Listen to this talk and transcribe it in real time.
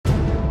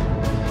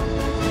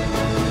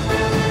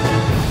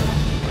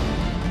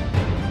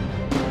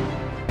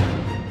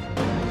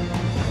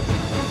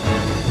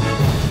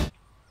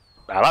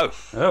Hello.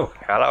 Oh.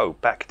 Hello.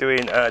 Back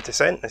doing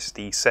Descent. This is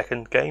the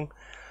second game.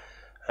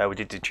 We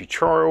did the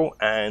tutorial,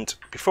 and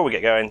before we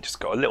get going, just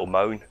got a little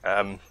moan.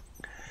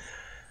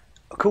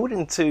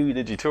 According to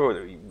the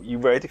tutorial that you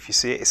read, if you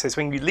see it, it says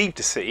when you leave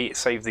the city, it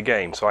saves the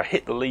game. So I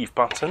hit the leave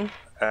button,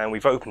 and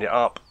we've opened it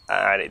up,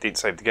 and it didn't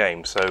save the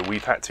game. So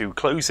we've had to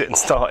close it and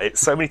start it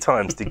so many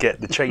times to get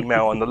the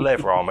chainmail and the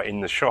leather armor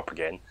in the shop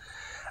again.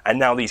 And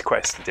now these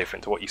quests are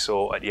different to what you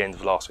saw at the end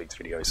of last week's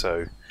video.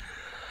 So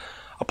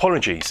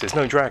apologies, there's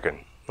no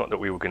dragon. Not that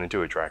we were going to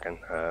do a dragon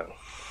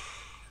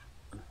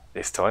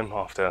this time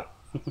after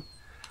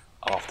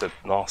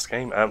last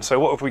game. So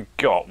what have we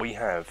got? We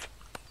have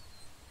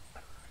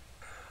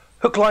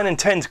Hook, Line and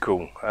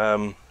Tentacle.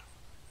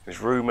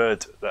 It's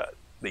rumoured that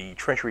the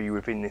treasury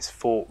within this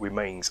fort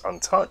remains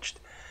untouched,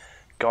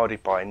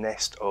 guarded by a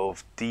nest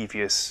of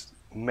devious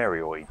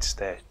merioids.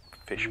 They're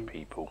fish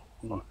people.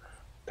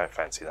 Don't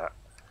fancy that.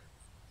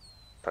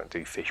 Don't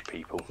do fish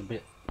people. It's a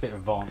bit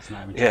advanced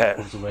now.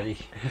 Yeah. Already.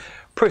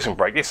 Prison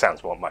break. This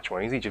sounds much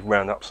more easy. Just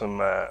round up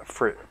some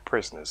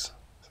prisoners.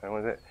 So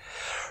what is it?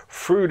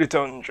 Through the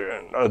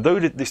dungeon. Although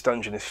this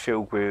dungeon is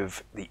filled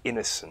with the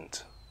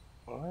innocent,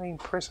 well, they're in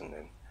prison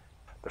then.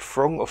 The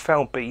throng of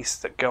foul beasts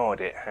that guard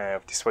it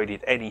have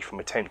dissuaded any from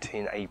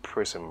attempting a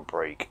prison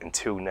break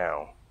until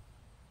now.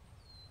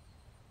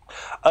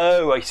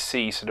 Oh, I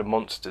see. So the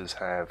monsters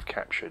have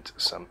captured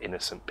some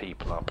innocent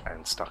people up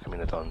and stuck them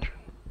in a dungeon.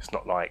 It's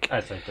not like...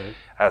 As they do.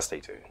 As they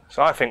do.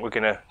 So I think we're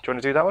going to... Do you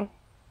want to do that one?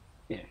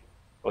 Yeah.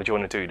 Or do you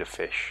want to do the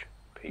fish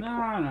people?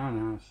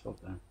 No. Stop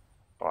there.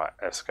 Right,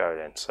 let's go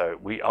then. So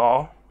we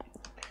are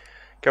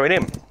going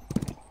in.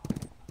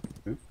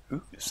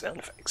 Ooh, sound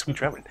effects. We're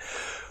travelling.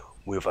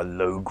 With a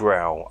low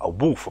growl, a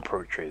wolf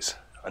approaches.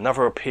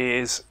 Another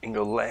appears in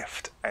your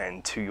left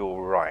and to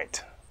your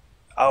right.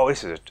 Oh,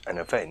 this is an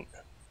event.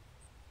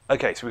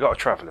 Okay, so we've got a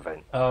travel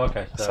event. Oh,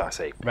 okay. So I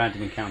see.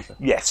 Random encounter.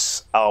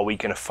 Yes. Are we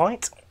going to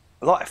fight?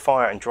 Light a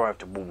fire and drive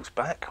the wolves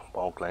back.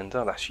 Wild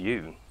Glenda, that's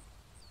you.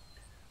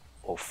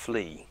 Or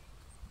flee.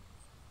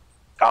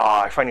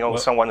 Ah, if only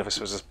one of us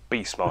was a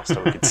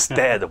beastmaster, we could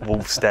stare the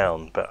wolves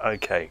down. But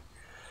okay.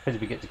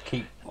 Did we get to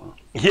keep one?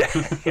 Yeah,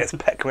 yes.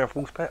 Pet. Can we have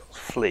wolves pet?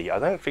 Flee. I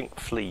don't think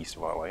flee's the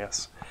right way.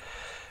 Yes.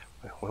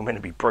 We're meant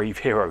to be brave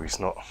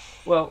heroes, not.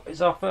 Well, it's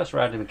our first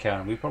random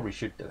encounter. We probably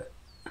should do it.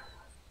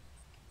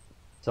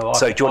 So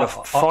do you want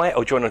to fight,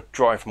 or do you want to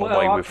drive them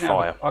away with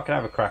fire? I can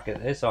have a crack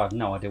at this. I have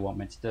no idea what I'm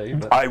meant to do.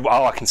 But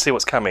I can see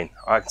what's coming.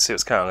 I'm going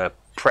to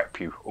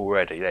prep you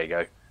already. There you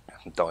go.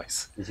 Some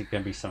dice. Is it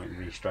going to be something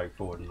really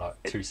straightforward in like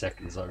 2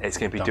 seconds? It's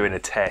going to be doing a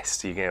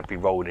test. You're going to be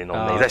rolling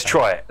on me. Okay.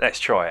 Let's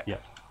try it. Yeah.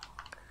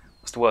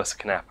 What's the worst that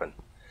can happen?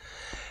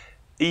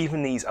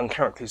 Even these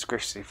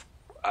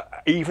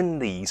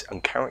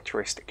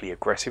uncharacteristically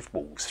aggressive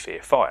wolves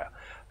fear fire.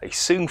 They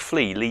soon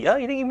flee. You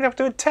didn't even have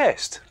to do a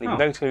test. Leaving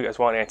no clue as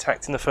why they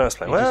attacked in the first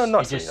place.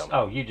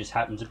 You just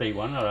happen to be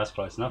one. Oh, that's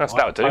close enough.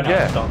 That'll do. I know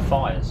how to start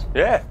fires.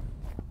 Yeah.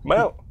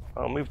 Well,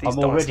 I'll move these.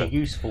 I'm already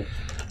useful.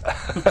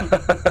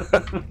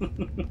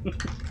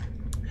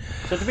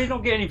 So did we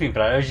not get anything for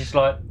that? It was just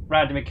like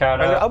random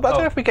encounter. I don't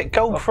know if we get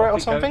gold for it or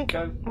something.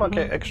 Might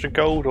get extra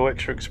gold or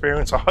extra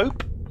experience. I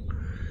hope.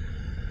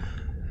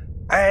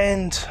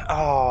 And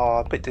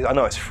I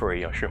know it's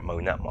free. I shouldn't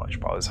moan that much,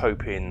 but I was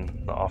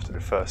hoping that after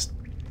the first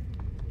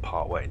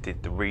part where it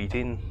did the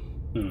reading,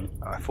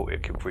 I thought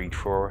it could read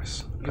for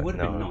us. It would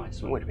have been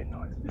nice. It would have been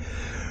nice.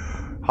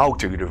 I'll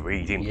do the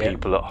reading,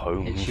 people at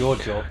home. It's your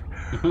job.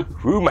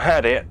 Rumour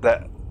had it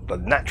that the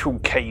natural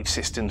cave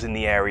systems in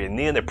the area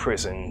near the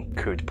prison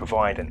could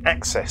provide an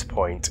access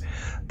point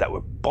that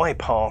would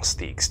bypass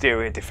the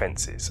exterior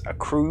defences. A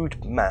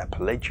crude map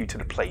led you to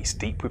the place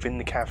deep within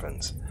the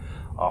caverns.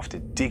 After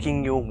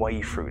digging your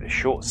way through the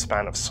short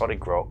span of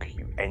solid rock,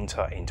 you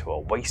enter into a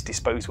waste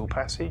disposal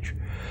passage,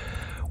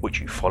 which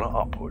you follow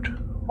upward.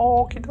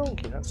 Okie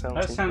dokie, that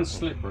sounds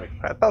slippery.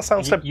 That does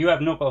sound slippery. You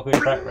have not got a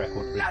good track record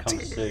when it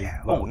comes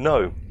to... Oh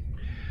no.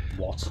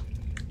 What?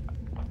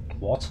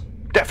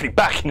 Definitely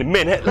back in a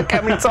minute. Look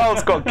how many tiles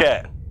I've got to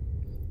get.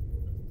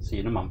 See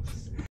you in a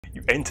month.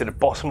 You enter the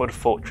bottom of the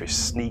fortress,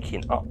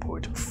 sneaking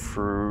upward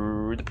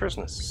through the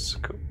prisoners.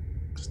 Cool.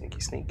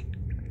 Sneaky.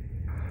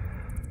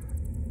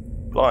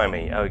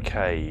 Blimey,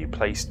 okay. You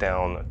place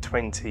down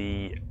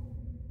 20B,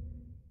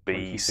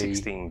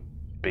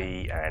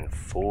 16B, and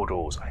 4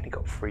 doors. I only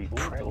got 3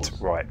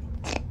 prepped. Right.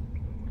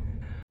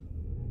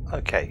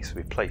 Okay, so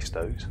we've placed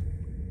those.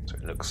 So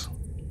it looks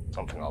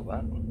something like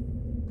that.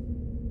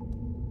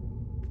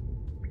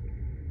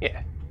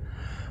 Yeah,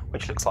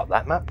 which looks like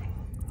that map.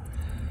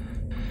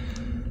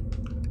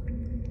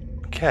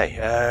 Okay,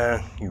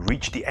 you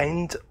reach the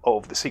end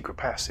of the secret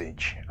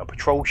passage. A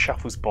patrol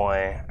shuffles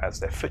by.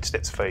 As their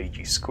footsteps fade,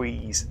 you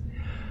squeeze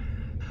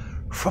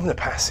from the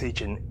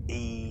passage and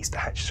ease the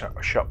hatch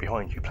shut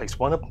behind you. Place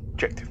one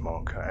objective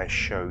marker as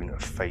shown,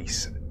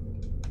 face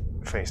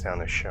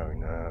down as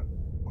shown.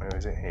 Where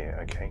is it? Here.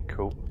 Okay,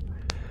 cool.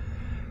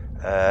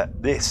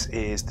 This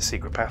is the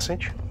secret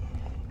passage.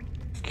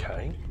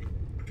 Okay.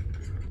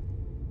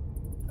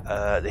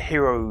 The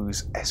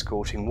heroes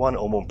escorting one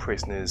or more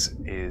prisoners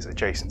is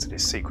adjacent to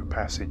this secret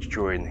passage.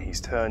 During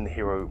his turn, the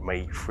hero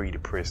may free the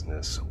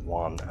prisoners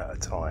one at a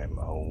time.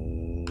 Oh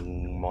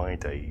my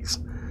days.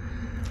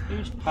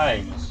 Who's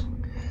pays?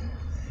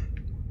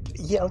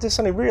 Yeah, I just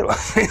suddenly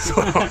realised this.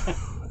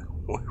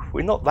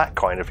 We're not that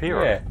kind of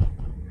hero. Yeah.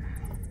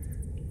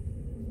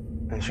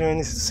 Ensuring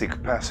this is a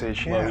secret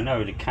passage. Yeah. Well, we know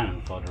who the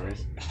cannon fodder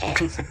is.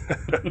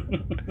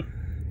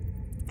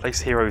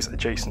 Place heroes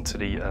adjacent to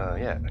the.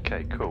 Yeah.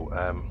 Okay. Cool.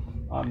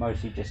 I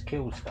mostly just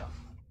kill stuff.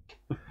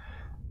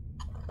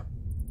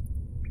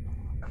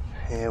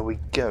 Here we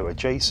go.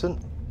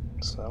 Adjacent.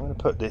 So I'm going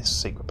to put this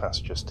secret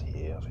passage just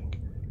here. I think.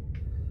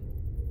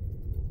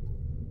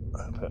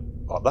 I'll put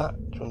like that.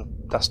 Do you want to,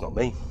 that's not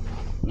me.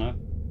 No,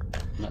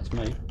 that's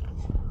me.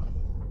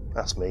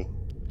 That's me.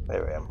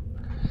 There I am.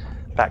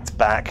 Back to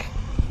back.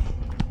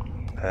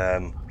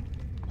 I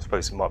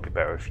suppose it might be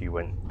better if you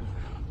went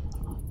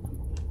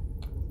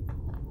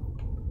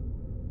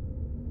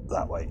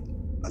that way.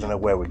 I don't know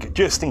where we get.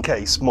 Just in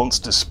case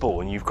monsters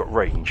spawn, you've got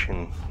range,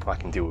 and I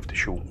can deal with the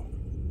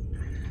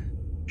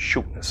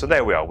shortness. So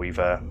there we are. We've.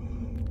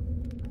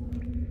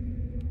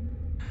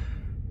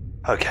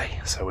 Okay,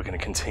 so we're going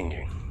to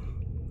continue.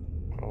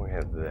 What do we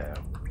have there?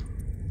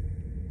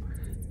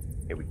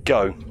 Here we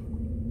go.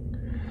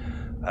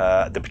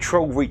 The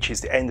patrol reaches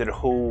the end of the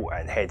hall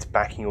and heads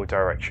back in your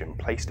direction.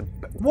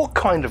 What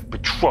kind of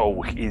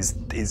patrol is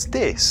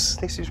this?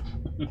 This is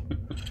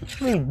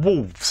I mean,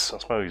 wolves, I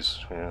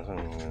suppose.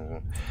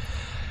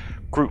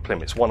 Group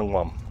limits 1 and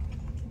 1.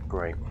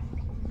 Great.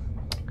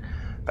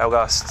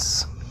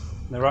 Belgusts.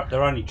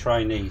 They're only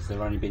trainees.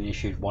 They're only been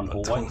issued one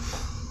hallway.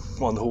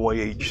 One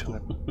hallway each.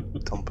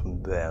 Dump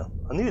them there.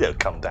 I knew they'd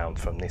come down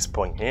from this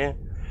point here.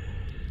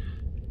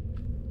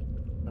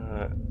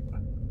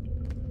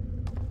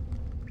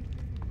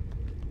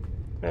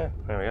 Yeah,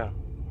 there we go.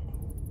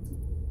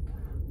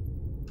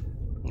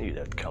 Knew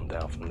they'd come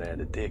down from there,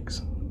 the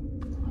dicks.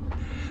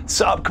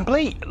 Setup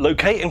complete.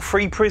 Locate and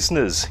free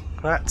prisoners.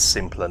 That's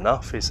simple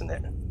enough, isn't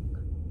it?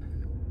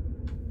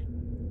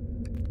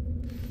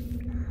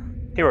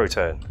 Hero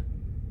turn.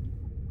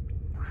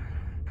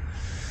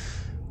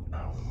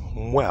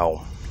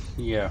 Well.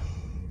 Yeah.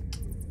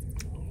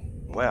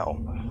 Well.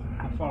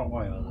 How far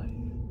away are they?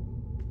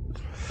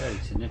 Fairly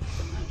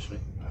significant, actually.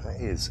 That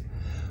is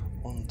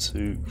 1,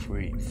 2,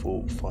 3,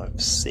 4,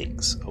 5,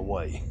 6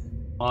 away.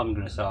 I'm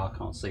going to say I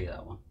can't see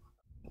that one.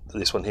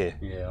 This one here.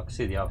 Yeah, I can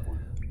see the other one.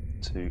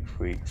 2,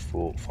 3,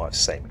 4, 5,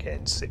 same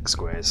again, 6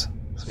 squares.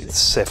 So it's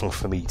 7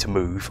 for me to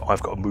move.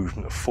 I've got a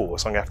movement of 4,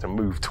 so I'm going to have to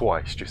move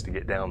twice just to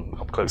get down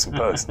up close and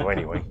personal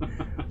anyway.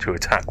 To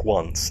attack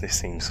once, this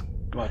seems...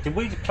 Right, did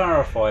we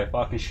clarify if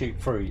I can shoot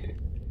through you?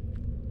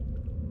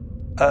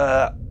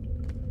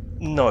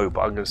 No,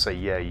 but I'm going to say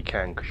yeah, you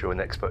can, because you're an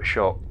expert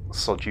shot.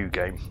 Sod you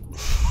game.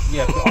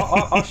 Yeah,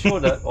 but I'm sure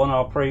that on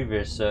our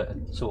previous sort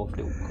of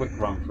little quick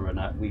run through and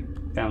that, we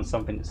found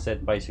something that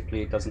said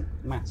basically it doesn't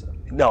matter.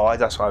 No,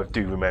 that's what I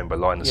do remember.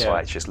 Line of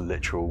sight, it's just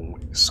literal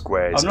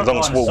squares. I'm not as long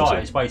as line of walls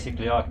sight, it's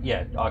basically,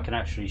 I can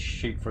actually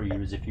shoot through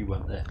you as if you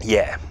weren't there.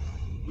 Yeah.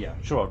 Yeah,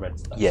 I'm sure I read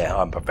that. Yeah,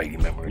 I'm vaguely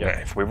remembering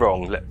that. If we're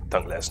wrong,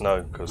 don't let us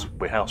know, because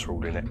we're house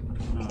ruling it.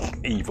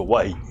 Either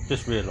way.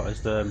 Just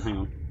realised, hang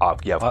on.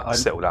 I've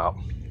settled out.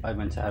 I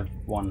meant to have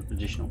one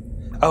additional.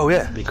 Oh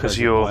yeah, because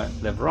you're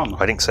leather armour.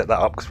 I didn't set that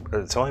up at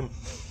the time.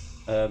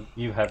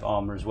 You have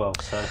armour as well,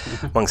 so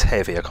mine's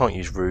heavy. I can't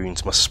use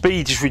runes. My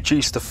speed is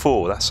reduced to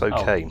 4. That's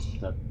okay.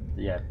 Oh,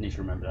 yeah, need to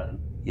remember that then.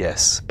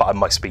 Yes, but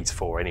my speed's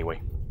 4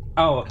 anyway.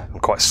 Oh, okay. I'm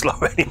quite slow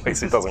anyway,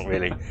 so it doesn't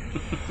really.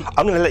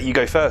 I'm going to let you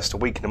go first to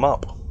weaken them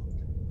up.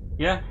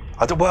 Yeah.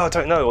 I don't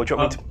know. Or do you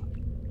want me to?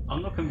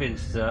 I'm not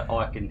convinced that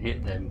I can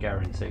hit them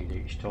guaranteed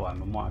each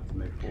time. I might have to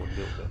move forward a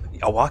little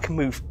bit. Oh, I can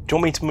move. Do you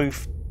want me to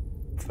move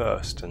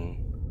first and?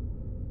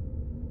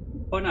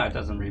 Oh no, it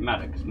doesn't really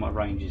matter because my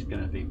range is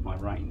going to be my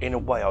range. In a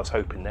way, I was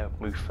hoping they'd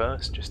move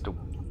first, just to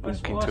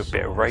walk into a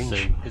bit of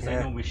range. Because they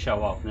normally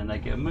show up and then they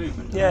get a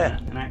movement. Yeah.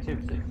 An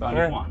activity, but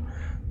only one.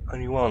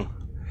 Only one.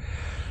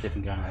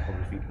 Different game, I'm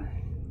probably thinking.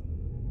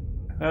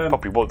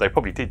 They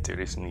probably did do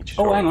this, and you just.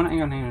 Oh, hang on.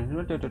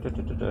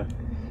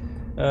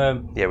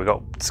 Yeah, we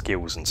got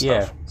skills and stuff.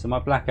 Yeah. So my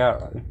black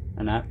arrow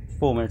and that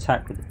form an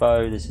attack with the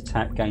bow. This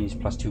attack gains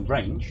 +2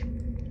 range.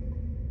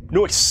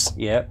 Nice.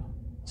 Yeah.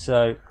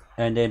 So.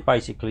 And then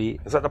basically...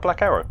 Is that the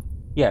black arrow?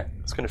 Yeah.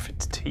 It's going to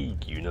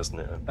fatigue you, doesn't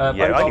it?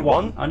 Yeah, only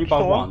one. Only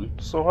by one.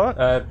 It's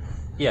alright.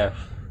 Yeah.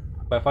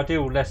 But if I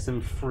deal less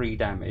than 3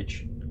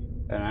 damage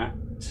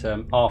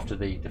after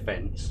the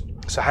defence...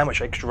 So how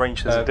much extra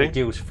range does it do? It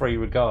deals 3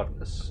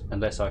 regardless,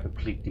 unless I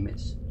completely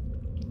miss.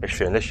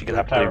 Unless you get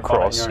that blue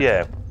cross,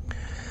 yeah.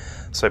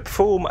 So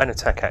perform an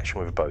attack action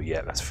with a bow,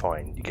 yeah, that's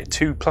fine. You get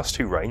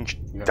 +2 range,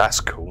 that's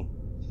cool.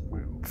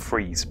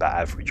 3's about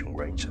average on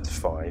range, that's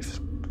 5.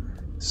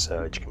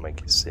 Surge can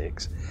make it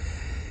 6.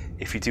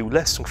 If you deal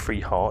less than 3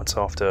 hearts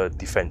after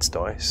defense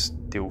dice,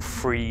 deal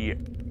 3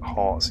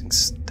 hearts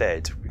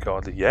instead,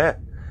 regardless. Yeah.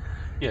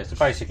 Yeah. So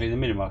basically, the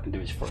minimum I can do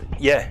is 3.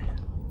 Yeah.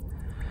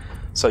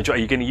 So are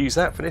you going to use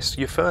that for this?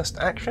 Your first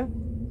action?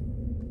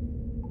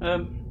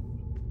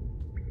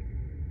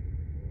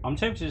 I'm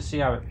tempted to see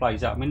how it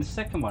plays out. I mean, the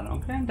second one,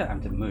 I'm going to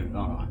have to move,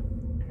 aren't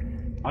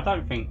I? I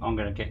don't think I'm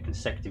going to get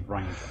consecutive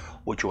range.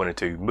 What do you want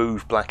to do?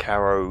 Move, black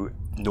arrow,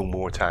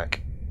 normal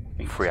attack, I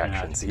think 3 that's gonna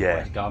actions. have to be the way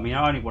Yeah. to go. I mean,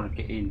 I only want to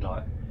get in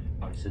like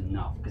close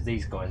enough because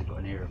these guys have got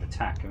an area of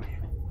attack.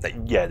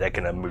 Yeah, they're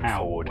going to move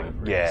Howl, forward.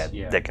 whatever it Yeah, is,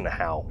 yeah. they're going to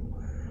howl.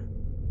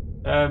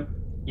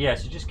 Yeah,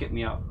 so just get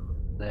me up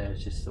there.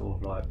 It's just sort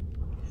of like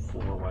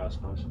 4 away, I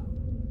suppose.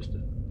 Just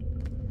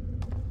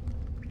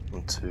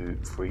 1, 2,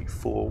 3,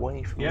 4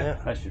 away from yeah,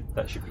 there.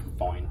 that should be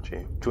fine. Do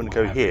you want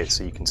to go here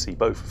so you can see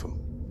both of them?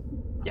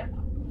 Yeah.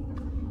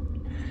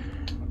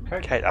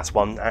 Okay, that's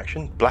 1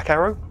 action. Black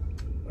arrow.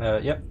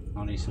 Yep.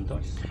 I need some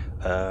dice.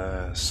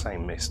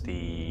 Same as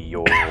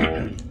your. I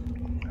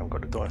haven't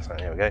got the dice.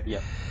 There we go.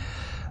 Yeah.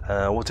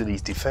 What do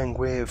these defend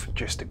with?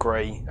 Just a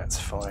grey. That's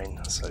fine.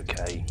 That's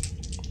okay.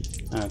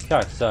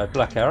 Okay, so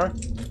black arrow.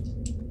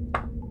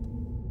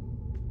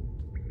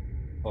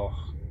 Oh.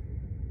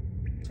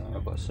 So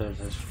I've got surge.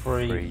 There's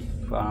 3.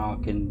 I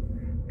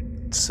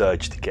can.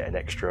 Surge to get an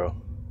extra.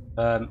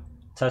 So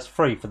it's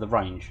 3 for the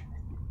range.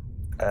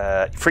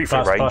 3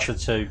 for range. Plus the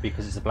 2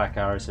 because it's a black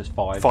arrow, so it's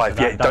 5. 5,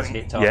 so yeah. that does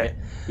hit target.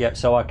 Yep.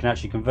 So I can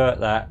actually convert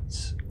that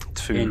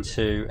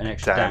into an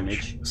extra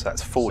damage. So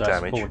that's 4 so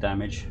damage. That's 4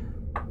 damage.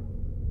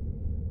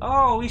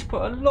 Oh, he's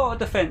put a lot of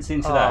defence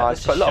into that.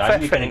 He's put a lot of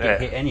effort You're going into to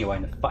get it. hit anyway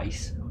in the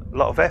face. A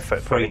lot of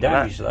effort. 3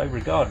 damage though,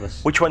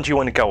 regardless. Which one do you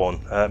want to go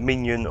on?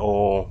 Minion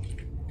or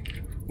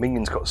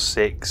Minion's got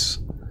 6.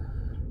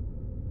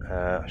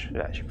 I should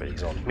actually put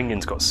these on.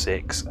 Minion's got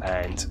 6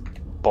 and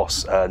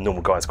boss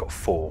normal guy's got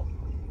 4.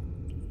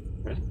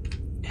 Really?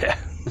 Yeah.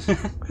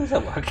 How does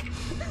that work?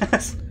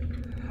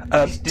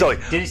 Sorry,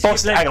 did he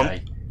boss. skip Hang leg on.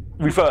 day?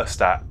 Reverse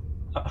that.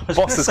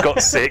 Boss has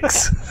got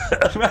 6.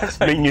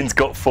 Minion's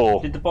got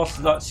 4. Did the boss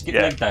like skip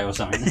leg day or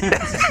something?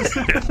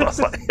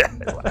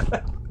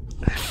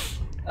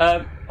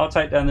 I'll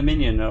take down the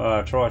minion, or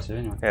I'll try to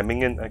anyway. Yeah,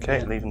 minion. Okay,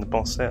 Yeah. leaving the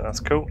boss there. That's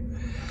cool.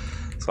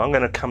 So I'm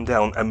going to come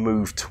down and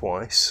move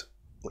twice,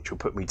 which will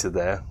put me to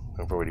there.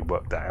 I've already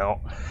worked that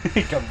out.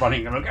 He come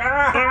running and like,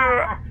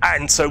 ah!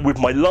 And so with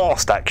my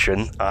last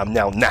action, I'm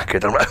now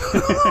knackered.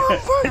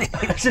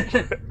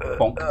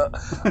 Bonk.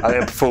 I'm going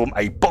to perform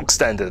a box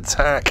standard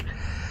attack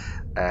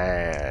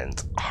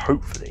and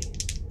hopefully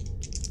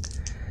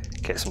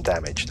get some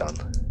damage done.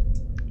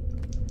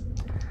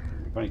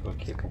 You've only got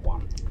to kick for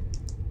 1.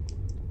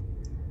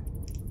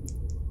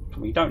 I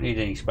mean, you don't need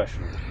any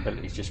special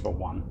abilities, just for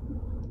 1.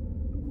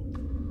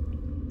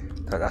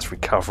 No, that's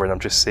recovering. I'm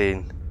just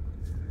seeing.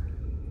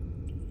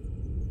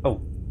 Oh,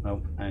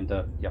 and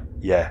yeah,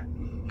 Yeah.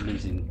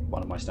 losing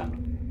 1 of my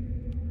stamina.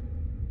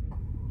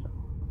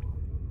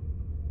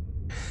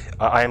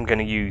 I am going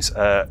to use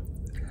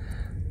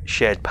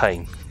shared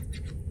pain.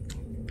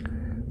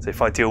 So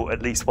if I deal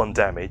at least 1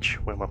 damage,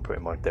 where am I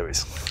putting my? There it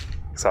is.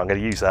 So I'm going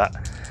to use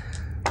that.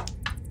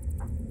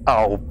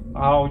 Oh,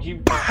 you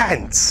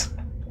pants!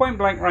 point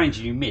blank range,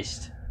 you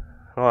missed.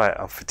 Right,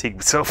 I've fatigued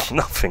myself for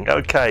nothing.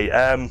 Okay.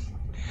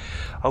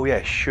 Oh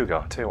yeah, sugar.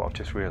 I'll tell you what, I've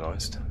just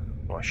realised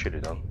what I should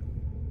have done.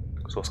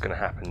 Because what's going to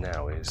happen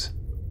now is.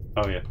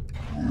 Oh yeah.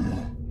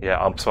 Yeah,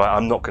 I'm sorry.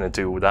 I'm not going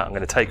to do all that. I'm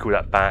going to take all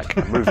that back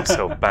and move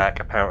myself back.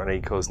 Apparently,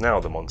 because now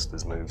the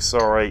monsters move.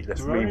 Sorry.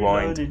 Let's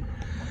rewind.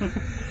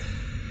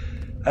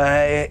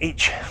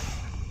 Each.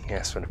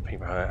 Yes, for the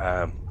people.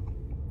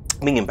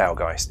 Minion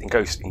Battlegeist.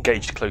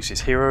 Engage the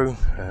closest hero.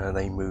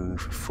 They move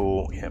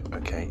 4. Yep.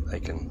 Okay. They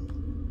can.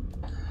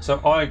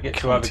 So I get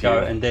to have a go,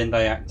 and then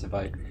they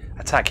activate.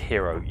 Attack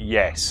hero.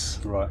 Yes.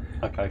 Right.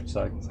 Okay.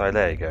 So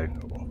there you go.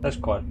 that's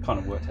kind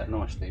of worked out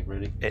nicely,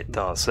 really. It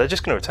does. So they're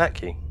just going to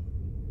attack you.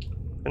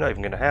 They're not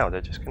even going to howl.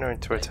 They're just going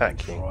to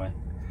attack you. Right.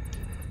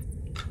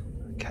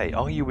 Okay.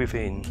 Are you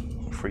within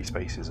 3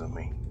 spaces of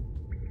me?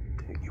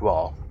 You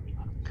are.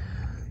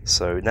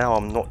 So now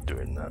I'm not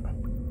doing that.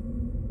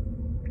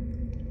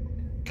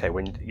 Okay,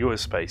 when you're in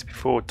space,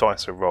 before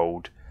dice are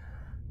rolled.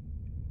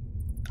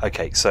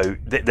 Okay, so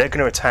they're going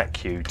to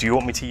attack you. Do you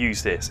want me to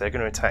use this? They're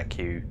going to attack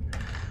you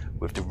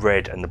with the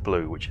red and the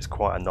blue, which is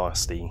quite a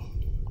nasty.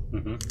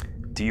 Mm-hmm.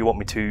 Do you want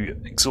me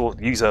to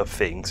use a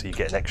thing so you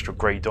get an extra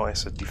grey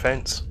dice of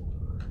defense?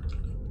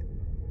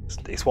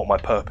 It's what my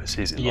purpose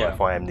is in life.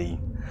 I am the.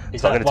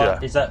 Is, so that I'm going to do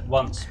that. Is that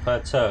once per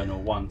turn or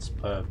once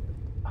per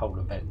whole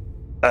event?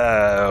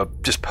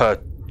 Just per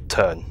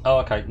turn. Oh,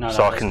 okay. No,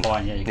 So I that's can-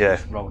 fine. Yeah, you can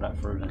just roll that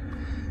through then.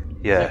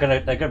 Yeah.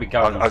 They're going to be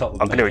going on top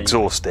of I'm going to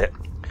exhaust it.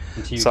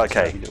 So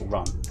okay. Little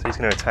run. So he's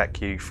going to attack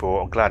you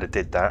for. I'm glad I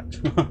did that.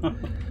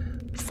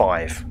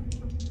 5.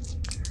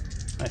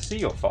 I see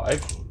your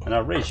 5, and I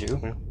raise you.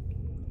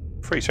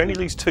 3. So only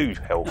lose 2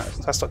 health.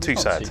 No, That's not too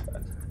it's sad. too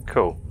bad.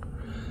 Cool.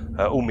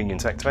 All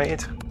minions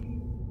activated.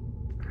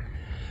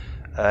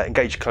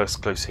 Engage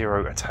close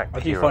hero. Attack I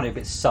do hero. find it a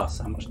bit sus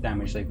how much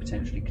damage they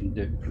potentially can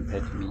do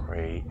compared to me.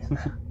 3.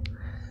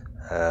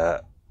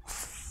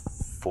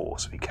 4.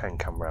 So we can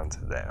come round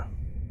to there.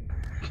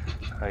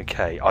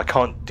 Okay. I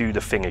can't do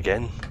the thing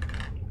again.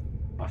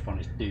 I find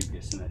it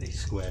dubious, isn't it, these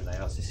square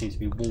layouts. There seems to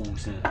be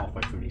walls in it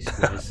halfway through these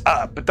squares.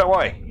 But don't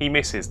worry, he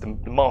misses. The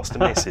master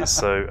misses.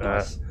 So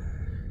Nice.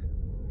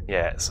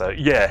 yeah. So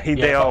yeah, they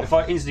Yeah, are. if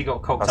I instantly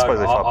got cocked suppose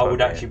over, if I I put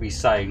would it actually be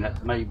saying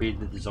that maybe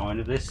the design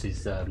of this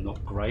is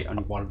not great.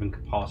 Only one of them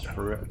can pass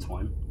through at a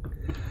time.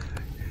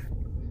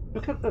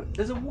 Look at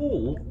there's a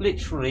wall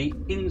literally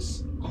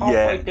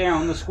halfway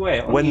down the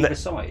square on either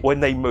side.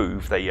 When they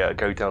move, they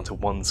go down to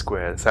one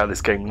square. That's how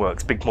this game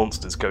works. Big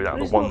monsters go down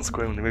to one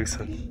square when they move.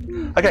 So.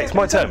 Okay, it's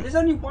my turn. There's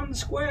only one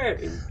square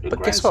in the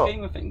grand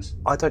scheme of things.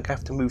 I don't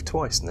have to move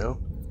twice now.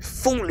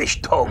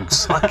 Foolish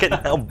dogs! I can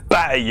now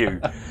batter you.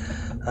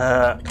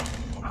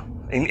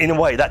 In a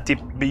way, that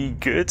did me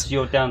good. So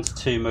you're down to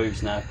 2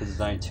 moves now because there's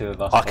only 2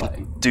 of us. I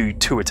can do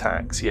 2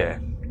 attacks. Yeah,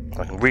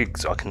 I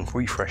can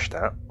refresh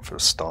that for a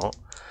start.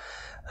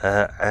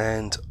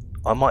 And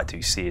I might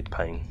do Seared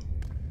Pain.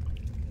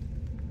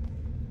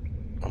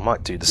 I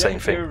might do the same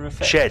thing.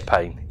 Shared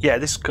Pain. Yeah,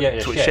 this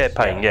is Shared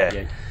Pain, yeah.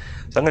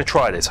 So I'm going to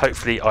try this.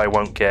 Hopefully I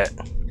won't get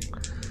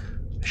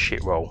a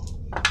shit roll.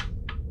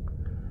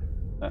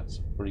 That's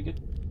pretty good.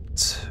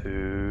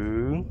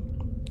 2,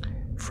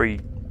 3,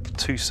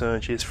 2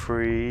 surges,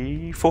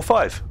 3, 4,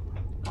 5.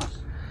 Nice.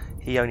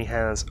 He only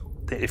has,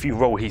 if you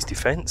roll his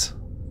defense,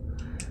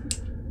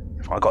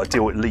 I've got to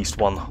deal at least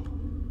 1.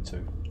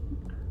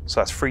 So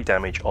that's 3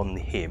 damage on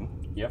him.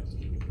 Yep.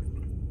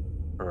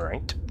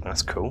 Right,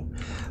 that's cool.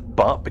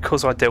 But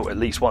because I dealt at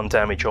least 1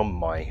 damage on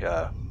my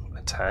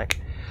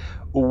attack,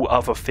 all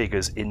other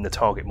figures in the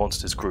target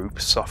monsters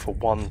group suffer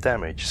 1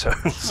 damage. So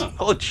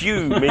sod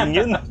you,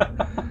 minion.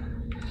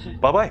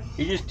 Bye bye.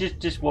 You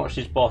just watch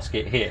this boss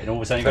get hit, and all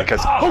of a sudden you go,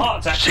 goes,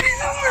 heart attack.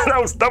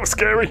 that was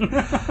scary.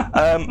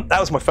 That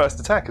was my first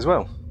attack as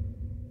well.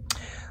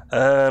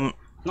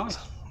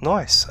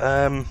 Nice.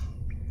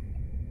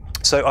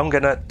 So I'm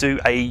going to do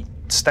a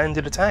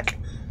standard attack,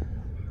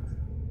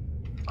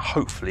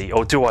 hopefully,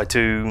 or do I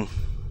do...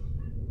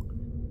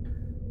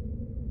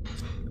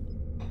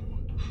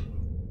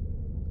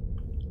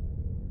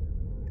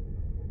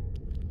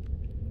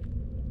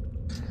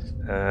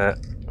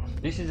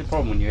 This is the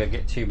problem when you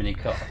get too many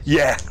cards.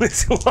 Yeah,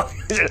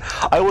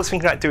 I was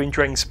thinking about doing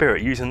Drain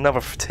Spirit, using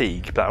another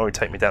fatigue, but that only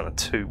take me down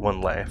to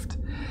 1 left,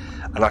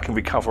 and I can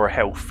recover a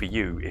health for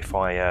you if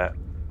I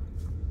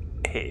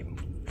hit him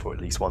for at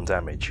least 1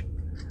 damage.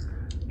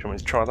 Do you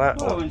want me to try that?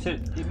 Well,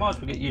 you might as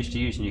well get used to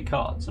using your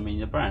cards. I mean,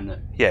 you're brand new.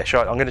 Yeah,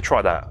 sure. I'm going to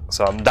try that.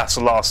 So that's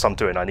the last I'm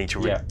doing. I need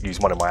to use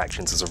one of my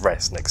actions as a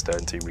rest next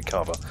turn to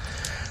recover.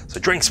 So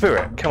Drink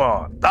Spirit, come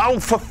on. Oh,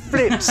 for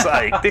flip's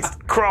sake, this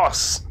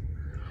cross.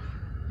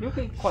 You're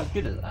getting quite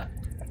good at that.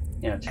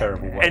 In a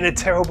terrible way. In a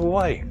terrible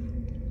way.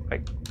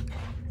 Like,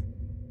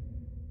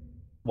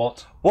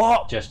 what?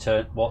 What? Just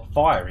turn. What?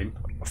 Fire Imp?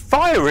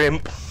 Fire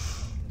Imp?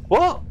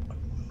 What?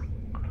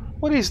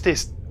 What is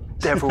this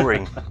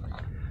devilry?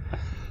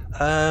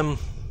 I'm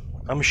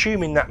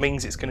assuming that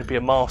means it's going to be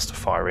a Master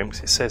Fire Imp.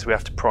 It says we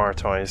have to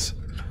prioritise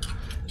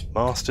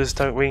Masters,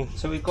 don't we?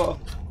 So we've got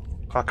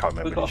I can't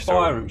remember. We've got a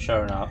Fire Imp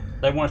showing up.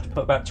 They want us to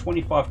put about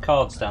 25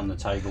 cards down the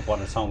table by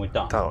the time we're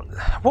done.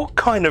 What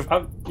kind of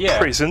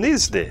prison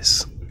is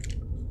this?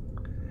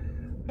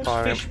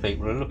 Those fish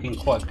people are looking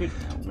quite good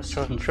now. Do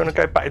you want to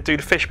go back and do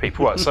the fish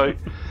people? Right, so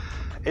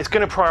it's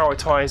going to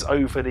prioritise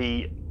over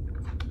the...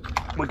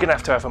 We're going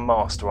to have a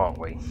Master, aren't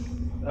we?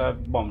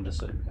 One would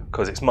assume.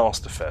 Because it's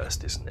Master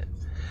first, isn't it?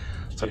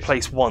 So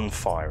place 1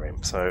 Fire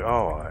Imp. So,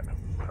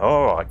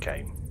 alright,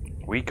 game.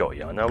 We got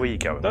you. I know where you're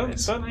going with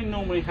this. Don't they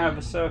normally have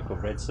a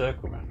red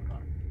circle around them?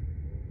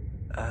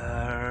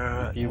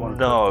 If you want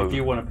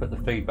to put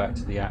the feedback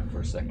to the app for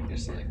a second,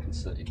 just so they can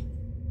see.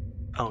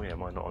 Oh yeah,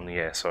 mine not on the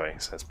air. Sorry,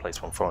 it says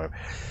place 1 Fire Imp.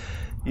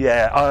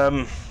 Yeah,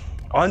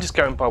 I'm just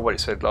going by what it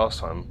said last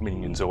time.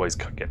 Minions always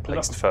get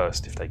placed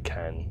first if they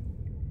can.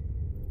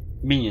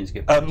 Minions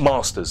get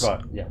Masters.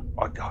 Right, yeah.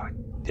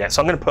 Yeah,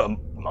 so I'm going to put a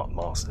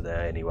Master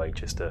there anyway,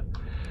 just to...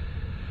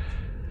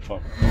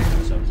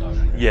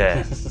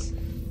 Yeah.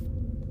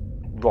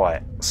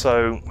 Right,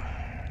 so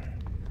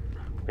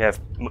we have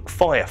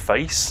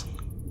McFireface.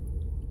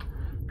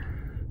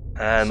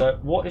 So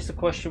what is the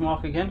question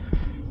mark again?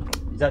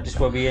 Is that just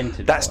where we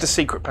entered? That's the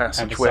secret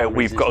passage where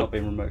we've got... It's not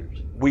been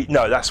removed?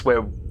 No, that's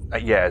where...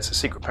 yeah, it's a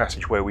secret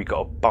passage where we got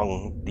to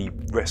bung the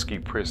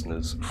rescue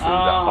prisoners through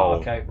that hole.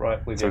 Okay, right.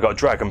 So we've got to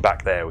drag them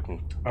back there. We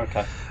can.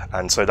 Okay.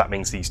 And so that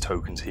means these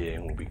tokens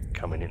here will be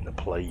coming into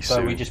play soon.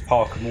 So we just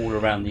park them all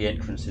around the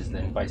entrances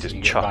then,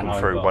 basically. Just chuck them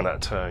through one at a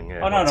turn.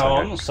 Yeah. Oh no,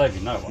 I'm not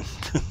saving no one.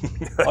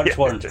 I just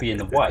want them to be in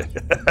the way.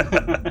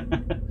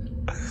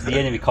 The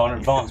enemy can't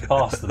advance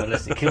past them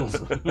unless it kills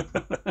them.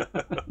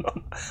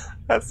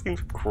 That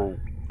seems cruel.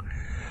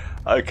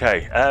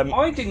 Okay.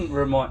 I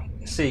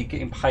didn't see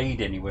getting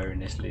paid anywhere in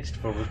this list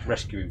for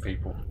rescuing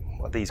people.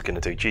 What are these going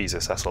to do?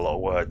 Jesus, that's a lot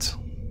of words.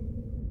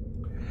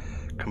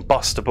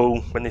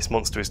 Combustible. When this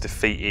monster is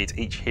defeated,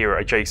 each hero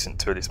adjacent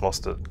to this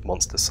monster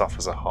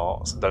suffers a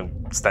heart. So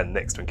don't stand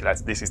next to him.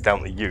 This is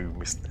down to you,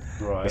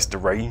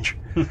 Mr. Range.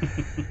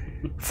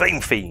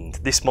 Flame Fiend.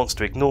 This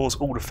monster ignores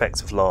all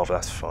effects of lava.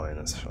 That's fine.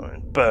 That's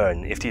fine.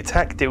 Burn. If the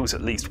attack deals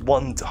at least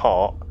 1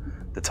 heart,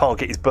 the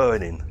target is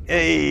burning.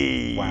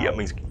 Hey, wow. That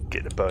means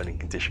get the burning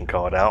condition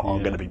card out. Yeah.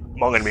 I'm going to be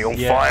on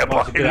fire.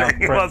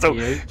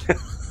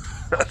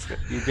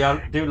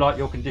 You do like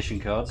your condition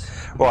cards.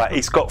 Right,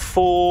 he's got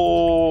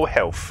 4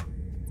 health.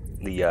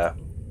 The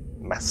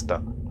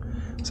master.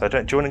 So do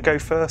you want to go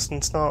first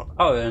and start?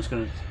 Oh, I was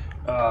going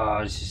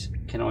to.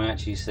 Can I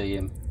actually see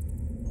him?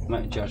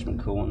 Make a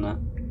judgment call on that.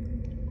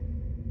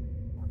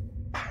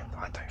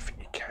 I don't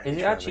think you can. Has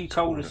it actually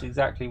told us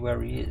exactly where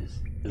he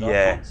is? Yeah,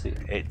 I can't see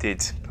him. It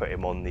did put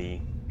him on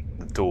the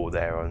door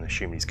there. I'm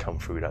assuming he's come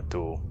through that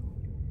door.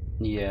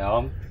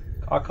 Yeah,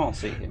 I can't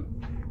see him.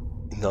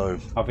 No.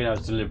 I think that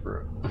was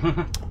deliberate.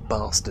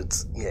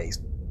 Bastards. Yeah, he's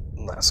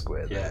on that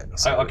square there.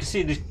 So I can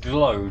see this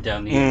glow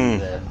down the end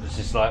there. It's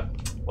just like,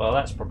 well,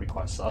 that's probably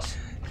quite sus.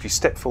 If you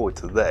step forward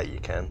to there, you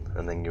can,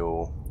 and then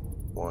you're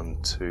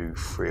 1, 2,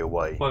 3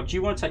 away. Well, do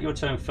you want to take your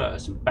turn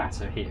first and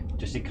batter him,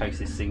 just in case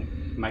this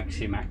thing makes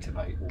him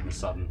activate all of a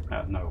sudden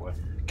out of nowhere?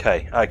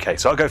 Okay,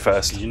 so I'll go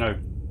first. Because you know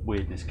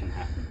weirdness can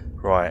happen.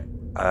 Right.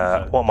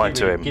 What am I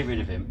doing? Get rid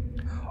of him.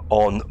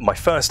 On my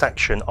first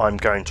action, I'm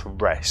going to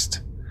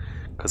rest.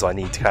 Because I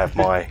need to have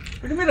my...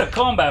 We're in the middle of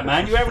combat,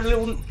 man. You're having a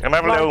little... I'm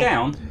having a little...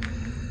 down.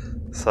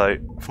 So,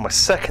 for my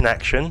second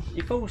action...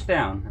 He falls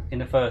down in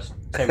the first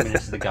 10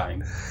 minutes of the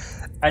game.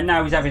 And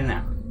now he's having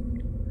that.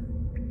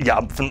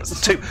 Yeah,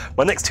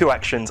 my next 2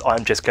 actions,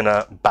 I'm just going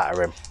to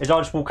batter him. As I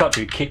just walk up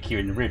to you, kick you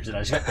in the ribs, and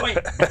I just go, wait!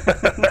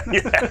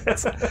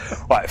 Yes.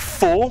 Right,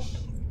 4.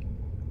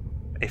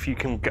 If you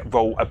can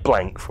roll a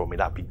blank for me,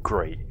 that'd be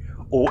great.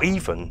 Or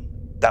even,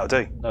 that'll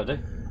do. That'll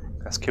do.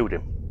 That's killed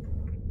him.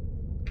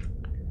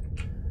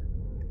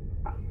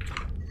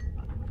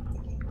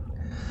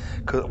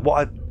 Because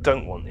what I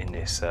don't want in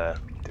this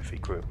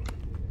defeat group...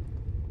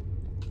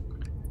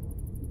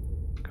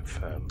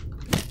 Confirm.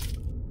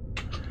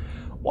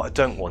 What I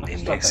don't want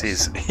in this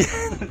is...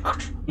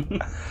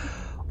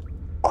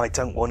 I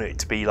don't want it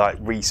to be like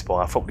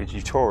respawn. I thought the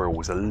tutorial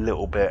was a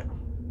little bit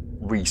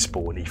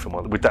respawny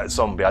with that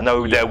zombie. I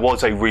know there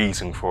was a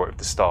reason for it at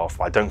the start.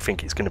 I don't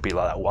think it's going to be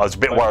like that. I was a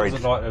bit worried. It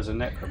wasn't like there was a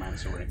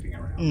necromancer or anything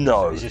around.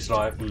 No. So it's just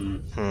like...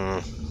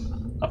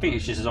 I think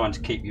it's just designed to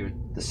keep you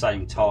the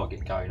same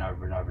target going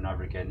over and over and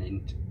over again.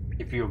 And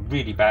if you're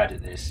really bad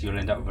at this, you'll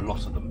end up with a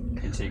lot of them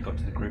until you got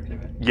to the group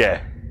limit.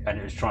 Yeah. And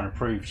it was trying to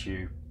prove to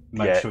you,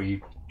 make sure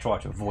you try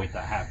to avoid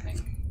that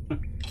happening.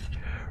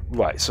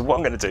 Right, so what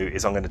I'm going to do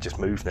is I'm going to just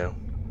move now.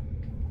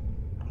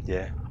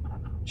 Yeah.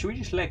 Should we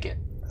just leg it?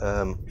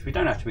 If we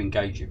don't have to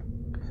engage him.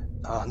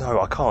 No,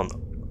 I can't.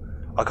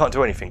 I can't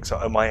do anything.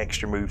 So my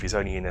extra move is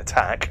only in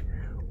attack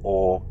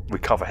or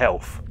recover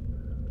health.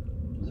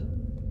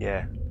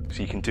 Yeah.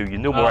 So you can do your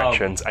normal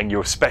actions, and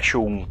your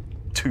special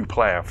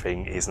 2-player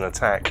thing is an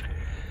attack.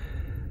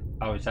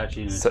 Oh, it's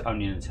actually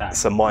only an attack.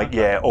 So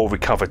or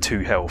recover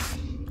 2 health.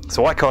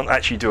 So I can't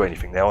actually do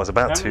anything now. I was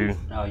about to.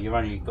 Oh, you've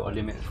only got a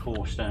limit of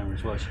 4 stamina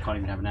as well, so you can't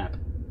even have a nap.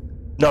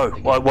 No,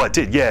 I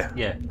did. Yeah.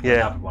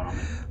 One, I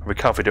mean. I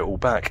recovered it all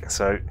back.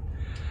 So.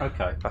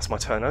 Okay. That's my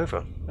turn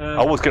over.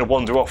 I was going to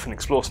wander off and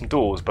explore some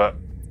doors, but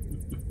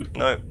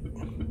no.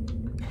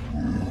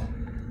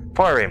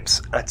 Fire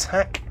Imps.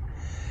 Attack.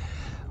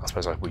 I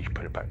suppose we should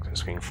put it back to the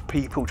screen. For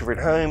people to read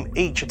home,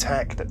 each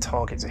attack that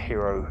targets a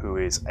hero who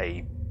is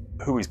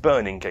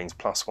burning gains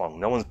 +1.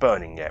 No one's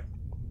burning yet.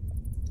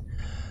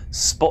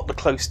 Spot the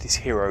closest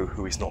hero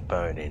who is not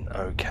burning.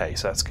 Okay,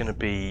 so that's going to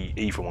be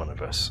either one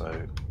of us.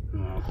 So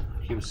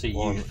he'll see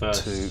 1, you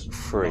first. 2,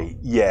 3.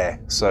 Yeah.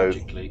 So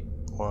logically.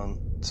 1,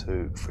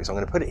 2, 3. So I'm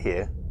going to put it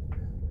here.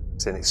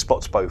 So then it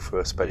spots both of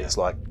us, but it's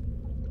like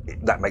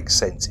that makes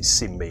sense. It's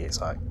sim me. It's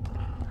like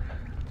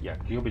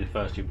you'll be the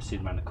first. You'll be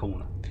sitting around the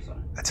corner. So.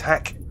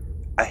 Attack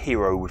a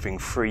hero within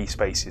 3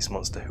 spaces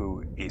monster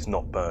who is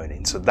not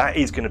burning. So that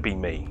is going to be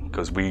me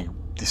because we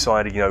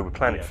decided, with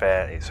Planet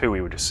Fair, it's who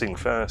we would assume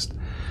first.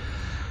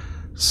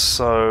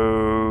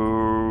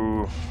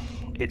 So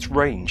it's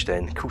range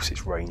then. Of course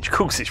it's range.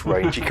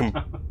 You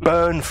can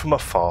burn from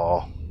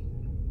afar.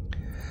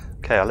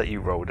 Okay, I'll let you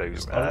roll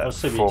those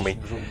for me.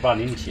 Run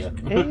into you.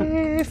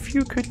 If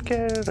you could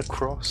get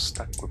across,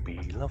 that would be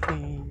lovely.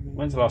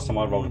 When's the last time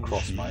I rolled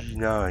across, mate?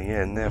 No,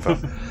 never.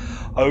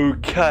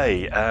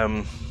 Okay.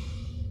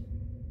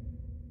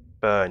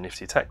 Burn. If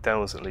the attack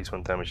deals at least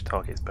 1 damage, the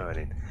target is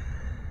burning.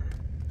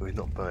 Who is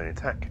not burning?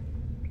 Attack.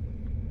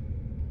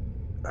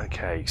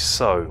 Okay,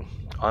 so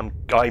I'm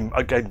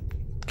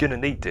gonna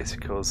need this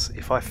because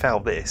if I fail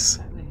this,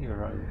 the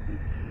hero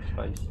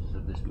spaces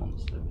of this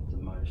monster with the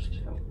most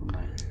health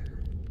remaining.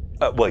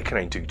 Well, you can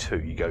only do 2.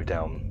 You go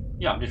down.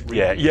 Yeah, I'm just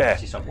reading. Yeah.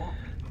 Like, what?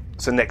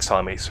 So next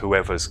time it's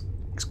whoever's,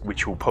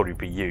 which will probably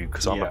be you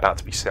because I'm about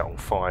to be set on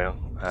fire.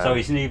 So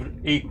it's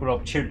an equal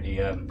opportunity,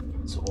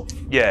 sort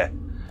of. Yeah.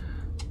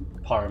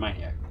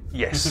 Pyromaniac.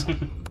 Yes.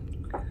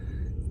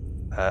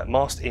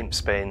 Master Imp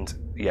spend.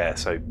 yeah,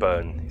 so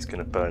burn. He's going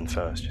to burn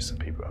first, just so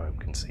people at home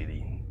can see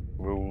the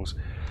rules.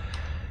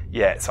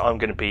 Yeah, so I'm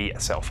going to be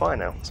set on fire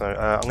now. So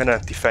I'm going to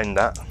defend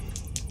that.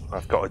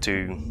 I've got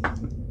to do...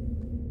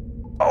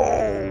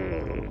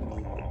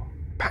 Oh!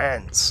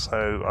 Pants.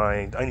 So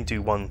I only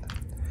do one.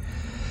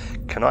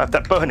 Can I have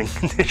that burning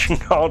condition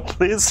card,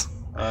 please?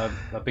 A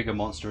bigger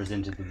monster has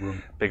entered the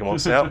room. Bigger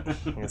monster out.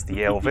 Here's the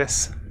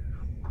Elvis.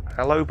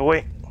 Hello,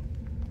 boy.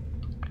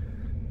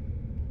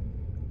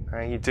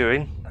 How you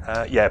doing?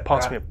 Yeah,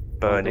 pass me a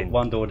burning.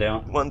 One door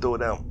down. One door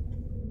down.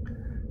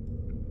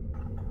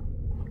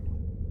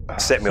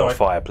 Set me on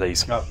fire,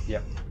 please. Oh, yeah.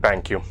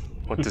 Thank you.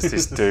 What does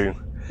this do?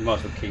 You might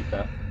as well keep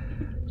that.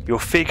 Your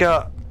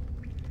figure,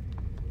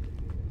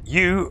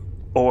 you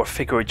or a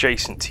figure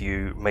adjacent to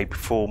you may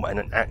perform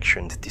an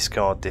action to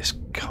discard this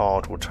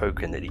card or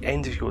token. At the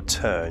end of your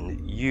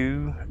turn,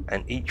 you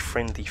and each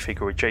friendly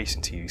figure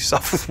adjacent to you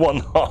suffers 1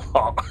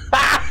 heart.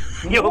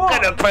 You're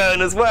gonna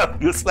burn as well.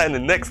 You're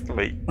standing next to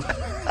me.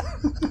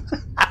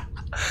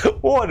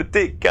 What a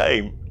dick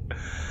game.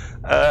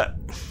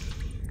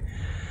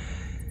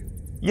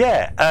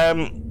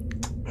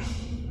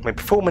 May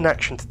perform an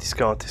action to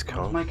discard this card.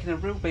 I was making a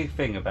real big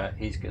thing about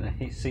he's gonna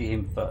see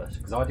him first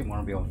because I didn't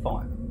want to be on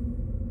fire.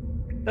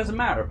 Doesn't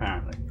matter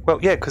apparently. Well,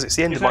 yeah, because it's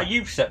the end of my.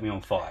 You've set me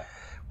on fire.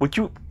 Would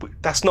you?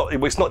 That's not.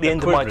 It's not the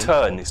end of my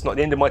turn. It's not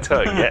the end of my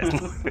turn yet.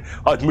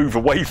 I'd move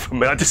away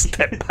from it. I just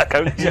step back.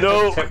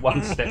 No. Take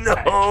one step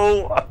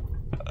no.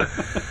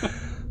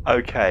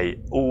 Okay.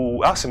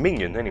 Oh, that's a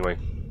minion anyway.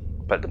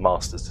 But the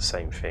master's the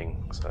same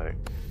thing. So.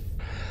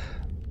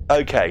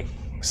 Okay.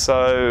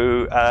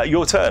 So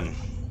your turn.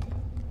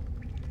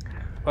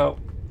 Well,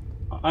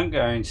 I'm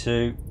going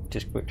to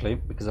just quickly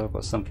because I've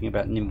got something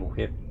about nimble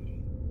here.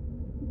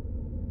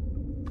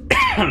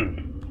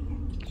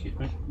 Excuse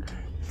me.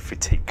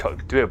 Fatigue.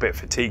 Do a bit of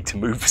fatigue to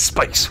move the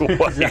space away.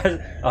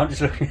 I'm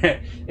just looking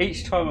at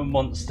each time a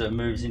monster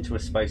moves into a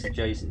space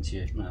adjacent to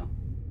you. No.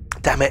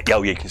 Damn it!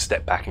 Oh, you can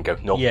step back and go.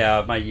 No. Yeah,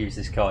 I may use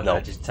this card. No.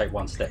 Now, just take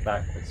one step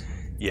backwards.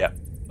 Yeah.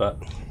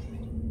 But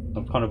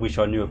I kind of wish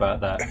I knew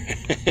about that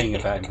thing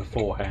about him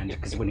beforehand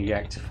because when he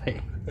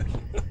activates,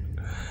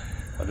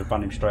 I'd have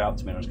run him straight up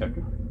to me and I'd just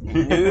go.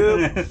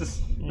 Nope.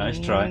 Nice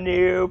try.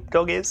 Nope.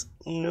 Doggies.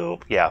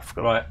 Nope. Yeah. I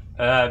forgot. Right.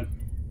 I'm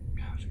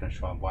just going to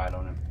try and wail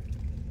on him.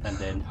 And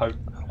then hope.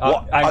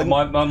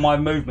 My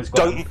movement's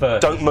got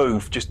first. Don't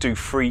move. Just do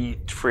three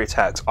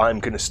attacks. I'm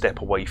going to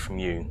step away from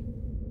you.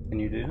 Can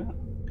you do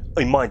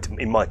that? In my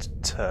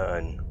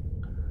turn.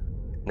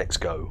 Next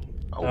go.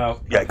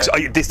 Oh, yeah. Because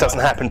this doesn't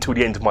happen till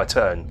the end of my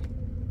turn.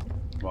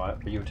 Right,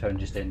 but your turn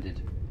just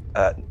ended.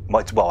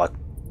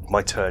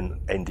 My turn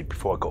ended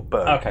before I got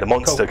burnt. Okay, the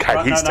monster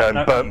had his turn,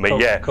 burnt me.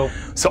 Cool, yeah. Cool.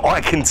 So I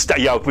can stay.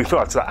 Yeah. Before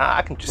I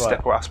can just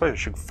step away. I suppose I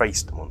should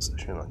face the monster.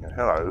 Shouldn't I? Go,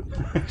 hello.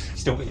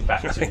 Still get your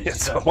back to it.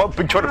 So I've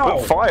been trying to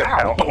put fire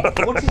out.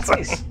 What is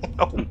this?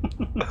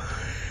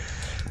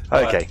 Okay.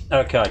 Right,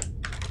 okay.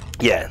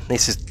 Yeah.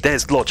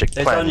 There's logic.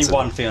 There's only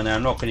one thing on there.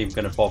 I'm not even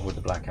going to bother with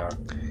the black arrow.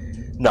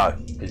 No.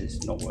 Because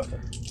it's not worth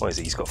it. What is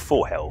he? He's got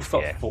 4 health.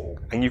 He's got 4.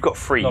 And you've got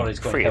 3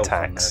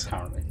 attacks.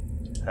 Currently.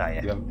 Oh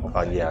yeah.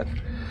 Yeah.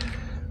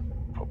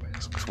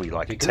 Because we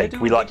like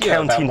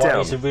counting down.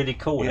 These are really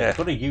cool. Yeah. You've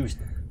got to use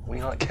them.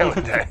 We like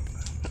counting down.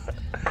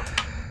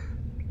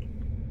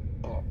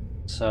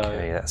 So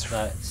okay, that's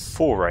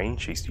 4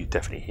 range. You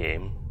definitely hear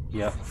him.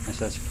 Yeah. So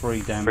that's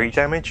 3 damage. 3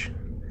 damage.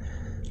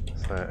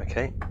 So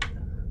okay.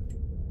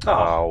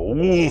 Oh.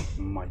 Mate.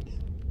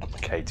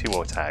 Okay, 2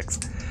 more attacks.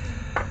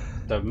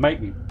 Don't make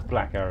me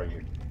black arrow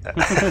you.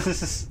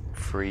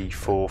 3,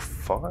 4,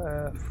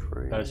 5.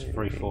 3. That's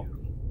 3, 4.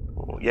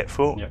 4. Yeah.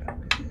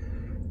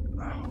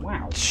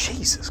 Wow.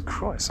 Jesus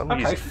Christ.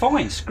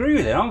 Fine.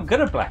 Screw then. I'm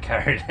going to black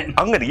arrow then.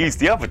 I'm going to use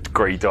the other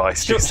grey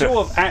dice. Sort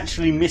of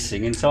actually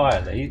missing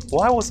entirely.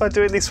 Why was I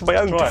doing this for my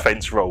own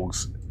defence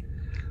rolls?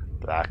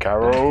 Black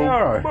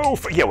arrow.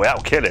 Yeah, well,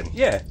 that'll kill him.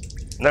 Yeah.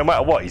 No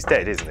matter what, he's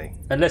dead, isn't he?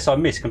 Unless I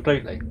miss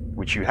completely.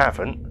 Which you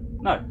haven't.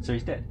 No, so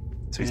he's dead.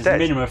 So he's dead. A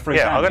minimum of 3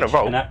 damage. I'm going to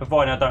roll. And that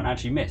provided I don't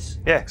actually miss.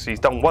 Yeah, so he's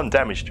done 1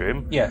 damage to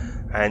him. Yeah.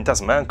 And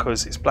doesn't matter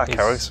because it's black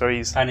arrow, so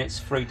he's... And it's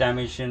 3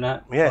 damage on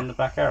the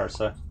black arrow,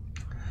 so...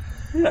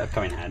 Yeah, that'll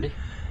come in handy.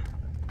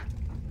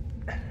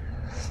 Yeah.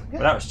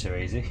 But that was too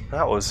easy.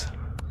 That was,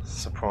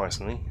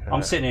 surprisingly.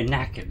 I'm sitting here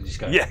knackered and just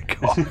going... Yeah,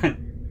 God.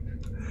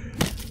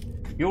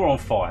 You're on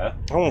fire.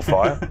 I'm on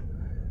fire.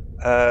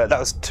 That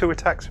was 2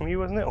 attacks from you,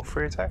 wasn't it? Or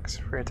 3 attacks?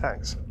 3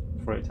 attacks.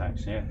 3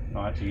 attacks, yeah.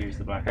 I had to use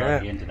the black arrow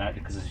at the end of that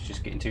because it's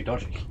just getting too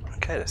dodgy.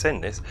 Okay, let's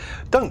end this.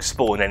 Don't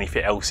spawn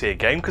anything else here,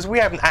 game, because we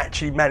haven't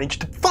actually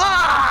managed to... we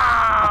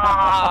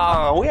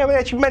haven't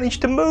actually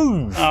managed to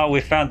move. Oh,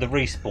 we found the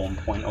respawn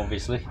point,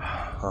 obviously.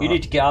 You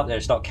need to get up there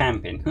and start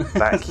camping.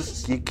 Back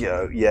you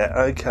go. Yeah,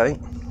 okay.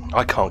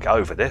 I can't get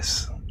over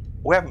this.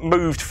 We haven't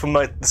moved from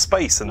the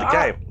space in the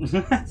game.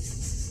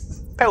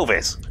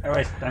 Pelvis. All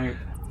right, damn you.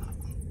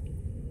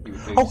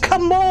 Oh,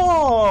 come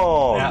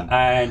on!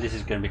 Yeah, and this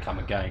is going to become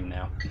a game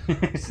now.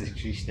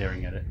 She's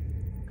staring at it.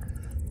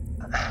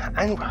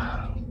 And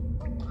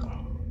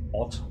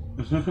odd.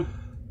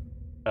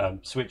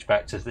 Switch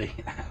back to the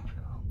app.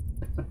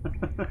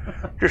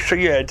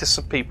 Just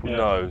so people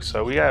know.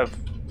 So we have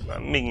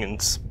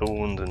minions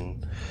spawned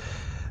and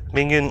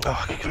minion.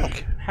 Oh,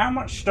 how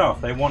much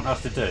stuff they want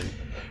us to do?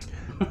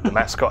 The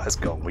mascot has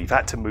gone. We've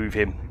had to move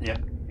him. Yeah.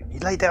 You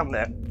lay down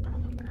there.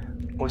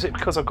 Or is it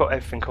because I've got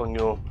everything on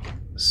your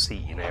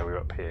seating area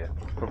up here?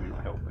 Probably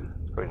not helping.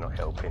 Probably not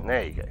helping.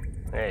 There you go.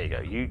 There you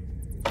go. You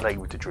play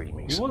with the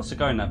dreamies. He wants to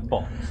go in that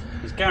box.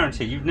 It's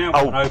guaranteed. You've now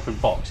got an open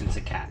box and it's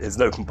a cat. There's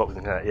an open box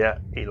in that. Yeah,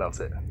 he loves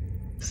it.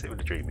 Sit with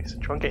the dreamies.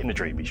 Try and get in the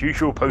dreamies. Use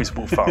your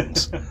opposable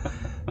thumbs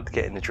to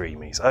get in the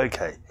dreamies.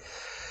 Okay.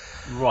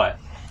 Right.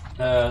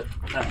 That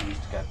needs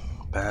to go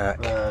back.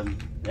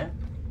 Yeah.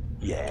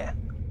 Yeah.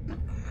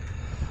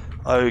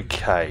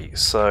 Okay,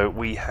 so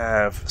we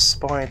have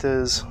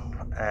spiders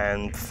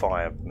and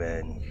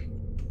firemen.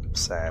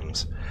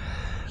 Sams.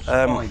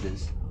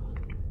 Spiders.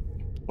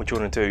 What do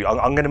you want to do?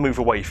 I'm going to move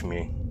away from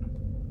you.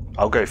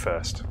 I'll go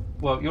first.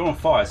 Well, you're on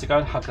fire, so go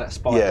and hug that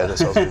spider. Yeah,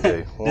 that's what I was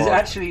going to do. Does it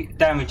actually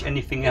damage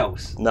anything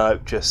else? No,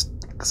 just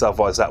because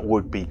otherwise that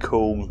would be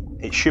cool.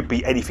 It should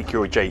be anything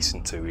you're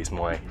adjacent to is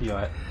my...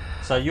 Right.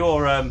 So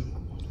you're,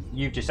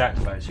 you've just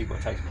activated, so you've got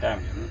to take some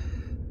damage, haven't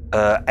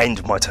you?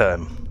 End my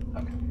turn.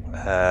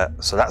 Okay.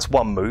 So that's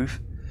one move.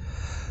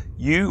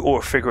 You or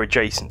a figure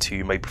adjacent to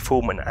you may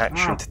perform an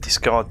action to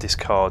discard this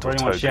card or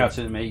anyone token.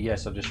 shouted at me,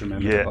 yes, I've just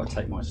remembered I've got to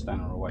take my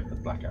stunner away for the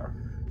black arrow.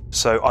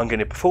 So I'm going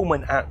to perform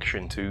an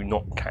action to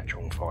not catch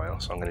on fire.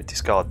 So I'm going to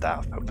discard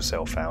that, put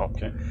myself out.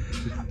 Okay.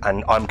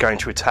 And I'm going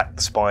to attack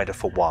the spider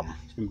for 1.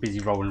 He's been busy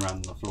rolling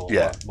around on the floor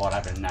while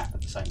having a nap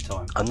at the same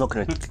time. I'm not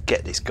going to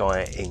get this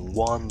guy in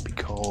 1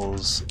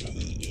 because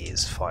he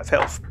is 5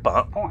 health,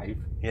 but... 5?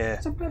 Yeah.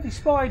 It's a bloody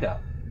spider.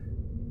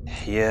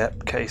 Yeah,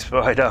 okay,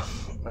 spider.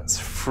 That's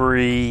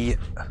 3,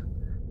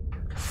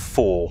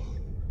 4.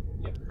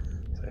 Yep.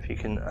 So if you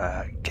can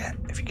get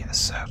a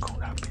circle,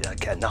 that would be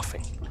get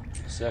nothing.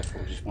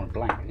 Circle, just want a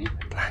blank, didn't you?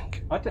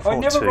 Blank. I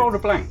never rolled a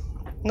blank.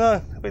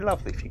 No, it'd be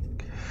lovely if you.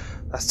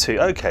 That's 2.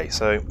 Okay,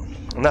 so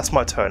and that's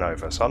my turn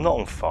over. So I'm not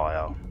on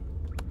fire.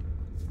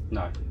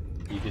 No,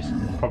 you just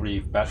probably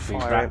about to be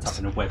wrapped up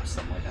in a web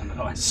somewhere down the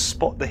line.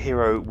 Spot the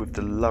hero with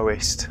the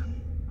lowest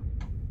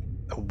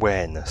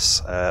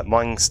awareness.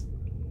 Mine's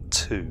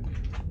 2.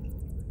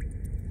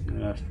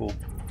 4.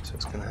 So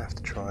it's going to have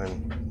to try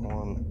and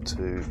 1,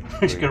 2.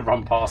 He's going to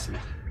run past me.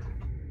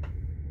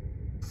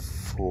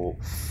 4,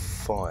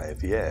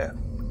 5. Yeah.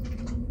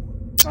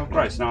 Oh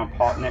great! So now I'm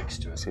parked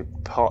next to it. So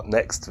part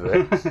next to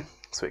it,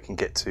 so it can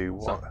get to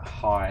what? So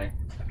high.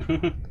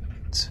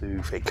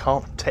 2. It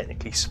can't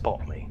technically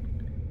spot me.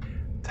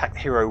 Attack the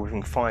hero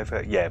within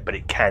 5. Yeah, but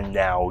it can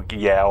now.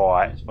 Yeah, all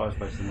right. It's supposed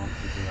to not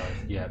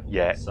be yeah.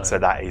 Yeah. So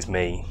that is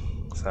me.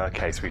 So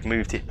okay, so we've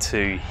moved it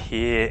to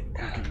here.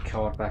 I'll get the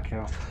card back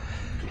out.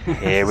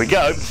 Here we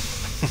go.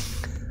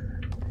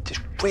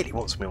 Just really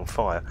wants me on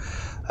fire.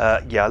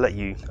 Yeah, I'll let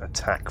you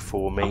attack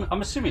for me.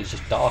 I'm assuming it's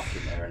just dark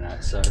in there and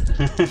that, so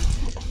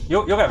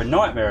you'll have a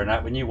nightmare in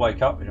that when you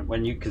wake up,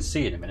 when you can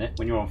see in a minute,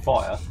 when you're on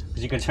fire,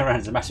 because you can turn around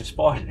as a massive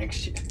spider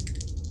next to you.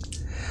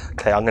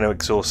 Okay, I'm going to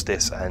exhaust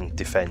this and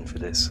defend for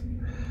this.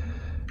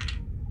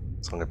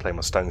 So I'm going to play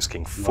my Stone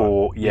Skin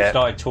 4. Right. Yeah. You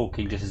started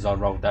talking just as I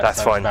rolled that. That's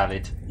so fine. It's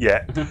valid.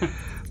 Yeah.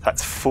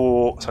 That's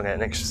 4. So I'm going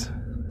to get next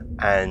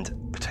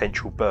and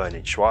potential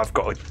burnage. So I've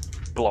got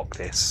to block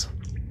this.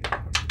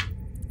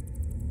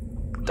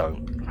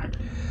 Don't.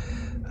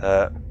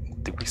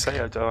 Did we say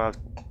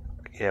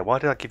yeah, why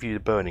did I give you the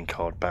burning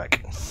card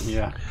back?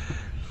 Yeah.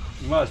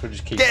 You might as well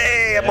just keep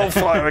I'm on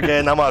fire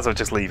again. I might as well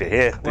just leave it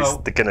here. Well,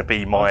 this is going to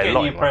be my I'm getting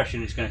line. the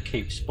impression it's going to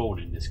keep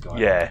spawning this guy.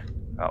 Yeah.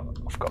 Oh,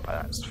 I forgot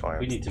about that. It's fire.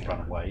 We need to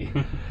run away.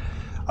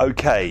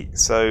 Okay,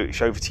 so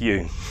it's over to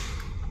you.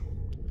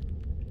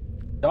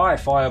 Die,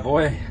 fire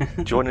boy.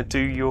 Do you want to do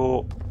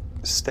your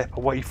step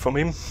away from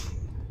him?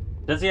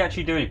 Does he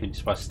actually do anything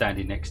just by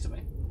standing next to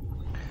me?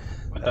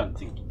 I don't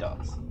think he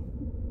does.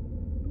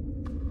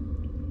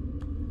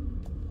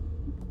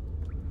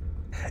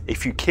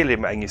 If you kill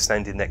him and you're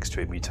standing next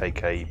to him, you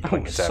take a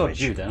point of Sod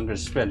damage. you then. I'm going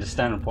to spend a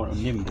standing point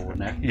on nimble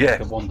and that. Yeah.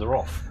 To wander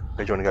off.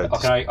 Where do you want to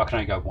go? I can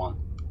only go 1.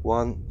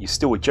 1. You're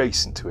still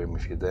adjacent to him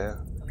if you're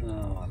there.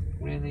 Oh,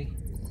 really?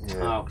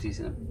 Yeah. Oh, because he's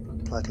in a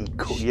Bloody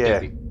cool. Yeah.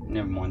 stupid.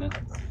 Never mind then.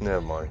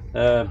 Never mind.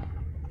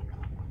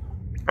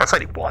 That's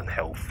only 1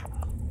 health.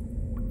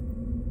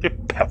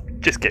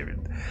 Just get it.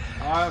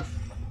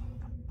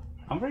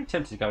 I'm very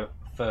tempted to go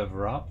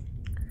further up,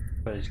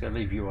 but it's going to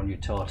leave you on your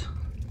Todd.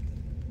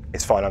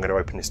 It's fine. I'm going to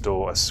open this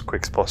door as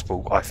quick as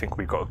possible. I think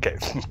we've got to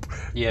get.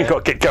 Yeah. We've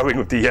got to get going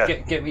with the.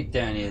 Get me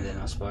down here then,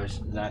 I suppose.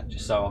 That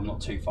just so I'm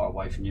not too far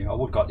away from you. I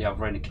would go at the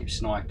other end and keep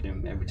sniping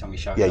him every time he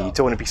shows up. Yeah, you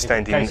don't want to be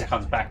standing. In case he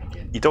comes back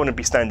again. You don't want to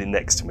be standing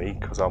next to me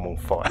because I'm on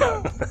fire.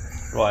 No.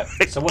 Right.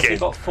 So what's he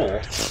got?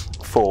 4.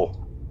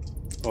 4.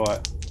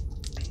 Right.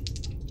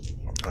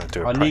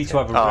 I need to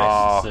have a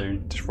rest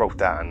soon. Just rolled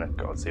that and I've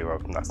got a 0.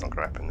 And that's not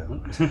going to happen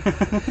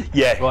now.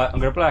 Yeah. Right, I'm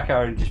going to black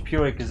arrow him just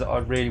purely because I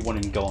really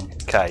want him gone.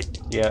 Okay.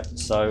 Yeah,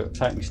 so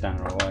take me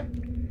stamina away.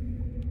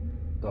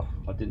 Oh,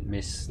 I didn't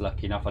miss,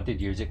 lucky enough. I did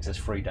use it because it's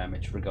 3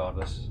 damage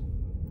regardless.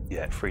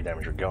 Yeah, 3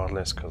 damage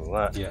regardless because of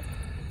that. Yeah.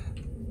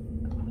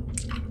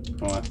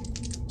 Right.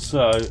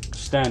 So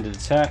standard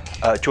attack.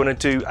 Do you want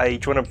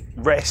to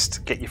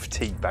rest, get your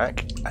fatigue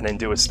back, and then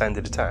do a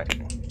standard attack?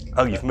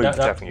 Oh, you've moved,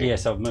 haven't you?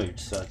 Yes, I've moved.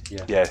 So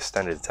yeah. Yeah,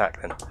 standard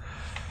attack then.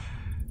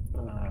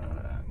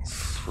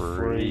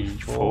 3,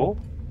 4.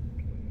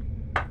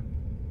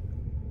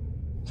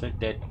 So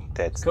dead.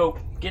 Dead. Cool.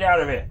 Get out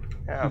of here.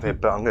 Out of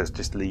it, but I'm going to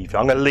just leave.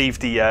 I'm going to leave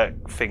the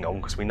thing on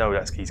because we know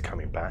that he's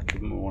coming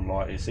back. More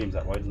likely, it seems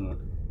that way, doesn't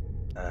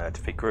it?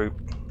 Defeat group.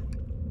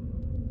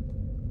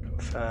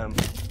 Confirm.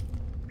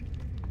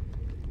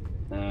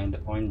 And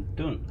I'm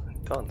done.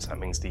 Done. So that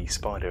means the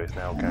spider is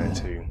now going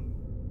to.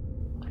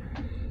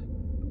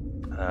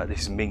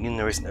 This is minion.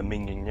 There isn't a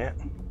minion yet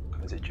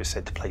because it just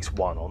said to place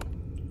 1 on.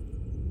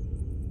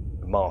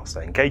 The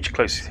master. Engage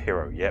closest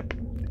hero. Yep,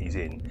 he's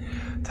in.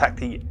 Attack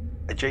the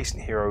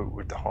adjacent hero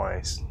with the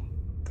highest.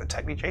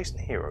 Attack the adjacent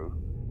hero.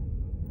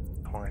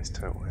 Highest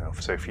total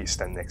health. So if you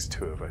stand next to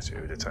 2 of us,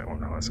 it would attack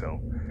one highest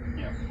health.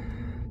 Yeah.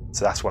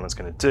 So that's what it's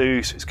going to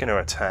do. So it's going to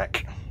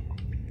attack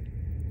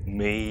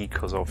me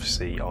because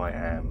obviously I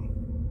am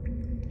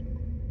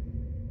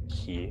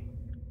here.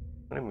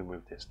 Let me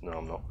move this. No,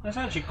 I'm not. That's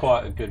actually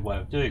quite a good way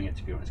of doing it,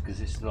 to be honest, because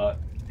it's like,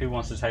 who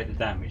wants to take the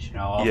damage? You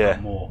know, I've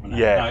got more.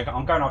 Yeah. No,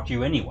 I'm going after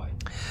you anyway.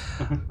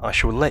 I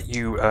shall let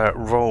you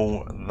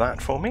roll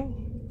that for me.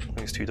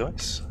 These 2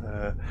 dice.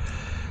 They're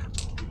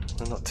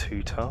not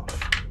too tough.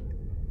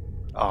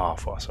 Ah, I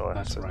thought I saw it.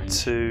 That's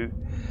range. 2.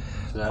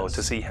 So that's Oh,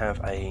 does he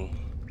have a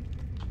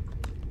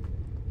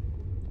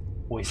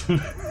poison?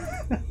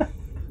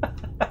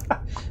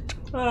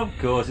 Of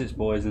course, it's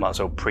poison. Might as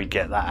well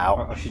pre-get that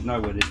out. I should know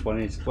where this one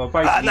is. Well,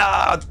 basically,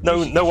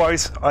 no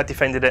worries. I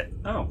defended it.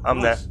 Oh, I'm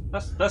nice.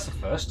 there. That's the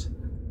first.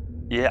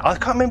 Yeah, I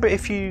can't remember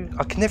if you.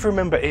 I can never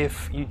remember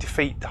if you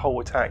defeat the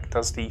whole attack.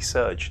 Does the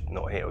surge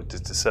not hit, or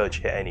does the surge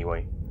hit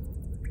anyway?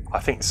 I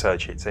think the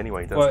surge hits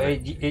anyway, doesn't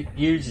it? It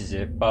uses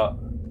it, but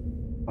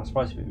I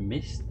suppose if it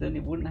missed, then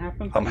it wouldn't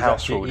happen. I'm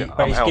house ruling.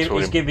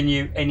 It's giving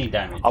you any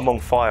damage. I'm on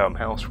fire. I'm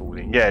house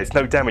ruling. Yeah, it's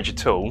no damage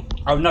at all.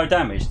 Oh, no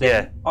damage.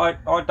 Then Yeah. I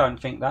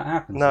don't think that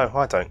happens. No,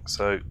 I don't.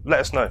 So let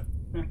us know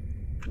if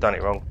you've done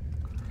it wrong.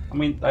 I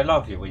mean, they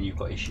love you when you've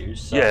got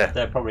issues. So Yeah.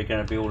 they're probably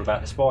going to be all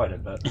about the spider,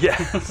 but Yeah.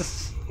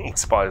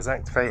 Spider's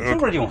activated.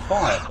 it's already on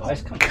fire,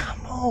 guys.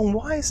 Come on,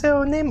 why is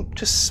there an imp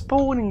just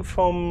spawning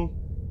from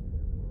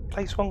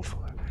place 1 fire?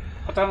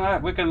 I don't know.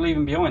 We're going to leave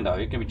him behind though.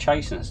 He's going to be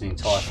chasing us the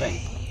entire thing.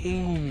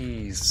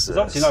 Jesus. There's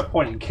obviously no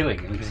point in killing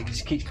him because he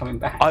just keeps coming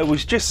back. I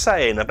was just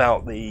saying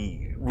about the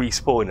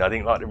respawning. I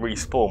didn't like the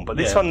respawn, but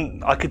this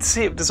one I could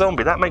see it with the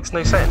zombie. That makes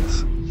no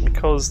sense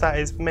because that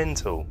is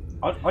mental.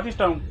 I just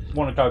don't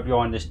want to go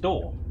behind this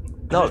door.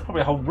 No, there's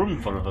probably a whole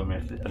room full of them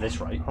at this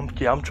rate.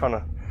 I'm trying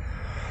to.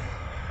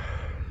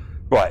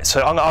 Right,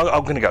 so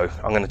I'm going to go.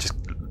 I'm going to just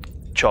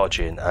charge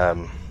in. I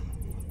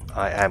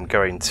am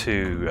going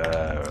to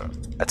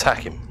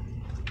attack him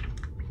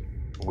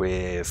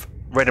with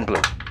red and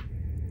blue.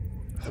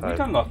 Have we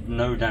done like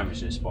no damage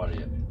to this spider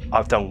yet?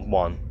 I've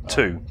done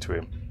 2 to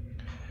him.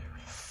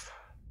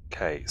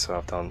 Okay, so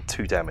I've done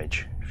 2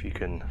 damage. If you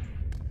can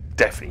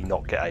definitely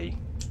not get a.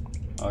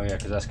 Oh yeah,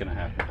 because that's going to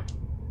happen.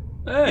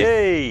 Hey!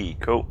 Yay!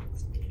 Cool.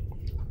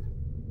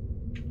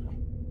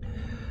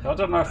 I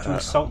don't know if to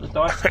insult the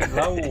dice too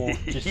low or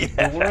just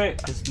ignore it,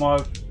 because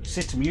my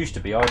system used to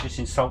be I just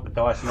insult the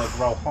dice and they'd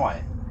roll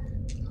high.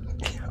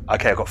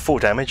 Okay, I've got 4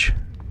 damage.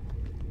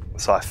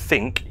 So I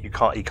think he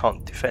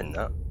can't defend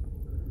that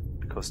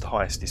because the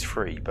highest is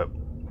 3, but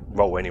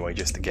roll anyway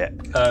just to get.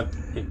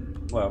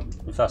 Well,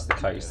 if that's the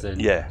case, then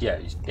yeah,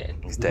 he's dead.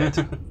 He's dead.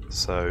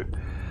 So,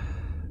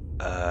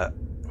 kill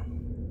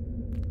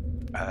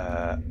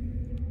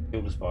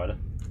the spider.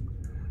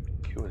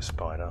 Kill the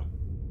spider.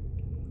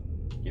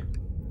 Yep.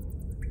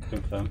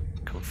 Confirm.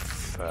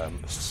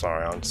 Confirm.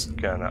 Sorry, I'm just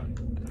gonna.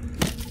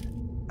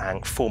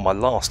 And for my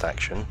last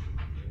action,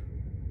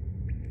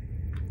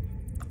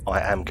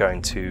 I am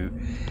going to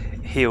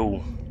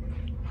heal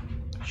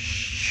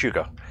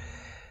Sugar.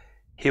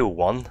 Heal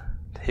 1,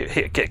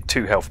 get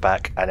 2 health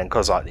back, and then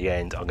because at the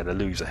end I'm going to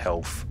lose a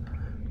health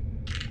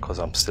because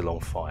I'm still on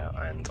fire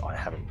and I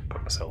haven't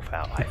put myself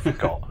out. I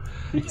forgot.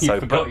 You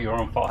forgot you're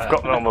on fire.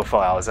 Forgot I'm on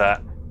fire. Was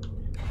that?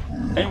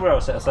 Anywhere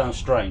else that sounds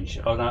strange.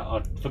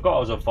 I forgot I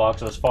was on fire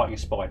because I was fighting a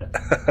spider.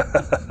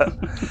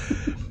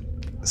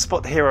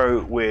 Spot the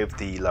hero with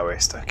the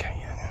lowest.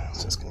 Okay,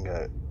 so it's going to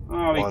go.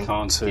 Oh, he 1,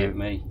 can't 2, get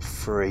me.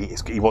 3.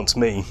 He wants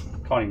me.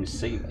 Can't even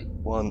see me.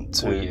 1,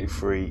 2,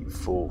 3,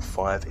 4,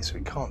 5. So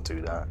he can't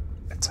do that.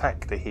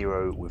 Attack the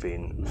hero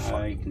within.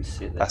 No, you can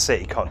sit there. That's it.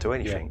 He can't do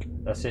anything. Yeah,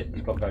 that's it.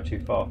 He's got to go too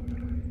far.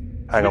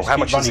 Hang on. How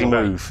much does he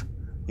away. move?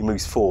 He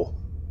moves 4.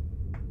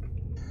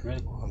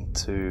 Really? 1,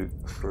 2,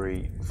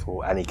 3,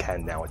 4, and he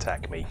can now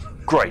attack me.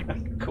 Great.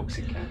 Of course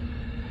he can.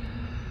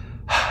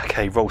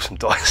 Okay, roll some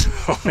dice.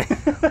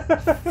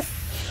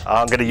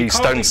 I'm going to use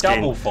stone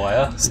skin. Double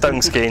fire.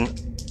 Stone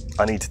skin.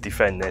 I need to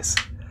defend this.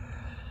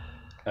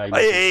 He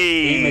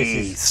Hey,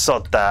 misses.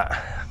 sod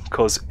that.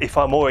 Because if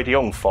I'm already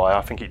on fire,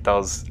 I think it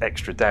does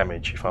extra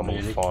damage. If I'm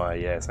on fire,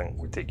 yeah, something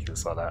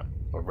ridiculous like that.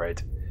 Or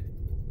red.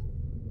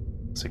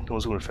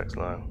 Signals all effects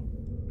low.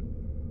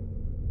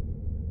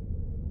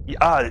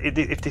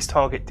 If this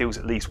target deals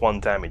at least 1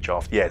 damage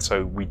after, yeah.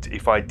 So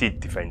if I did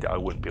defend it, I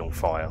wouldn't be on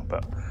fire,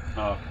 but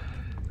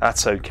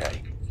that's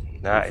okay.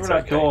 That is through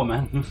that okay. door,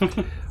 man.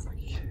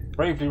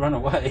 Bravely run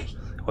away.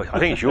 Well, I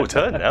think it's your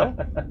turn now.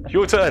 It's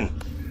your turn.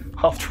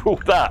 After all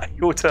that,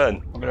 your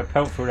turn. I'm going to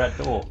pelt through that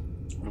door.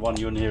 The one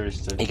you're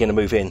nearest to. You're going to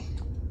move in.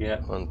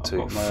 Yeah. 1,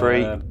 2, I've got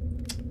 3. my,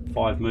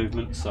 5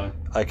 movements, so.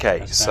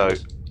 Okay, so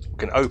we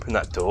can open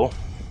that door.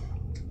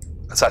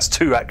 So that's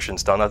 2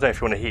 actions done. I don't know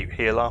if you want to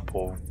heal up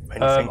or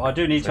anything. I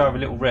do need to have a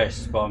little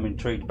rest, but I'm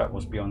intrigued about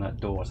what's beyond that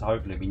door, so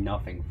hopefully it'll be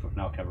nothing.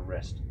 Now I can have a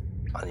rest.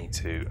 I need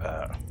to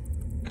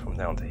come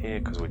down to here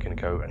because we're going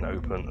to go and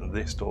open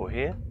this door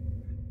here.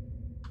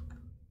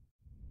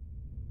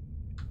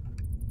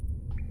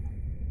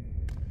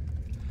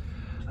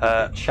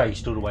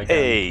 Chased all the way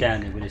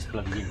down there with this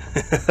bloody imp.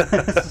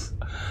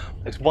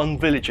 There's 1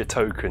 villager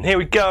token. Here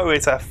we go.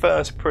 It's our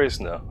first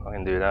prisoner. I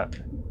can do that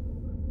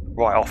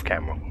right off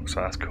camera,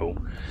 so that's cool.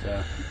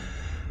 So.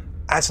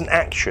 As an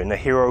action, a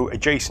hero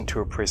adjacent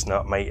to a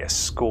prisoner may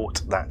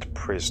escort that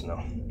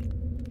prisoner.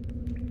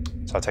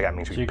 So I take that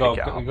means we can pick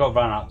it up. You've got to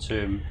run up to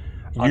him.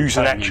 Use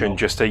an action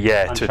just to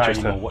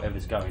or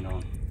whatever's going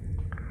on.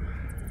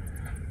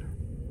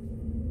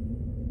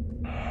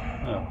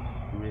 Oh,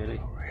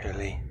 really?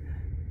 Really?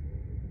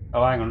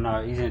 Oh, hang on,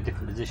 no, he's in a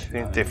different position.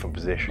 In a different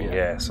position,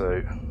 yeah.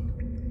 So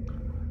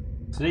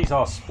these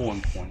are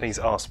spawn points. These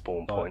are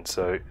spawn points.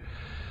 So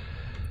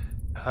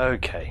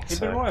okay. It'd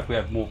be right if we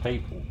have more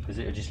people, because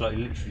it would just like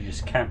literally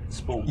just camp the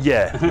spawn.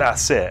 Yeah,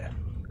 that's it.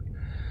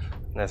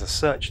 There's a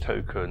search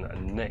token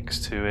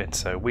next to it,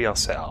 so we are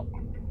set up,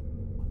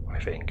 I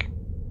think.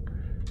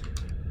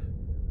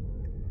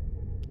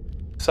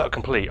 Setup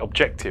complete.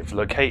 Objective: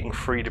 locating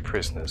freed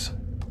prisoners.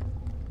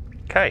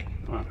 Okay.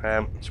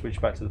 Right. Switch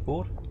back to the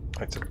board.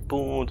 Back to the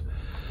board.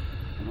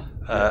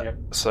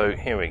 So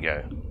here we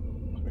go.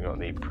 We've got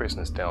the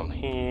prisoners down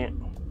here.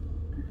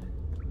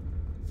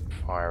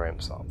 Fire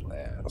imps up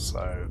there. So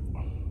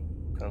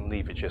I'm going to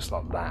leave it just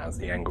like that as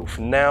the angle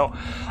for now.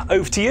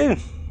 Over to you,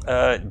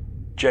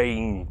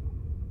 Jane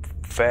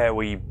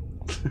Fairway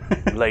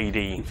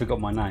Lady. You forgot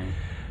my name.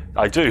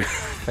 I do.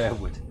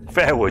 Fairwood.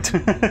 Fairwood.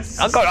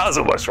 I got that was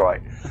almost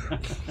right.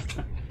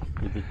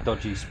 With the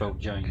dodgy spelt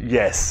Jane.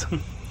 Yes.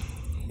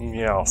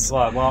 Yes.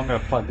 Right, well I'm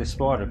going to plug this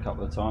spider a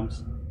couple of times,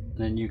 and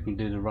then you can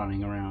do the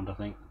running around, I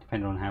think,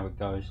 depending on how it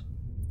goes.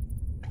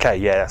 Okay,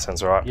 yeah, that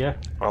sounds alright. Yeah?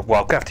 Well, I'm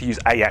going to have to use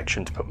a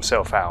action to put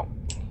myself out.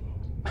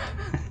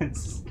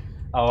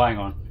 Oh, hang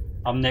on.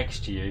 I'm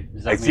next to you.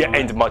 Does that It's the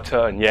end of my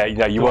turn, yeah. You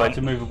know, you weren't. I have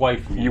to move away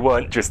from you? You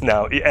weren't just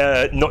now.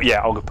 Not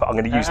yet. I'm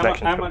going to use an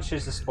action. How much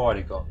has the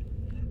spider got?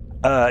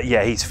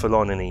 Yeah, he's full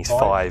on and he's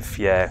 5,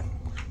 yeah.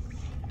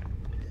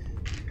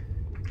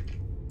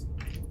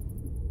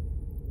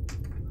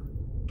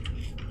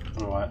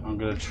 Alright, I'm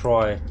going to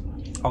try.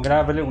 I'm going to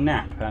have a little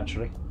nap,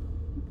 actually.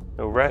 A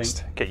little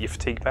rest, get your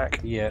fatigue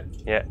back. Yeah.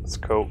 Yeah, that's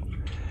cool.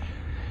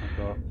 I've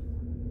got.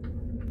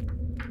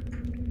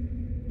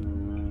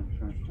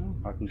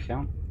 I can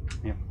count.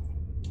 Yep.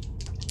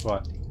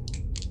 Right.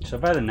 So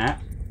I've had a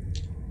nap.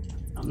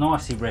 I'm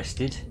nicely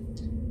rested.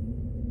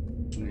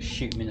 I'm going to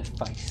shoot him in the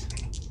face.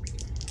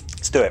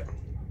 Let's do it.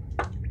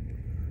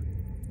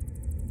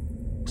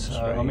 So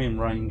I'm in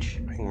range.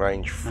 In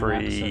range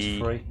 3.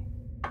 3.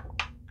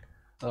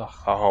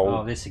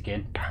 Oh, this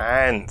again.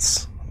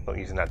 Pants. I'm not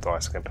using that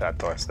dice. I'm going to put that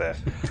dice there.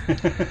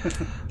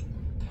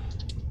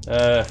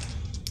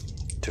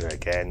 Do it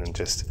again and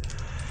just.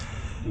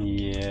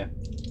 Yeah.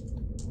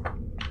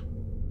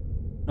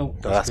 Oh,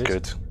 that's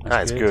good.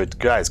 That is good.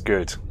 That is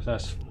good. So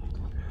that's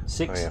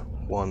 6. Oh, yeah.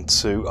 1,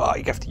 2. Oh,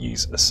 you have to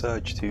use a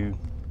surge to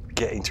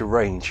get into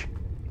range.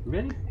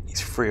 Really?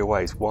 He's 3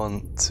 away. It's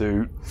 1,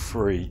 2,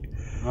 3.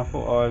 I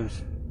thought I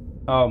was.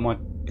 Oh my.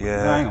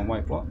 Yeah. Hang on.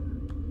 Wait. What?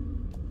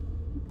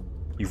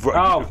 You've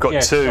got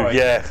 2. Sorry.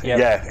 Yeah.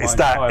 It's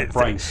that. My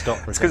brain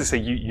stopped. It's because it's a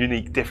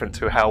unique, different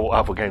to how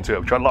other games do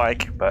it, which I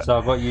like. But so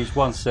I've got to use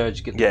 1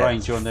 surge, get the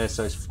range on there,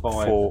 so it's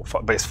 5. 4,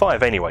 but it's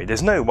 5 anyway.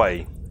 There's no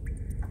way.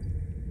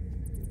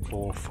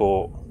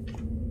 4.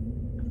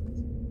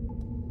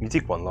 You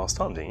did 1 last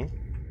time, didn't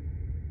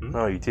you?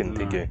 No, you didn't,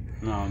 did you?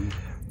 No.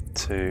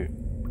 2,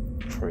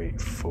 3,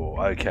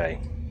 4.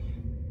 Okay.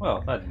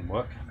 Well, that didn't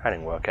work. That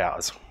didn't work out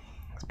as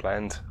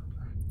planned.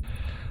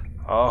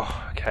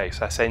 Oh, okay.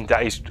 So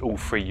that is all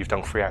 3. You've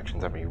done 3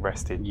 actions, haven't you?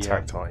 Rested,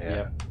 attacked,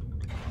 yeah.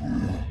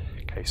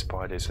 Okay,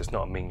 spiders. It's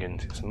not a minion.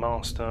 It's a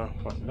master.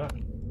 Right.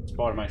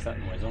 Spider makes that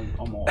noise.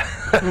 I'm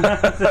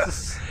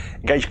off.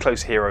 Engage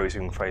close heroes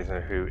in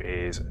Fraser who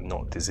is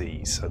not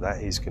diseased. So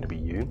that is going to be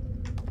you.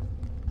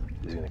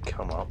 He's going to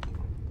come up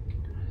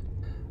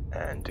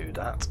and do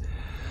that.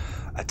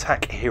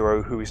 Attack a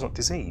hero who is not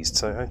diseased.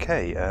 So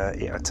okay,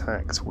 it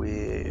attacks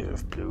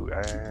with blue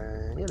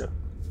and yellow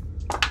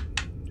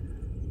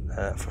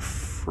for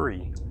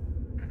 3.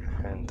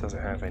 And does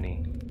it have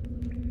any?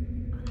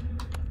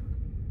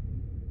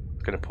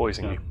 It's going to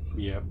poison you.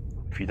 Yeah.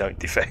 If you don't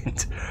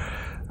defend.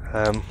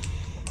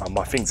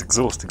 My thing's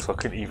exhausted, so I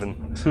couldn't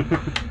even.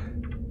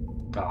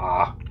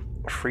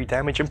 3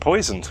 damage and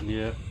poisoned.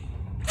 Yeah.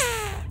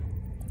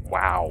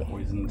 Wow.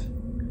 Poisoned.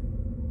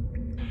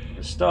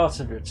 The start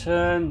of your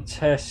turn,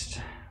 test,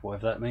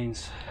 whatever that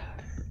means.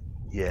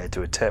 Yeah,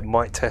 do a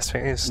might test, I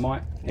think it is.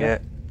 Might. Yeah.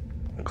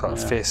 Looks like a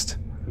fist.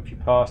 If you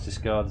pass,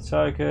 discard the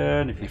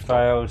token. If you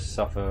fail,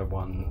 suffer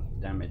 1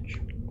 damage.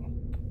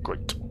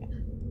 Great.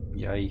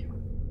 Yay.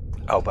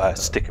 Oh, but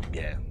stick 'em,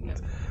 yeah.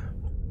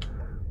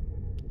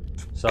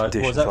 So, what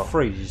was that,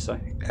 3, did you say?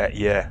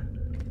 Yeah.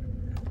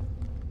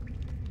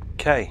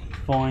 Okay.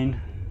 Fine.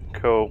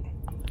 Cool.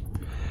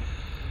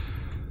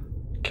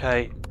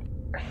 Okay.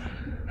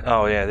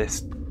 Oh, yeah,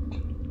 this...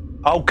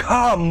 Oh,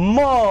 come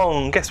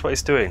on! Guess what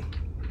it's doing?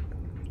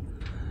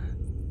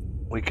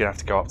 We're going to have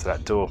to go up to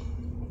that door.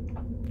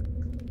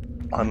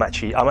 I'm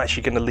actually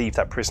going to leave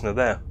that prisoner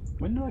there.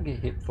 When do I get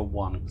hit for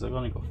 1? Because I've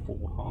only got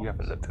 4 hearts. You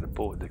haven't looked at the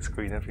board, the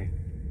screen, have you?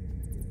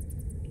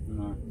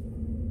 No.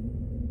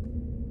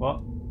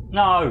 What?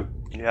 No!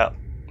 Yeah.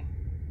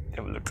 You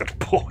haven't looked at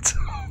the board.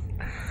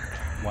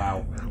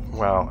 Wow.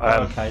 Wow.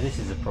 Okay, this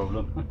is a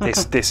problem.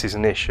 this is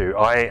an issue.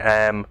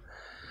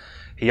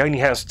 He only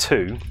has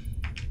 2,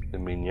 the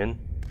minion,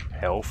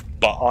 health,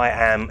 but I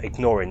am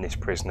ignoring this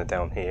prisoner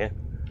down here.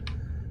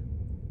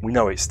 We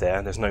know it's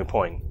there. There's no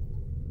point.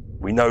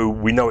 We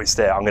know it's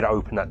there. I'm going to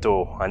open that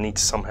door. I need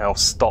to somehow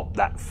stop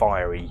that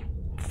fiery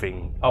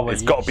thing. Oh, well,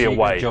 there's got to be a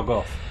way. Jog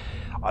off.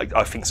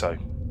 I think so.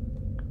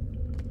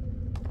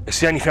 It's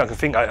the only thing I can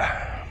think.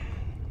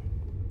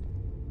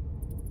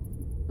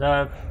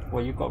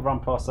 Well, you've got to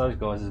run past those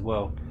guys as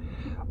well.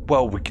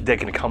 Well, they're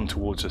going to come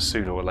towards us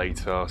sooner or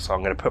later, so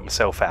I'm going to put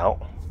myself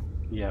out.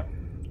 Yeah.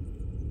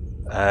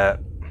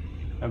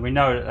 And we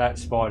know that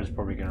spider's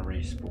probably going to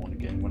respawn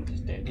again once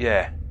it's dead.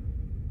 Yeah.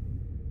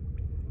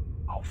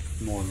 Oh,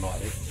 more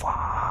likely.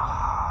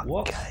 Fuck.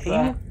 What?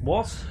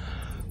 What?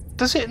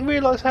 Does it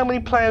realise how many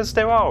players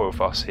there are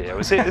of us here?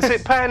 Is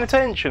it paying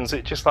attention? Is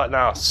it just like,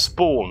 nah,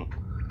 spawn?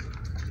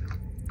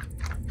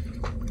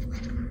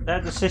 They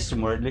had a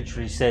system where it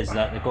literally says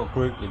that they've got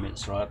group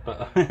limits, right?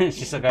 But it's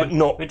just like, but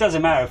not, it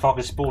doesn't matter if I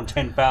can spawn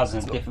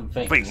 10,000 different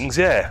things. Things,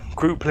 yeah.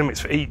 Group limits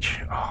for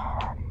each.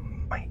 Oh,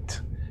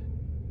 mate.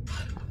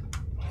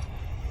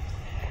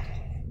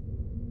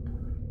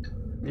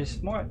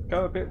 This might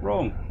go a bit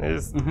wrong.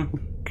 It's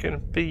gonna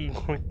be.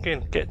 We're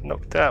gonna get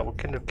knocked out. We're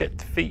gonna get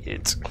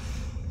defeated.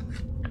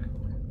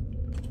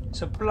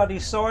 It's a bloody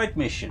side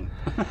mission.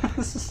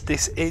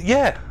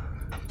 Yeah.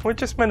 We're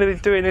just meant to be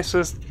doing this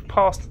as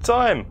pass the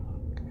time.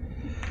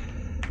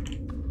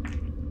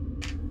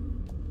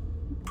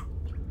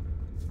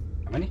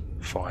 How many?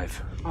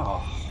 5.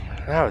 Oh.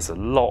 That was a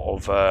lot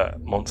of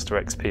monster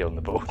XP on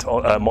the board.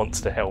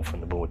 Monster health on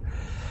the board.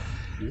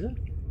 Is it?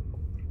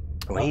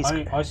 Well,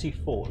 I see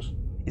 4s.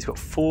 He's got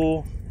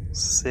 4,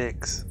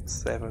 6,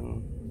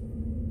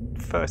 7,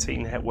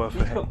 13 health worth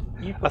of health.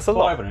 That's a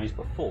lot. And he's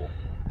got 4.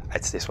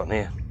 It's this one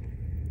here.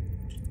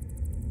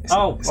 It's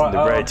right, in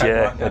the red, okay,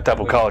 yeah. right,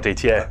 double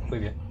carded, yeah.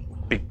 With you.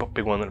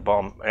 Big one at the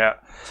bottom, yeah.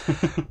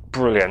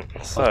 Brilliant.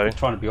 So I'm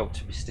trying to be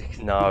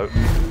optimistic. No.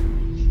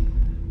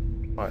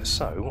 Right,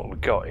 so what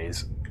we've got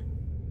is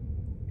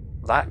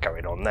that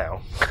going on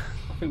now.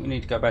 I think we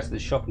need to go back to the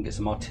shop and get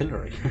some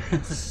artillery.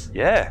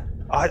 Yeah.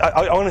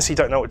 I honestly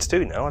don't know what to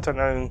do now. I don't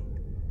know.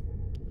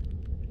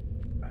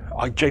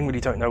 I genuinely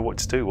don't know what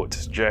to do, what to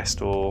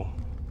suggest, or.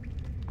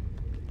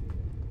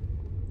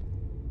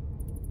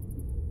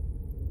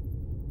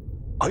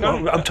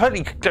 I'm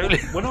totally.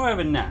 When I have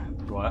a nap,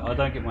 right, I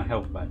don't get my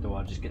health back, do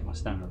I? I just get my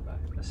stamina back.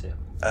 That's it.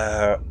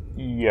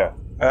 Yeah.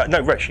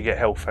 No, rest, you get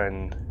health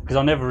and. Because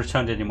I never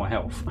returned any of my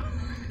health.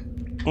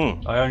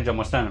 I only done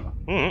my stamina.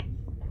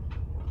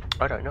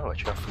 I don't know,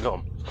 actually, I've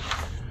forgotten.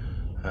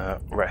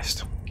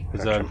 Rest.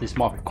 Because this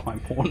might be quite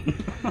important.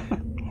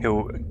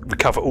 He'll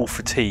recover all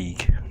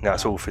fatigue. No,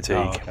 it's all fatigue.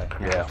 Oh, okay.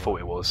 Yeah, I thought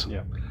it was.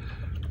 Yeah.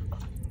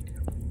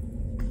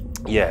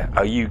 Yeah.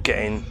 Are you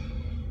getting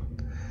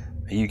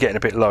a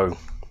bit low?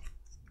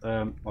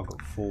 I've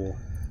got 4,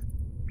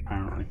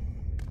 apparently.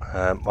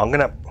 I'm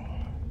gonna.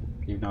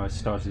 Even though I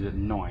started at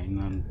 9,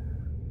 and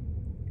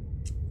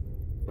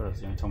well, that's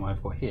the only time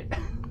I've got hit.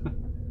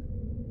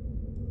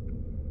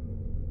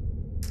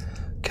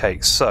 Okay,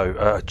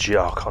 so gee,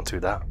 I can't do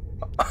that.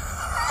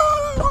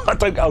 I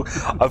don't go.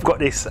 I've got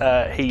this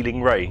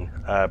healing rain,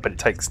 but it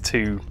takes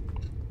 2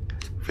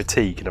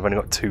 fatigue, and I've only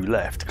got 2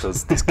 left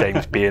because this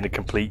game's being a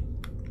complete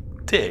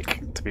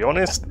dick, to be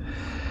honest.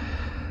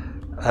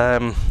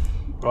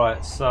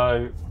 Right,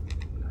 so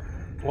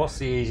what's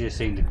the easiest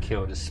thing to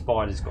kill? The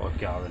spider's got to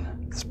go, isn't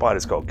it? The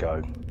spider's got to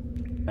go.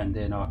 And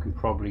then I can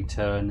probably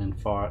turn and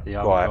fire at the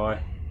other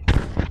guy.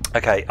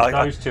 Okay,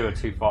 those 2 are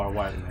too far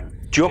away at the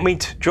moment. Do you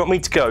want me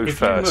to go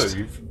first?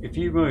 If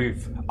you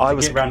move,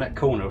 get around that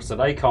corner so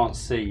they can't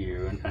see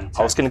you. And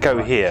I was going to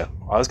go here.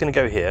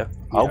 Yeah.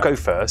 I'll go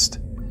first.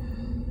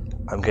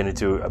 I'm going to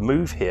do a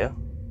move here.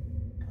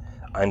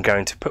 I'm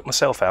going to put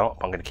myself out.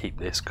 I'm going to keep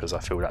this because I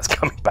feel that's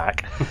coming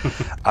back.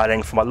 And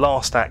then for my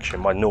last action,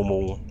 my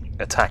normal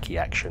attacky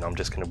action, I'm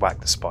just going to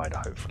whack the spider,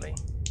 hopefully.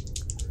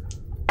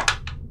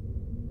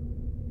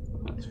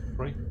 That's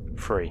 3.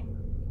 3.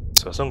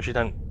 So as long as you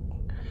don't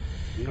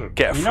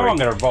get a 3. You know I'm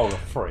going to roll a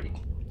 3.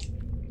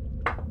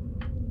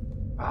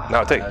 No,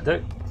 I do. I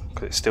do.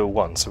 Because it's still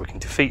 1, so we can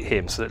defeat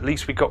him. So at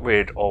least we got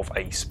rid of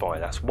a spy.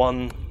 That's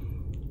 1.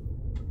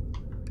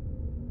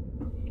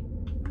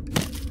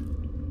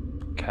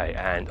 Okay,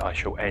 and I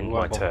shall end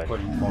my turn. Put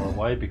him far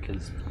away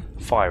because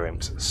Fire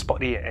imps. Spot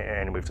the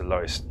enemy with the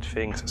lowest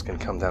thing, so it's going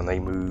to come down. They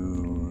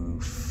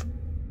move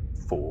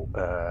 4.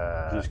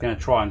 he's going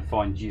to try and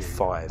find you.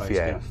 5, but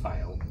yeah. He's going to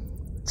fail.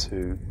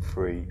 2,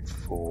 3,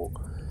 4,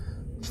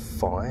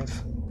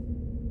 5.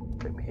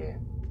 Put him here.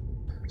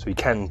 So he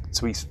can.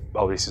 So he's.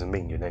 Oh, this is a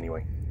minion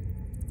anyway.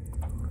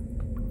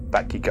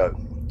 Back you go.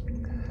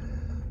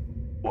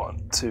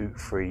 1, 2,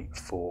 3,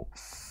 4,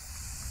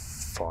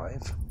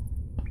 5.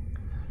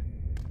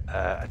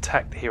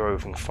 Attack the hero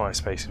within 5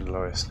 spaces with the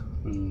lowest.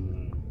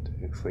 2,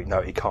 3.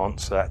 No, he can't.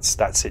 So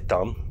that's it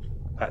done.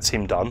 That's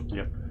him done.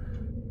 Yep.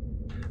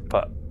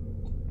 But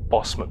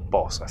Boss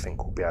McBoss, I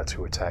think, will be able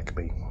to attack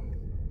me.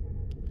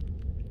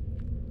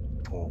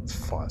 4,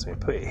 5. So we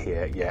put it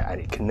here. Yeah, and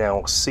it can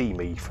now see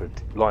me for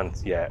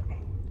lines. Yeah.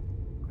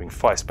 In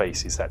 5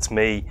 spaces, that's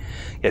me.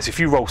 Yes, if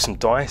you roll some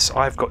dice,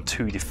 I've got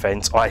 2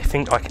 defense. I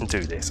think I can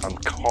do this. I'm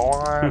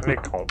quietly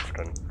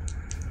confident.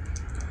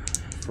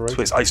 So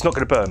it's not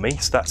going to burn me,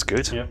 so that's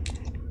good. Yep.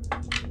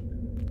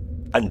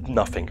 And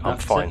nothing. I'm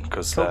That's fine it.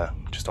 because Cool.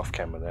 just off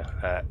camera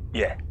there.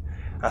 Yeah,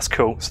 that's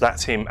cool. So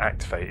that's him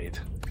activated.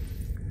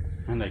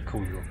 And they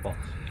call you a boss.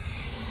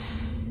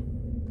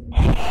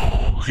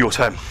 Your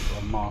turn. Or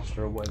a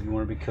master or whatever you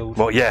want to be called.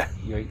 Well, yeah.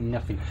 You ain't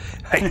nothing.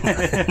 Hey,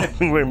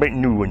 we're going to make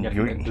new one. You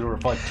have a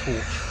glorified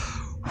torch.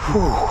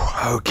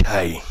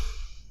 Okay.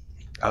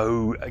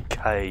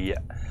 Okay.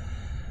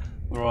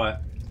 Right.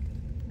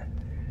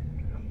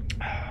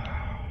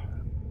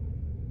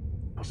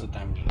 What's the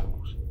damage levels?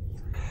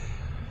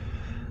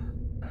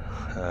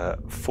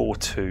 4,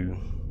 2,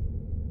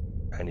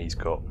 and he's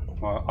got.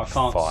 Right, I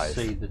can't 5.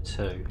 see the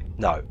 2.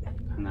 No.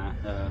 And that.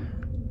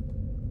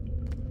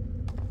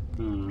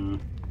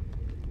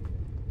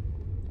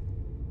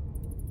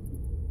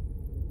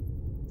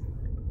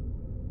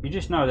 You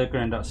just know they're going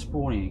to end up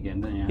spawning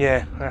again, don't you?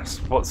 Yeah, that's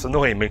what's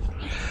annoying me.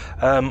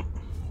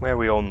 Where are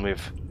we on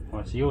with?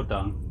 Right, so you're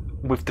done.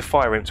 With the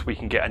fire imps, we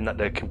can get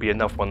there can be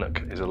another one that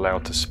is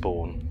allowed to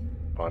spawn.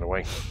 By the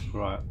way.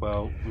 Right.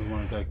 Well, we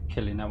want to go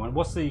killing that one.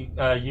 What's the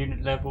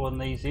unit level on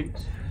these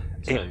imps?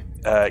 2.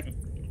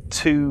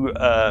 2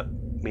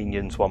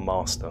 minions, 1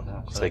 master.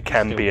 So there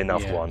can be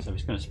another one. So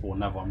it's going to spawn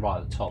another one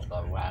right at the top,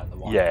 though, out of the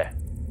one. Yeah.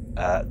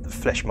 The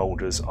flesh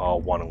moulders are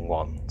 1 and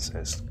 1, so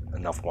there's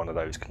another one of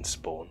those can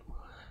spawn.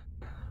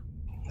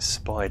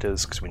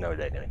 Spiders, because we know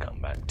they're going to come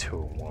back 2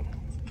 and 1.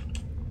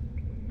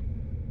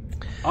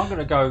 I'm going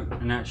to go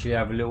and actually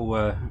have a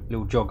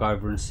little jog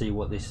over and see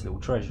what this little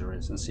treasure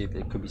is and see if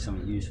there could be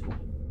something useful.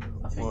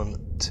 I think. 1,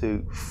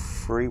 2,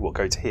 3. What,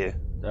 go to here?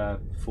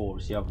 4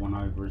 is the other one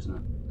over, isn't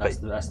it? That's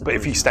the but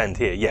if you prison. stand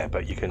here, yeah,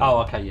 but you can. Oh,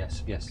 okay,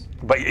 yes.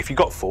 But if you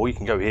got 4, you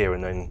can go here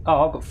and then.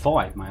 Oh, I've got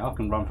 5, mate. I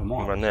can run for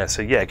mine. Run there.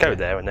 So yeah, go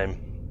there and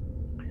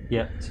then.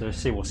 Yeah. So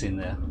see what's in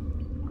there.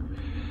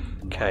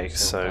 Okay,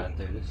 So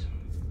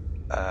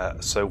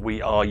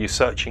you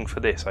searching for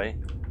this, eh?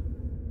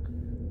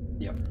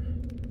 Yep.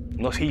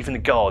 Not even the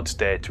guards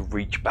dare to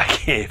reach back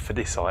here for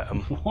this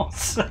item. What?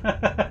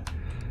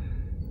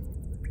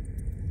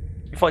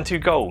 You find 2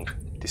 gold.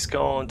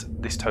 Discard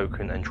this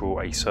token and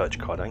draw a search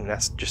card. I think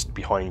that's just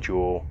behind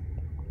your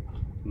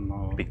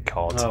big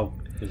card. Oh,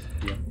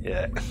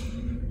 yeah.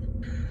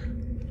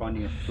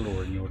 Finding a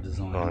flaw in your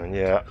design. Oh,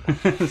 yeah.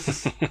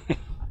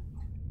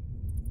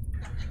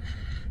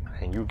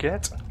 And you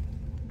get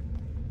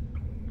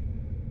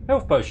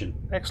Health potion.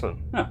 excellent.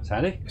 Oh, that's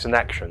handy. It's an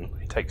action.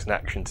 It takes an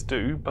action to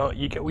do, but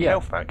you get all your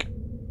health back.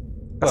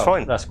 That's Well,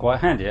 fine. That's quite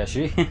handy,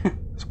 actually.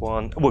 That's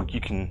 1. Well,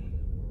 you can.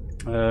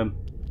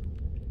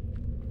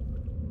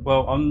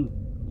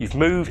 You've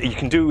moved. You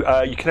can do.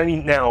 You can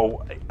only now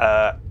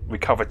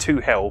recover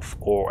 2 health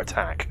or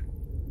attack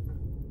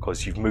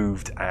because you've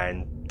moved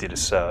and did a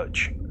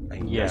search.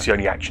 And those the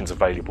only actions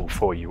available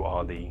for you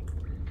are the.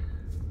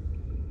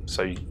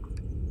 So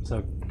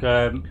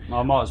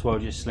I might as well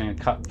just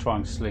try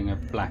and sling a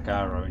black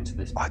arrow into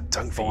this. I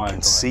don't think you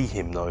can see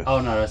him though. Oh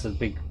no, that's a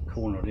big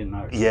corner. I didn't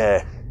notice.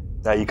 Yeah.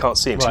 No, you can't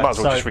see him. So you Right, might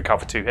as well just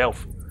recover 2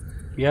 health.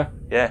 Yeah.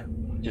 Yeah.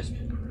 Just.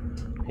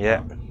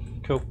 Yeah.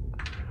 Cool.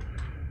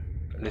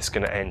 This is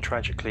going to end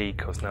tragically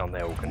because now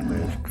they're all going to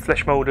move.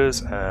 Flesh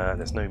moulders.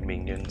 There's no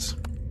minions.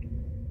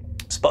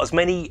 Spot as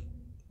many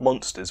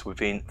monsters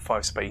within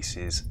 5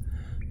 spaces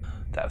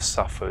that have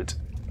suffered.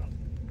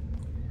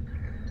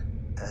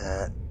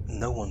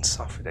 No one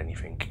suffered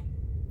anything.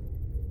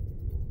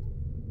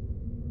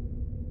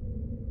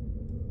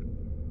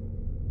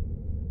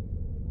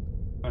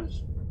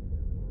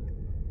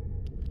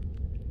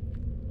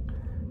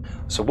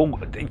 So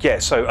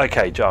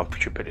okay, I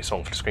should put this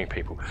on for the screen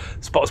people.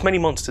 Spot as many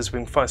monsters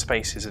within 5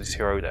 spaces of this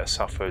hero that have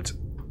suffered.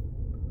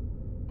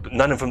 But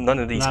none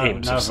of these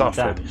imps have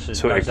suffered.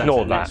 So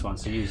ignore that.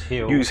 So use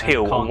heal. Use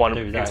heal on one.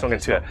 It's not going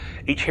to do that.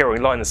 Each hero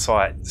in line of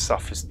sight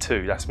suffers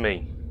 2. That's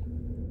me.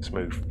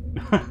 Smooth.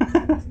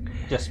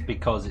 just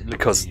because it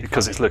because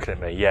it's looking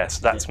at me. Yes,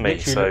 that's me.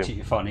 Literally So looked at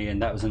you funny,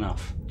 and that was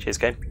enough. cheers,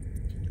 game.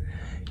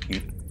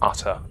 You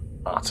utter.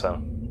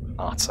 Mm.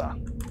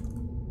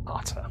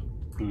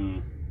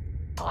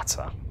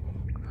 Utter.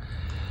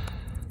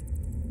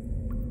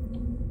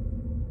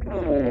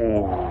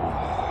 Ooh.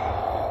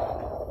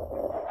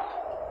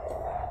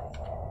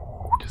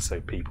 Just so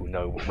people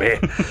know what we're.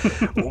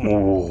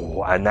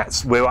 Ooh, and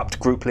we're up to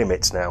group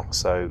limits now.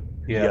 So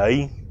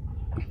yay,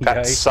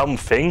 that's Yay.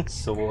 something.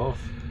 Sort of.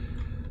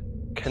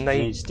 Can You they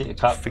need to stick a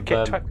couple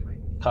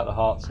of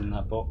hearts in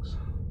that box.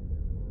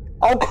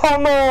 Oh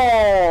come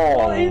on!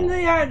 What in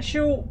the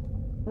actual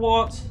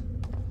what?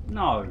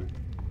 No.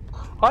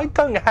 I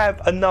don't have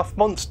enough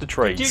monster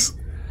trees.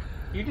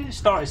 You didn't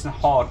start this in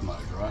hard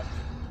mode, right?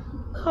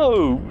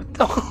 No,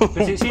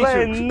 Because it seems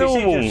to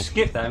normal. have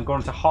skipped that and gone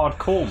into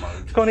hardcore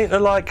mode. Gone into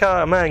like,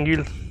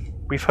 man,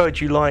 we've heard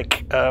you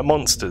like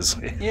monsters.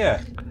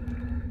 Yeah.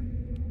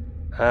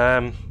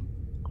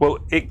 Well,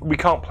 we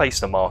can't place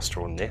the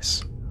master on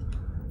this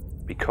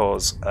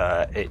because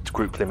its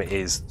group limit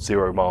is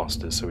 0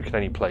 masters, so we can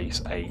only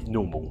place a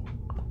normal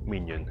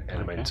minion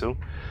elemental.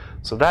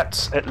 So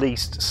that's at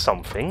least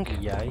something.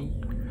 Yay.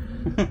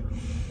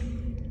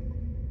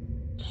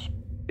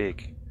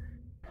 Big.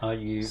 Are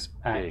you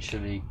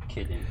actually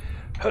kidding?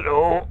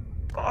 Hello.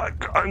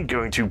 I'm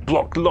going to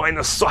block line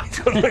of sight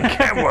on the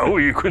camera.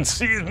 All you can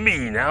see is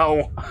me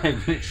now.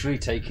 I'm literally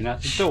taking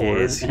out the door.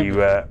 Cheers,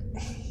 you.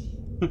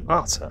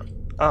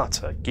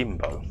 Arta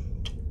Gimbo.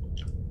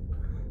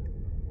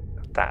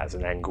 That has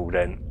an angle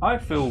then. I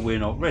feel we're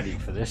not ready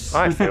for this.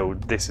 I feel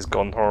this has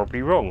gone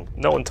horribly wrong.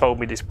 No one told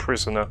me this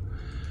prison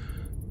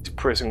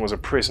was a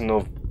prison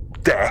of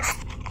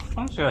death.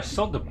 I'm just going to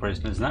sod the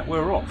prisoners and that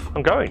we're off.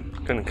 I'm going.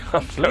 I'm going.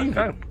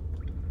 Go.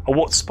 Oh,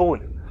 what's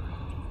spawning?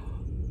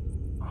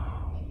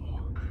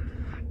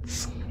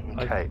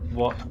 Okay.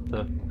 What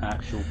the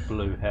actual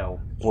blue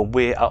hell? Well,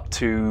 we're up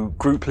to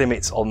group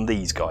limits on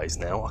these guys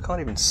now. I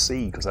can't even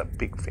see because that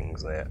big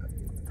thing's there.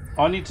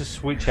 I need to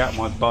switch out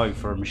my bow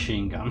for a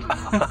machine gun.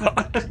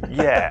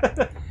 Yeah.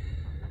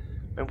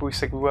 Remember we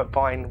said we weren't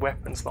buying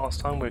weapons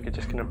last time? We were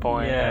just going to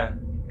buy... Yeah.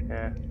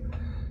 Yeah.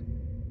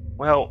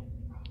 Well,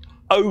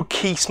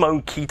 okie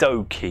smoky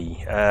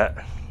dokie.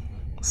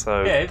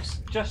 So...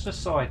 Devs, just a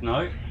side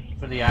note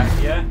for the app,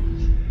 yeah?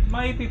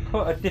 Maybe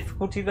put a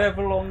difficulty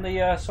level on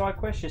the side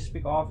quest just so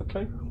we got half a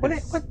clue. Well,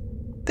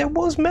 there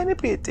was meant to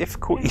be a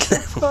difficulty It's the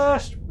level.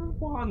 first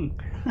one.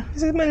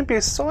 This is meant to be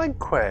a side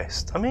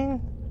quest. I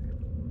mean...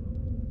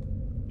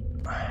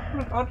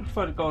 I'd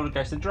prefer to go on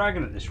against the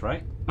dragon at this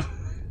rate.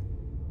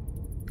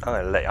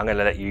 I'm gonna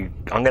let you.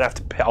 I'm gonna have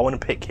to. I want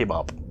to pick him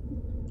up.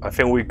 I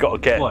feel we've got to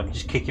get. What?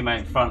 Just kick him out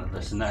in front of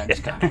us and then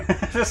just go.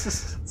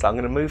 So I'm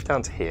gonna move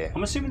down to here.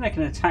 I'm assuming they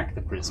can attack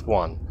the prison.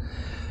 One.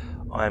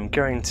 I'm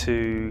going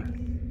to.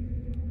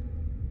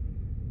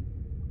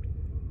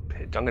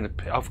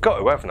 I've got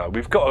to, haven't I?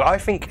 We've got to, I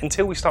think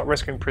until we start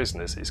rescuing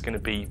prisoners, it's going to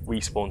be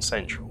respawn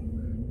central.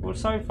 Well,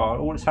 so far,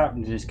 all that's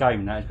happened in this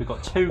game now is we've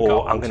got 2 Or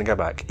gold. I'm going to go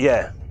back.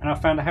 Yeah. And I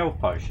found a health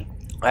potion.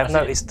 I have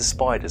noticed the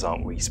spiders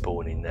aren't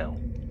respawning now.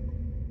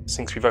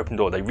 Since we've opened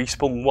the door, they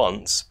respawn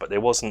once, but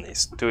there wasn't.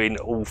 It's doing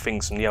all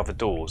things from the other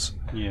doors.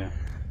 Yeah.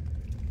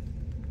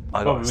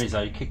 The problem is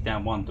though, you kick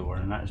down one door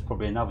and that's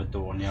probably another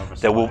door on the other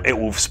side. It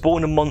will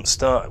spawn a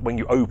monster when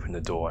you open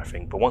the door, I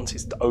think. But once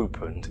it's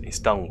opened, it's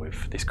done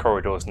with. This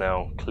corridor is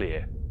now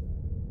clear.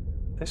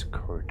 This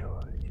corridor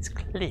is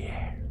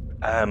clear.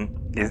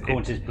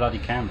 According to this bloody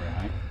camera,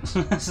 eh?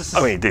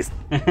 I mean, this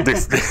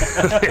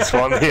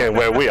one here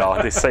where we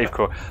are, this safe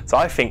corridor. So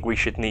I think we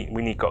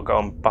need to go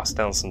and bust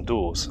down some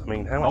doors. I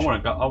mean, how much?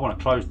 I want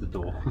to close the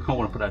door. I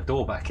want to put that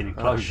door back in and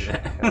close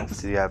it.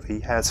 Does he have?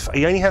 He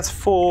only has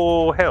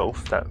 4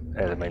 health. That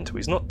elemental.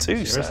 He's not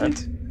too Seriously?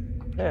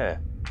 sad. Yeah.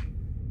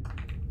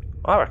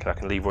 I reckon I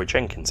can Leroy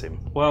Jenkins him.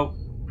 Well,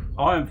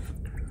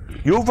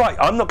 You're right.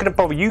 I'm not going to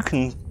bother. You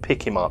can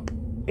pick him up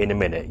in a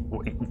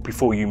minute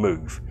before you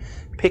move.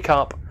 Pick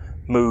up,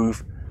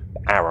 move,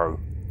 arrow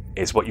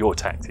is what your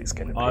tactic's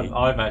going to be.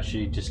 I've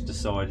actually just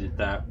decided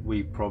that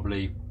we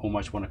probably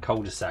almost want to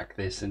cul-de-sac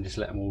this and just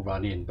let them all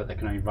run in, but they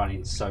can only run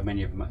in so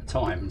many of them at a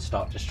time and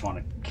start just trying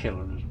to kill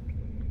them.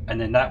 And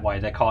then that way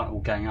they can't all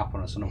gang up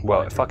on us on a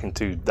well, if I can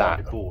do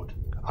that, board.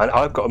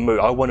 I've got to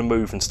move. I want to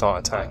move and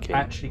start attacking.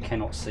 I actually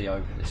cannot see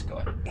over this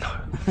guy. No.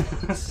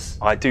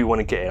 I do want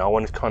to get in. I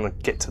want to kind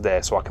of get to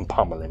there so I can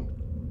pummel him.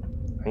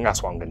 And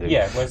that's what I'm going to do.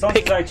 Yeah, well, as long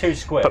as they're 2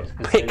 squares. But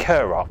pick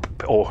her up,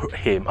 or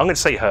him. I'm going to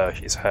say her.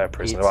 It's her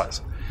prisoner. Right.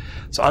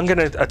 So I'm going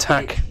to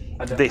attack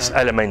this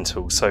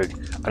elemental.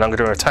 And I'm going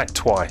to attack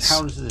twice.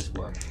 How does this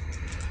work?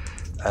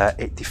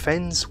 It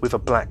defends with a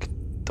black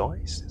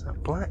dice. Is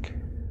that black?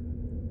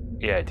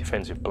 Yeah, it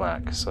defends with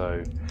black.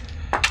 So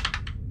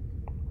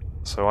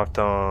I've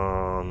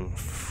done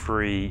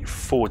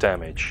 4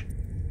 damage.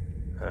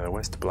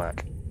 Where's the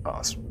black? Oh,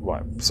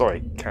 right.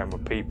 Sorry, camera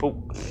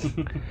people.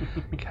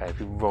 Okay, if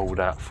you roll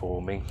that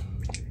for me.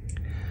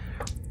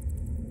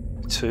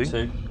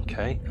 2.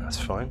 Okay, that's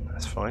fine.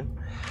 If I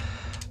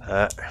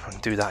can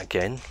do that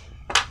again.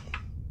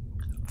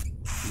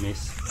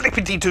 Miss.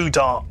 Flippity doo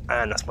dart,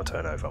 and that's my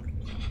turnover.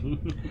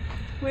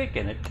 We're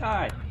gonna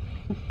die.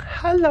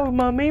 Hello,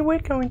 mummy. We're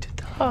going to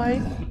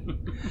die.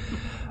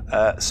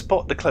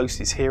 Spot the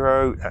closest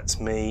hero. That's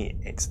me.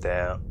 It's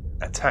there.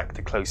 Attack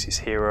the closest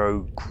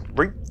hero.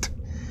 Great.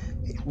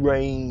 It's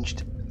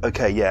ranged.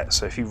 Okay, yeah.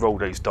 So if you roll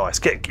those dice,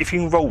 if you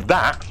can roll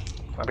that,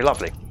 that'd be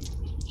lovely.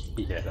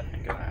 Yeah, that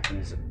ain't gonna happen,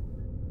 is it?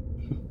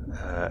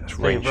 It's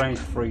ranged. Range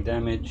 3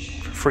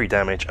 damage. 3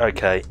 damage.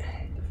 Okay.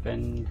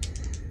 Defend.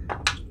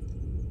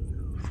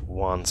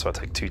 1, so I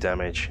take 2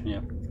 damage.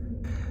 Yeah.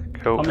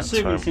 Cool. I'm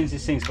assuming since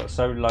this thing's got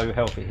so low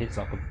health, it hits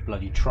like a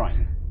bloody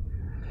train.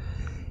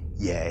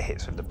 Yeah, it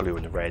hits with the blue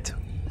and the red.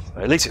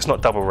 At least it's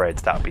not double red.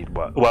 That'd be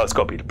well. It's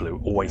got to be the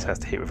blue. Always has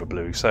to hit with a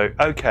blue. So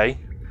okay,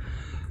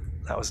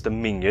 that was the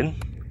minion.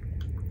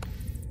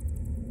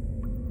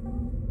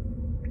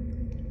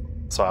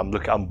 So I'm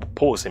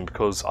pausing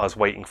because I was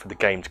waiting for the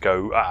game to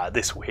go.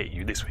 This will hit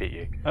you. This will hit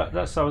you.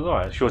 That's so was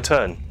I. It's your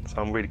turn.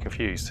 So I'm really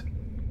confused.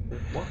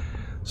 What?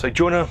 So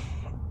do you wanna?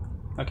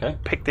 Okay.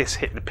 Pick this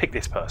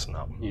person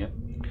up. Yeah.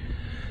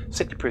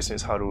 Set your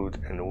prisoners huddled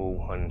and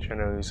all on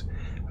shadows.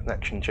 An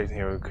action chosen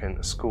hero can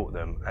escort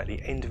them. At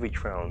the end of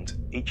each round,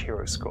 each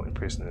hero escorting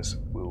prisoners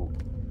will.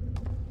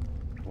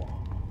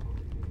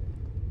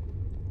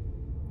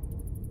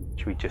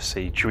 Should we just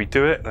see? Should we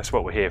do it? That's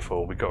what we're here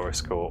for. We've got to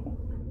escort.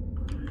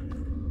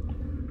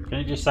 Can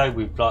you just say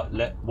we've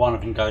let one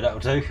of them go? That'll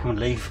do. And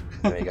leave.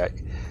 There you go.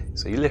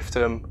 So you lift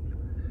them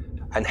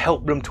and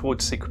help them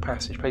towards secret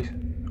passage. Please.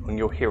 On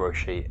your hero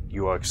sheet,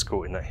 you are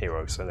escorting that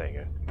hero. So there you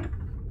go.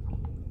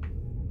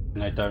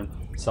 And they don't.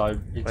 So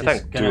it's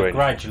just going to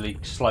gradually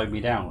slow me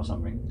down or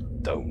something.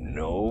 Don't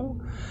know.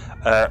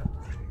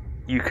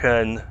 You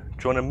can. Do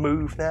you want to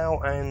move now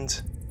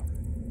and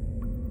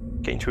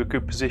get into a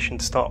good position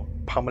to start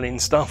pummeling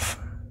stuff?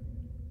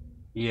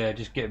 Yeah,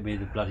 just get me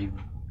the bloody.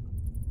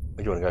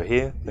 Do you want to go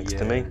here next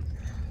to me?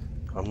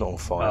 I'm not on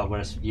fire. Oh,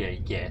 well, yeah,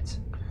 get.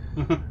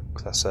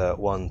 That's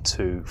 1,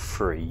 2,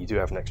 3. You do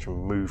have an extra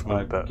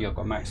movement, but yeah, I've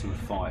got a maximum of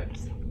 5.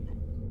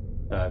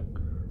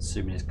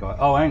 Assuming this guy.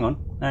 Oh, hang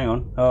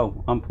on.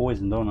 Oh, I'm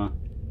poisoned, aren't I?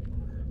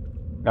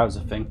 That was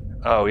a thing.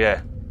 Oh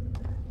yeah.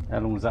 How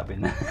long has that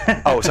been?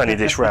 Oh, it's only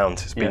this round.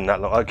 It's been that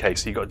long. Okay,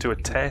 so you got to do a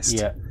test.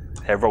 Yeah.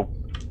 Roll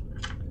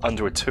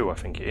under a 2, I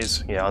think it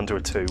is. Yeah, under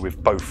a 2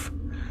 with both.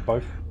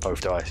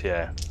 Both dice.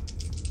 Yeah.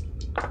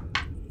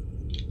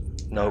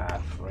 Nope.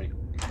 3.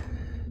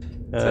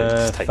 So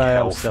just take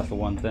fail, health. suffer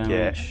 1 damage.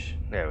 Yeah.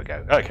 There we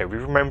go. Okay,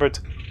 we've remembered.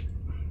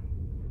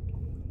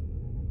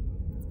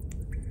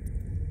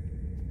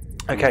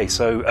 Okay,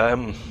 so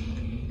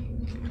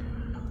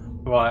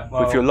right.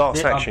 Well, with your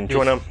last action, do you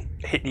want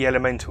to hit the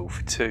elemental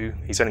for 2?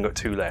 He's only got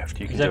 2 left.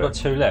 You can do it. He's got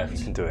 2 left.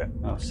 You can do it.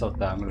 Oh, sod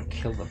that! I'm going to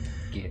kill them.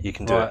 You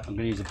can do it. I'm going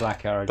to use a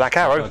black arrow. Black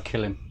arrow. I've got to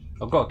kill him.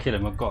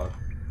 I've got to.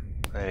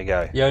 There you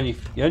go. The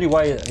only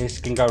way this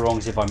can go wrong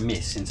is if I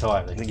miss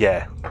entirely.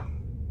 Yeah.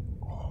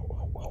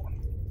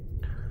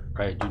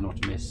 Pray do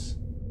not miss.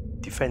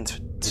 Defense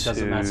 2. It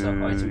doesn't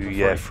matter. I hit him for 3.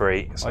 Yeah,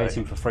 3. So, I hit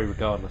him for 3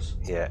 regardless.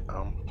 Yeah.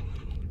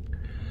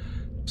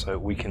 So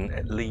we can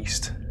at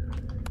least.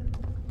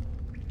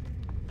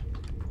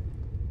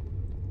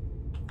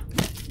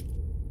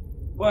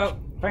 Well,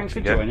 thanks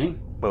for joining.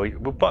 Well,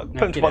 we'll put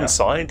him to one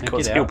side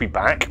because he'll be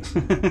back.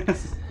 And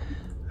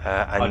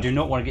I do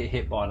not want to get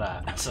hit by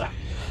that. So.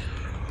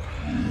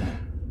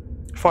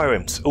 Fire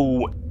imps.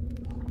 All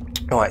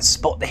right.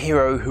 Spot the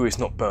hero who is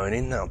not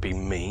burning. That'll be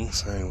me.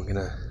 So we're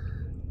gonna.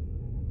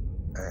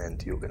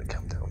 And you're gonna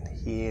come down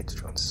here to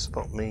try and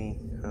spot me.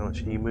 How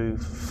much do you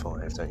move?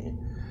 5, don't you?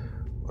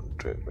 1,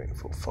 2, 3,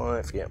 4,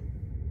 5. Yep.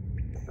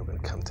 You're gonna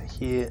come to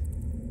here.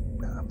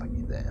 I'll put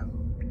you there.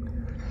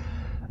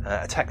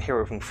 Attack the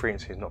hero from free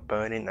and who's not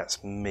burning.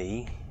 That's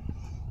me.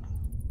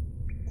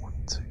 1,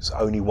 2. So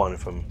only one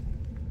of them.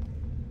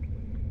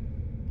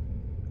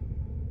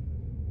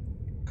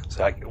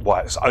 So,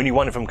 so only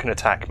one of them can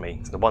attack me.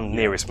 So the one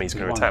nearest me is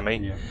going to attack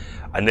me,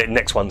 and the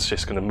next one's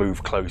just going to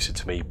move closer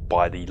to me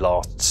by the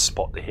last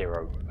spot the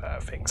hero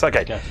thing. So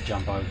okay, you have to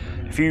jump over.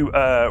 If you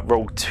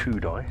roll 2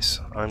 dice,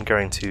 I'm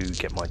going to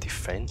get my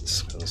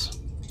defense because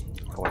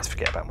I always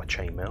forget about my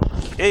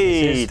chainmail.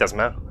 Hey, doesn't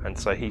matter. And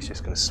so he's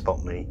just going to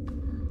spot me.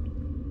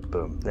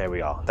 Boom. There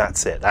we are.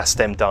 That's it. That's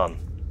them done.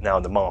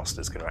 Now the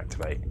master's going to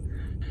activate.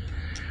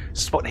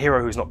 Spot the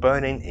hero who's not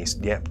burning. Is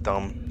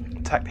done.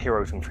 Attack the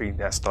hero from 3.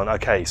 That's done.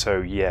 Okay,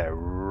 so yeah,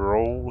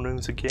 roll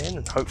those again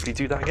and hopefully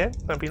do that again.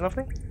 That'd be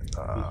lovely.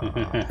 No.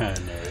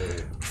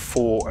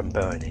 4 and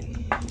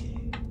burning.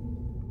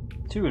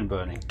 2 and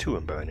burning. 2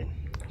 and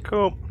burning.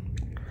 Cool.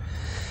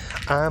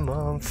 I'm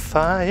on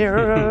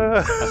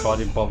fire. That's why I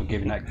didn't bother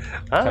giving that.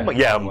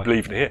 Yeah, I'm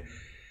leaving it here.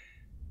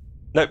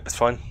 Nope, it's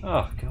fine.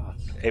 Oh god.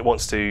 It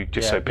wants to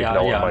just so people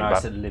know what I'm about.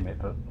 It's at the limit,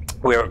 but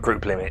we're at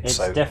group limit. It's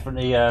so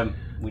definitely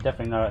we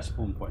definitely know that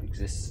spawn point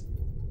exists.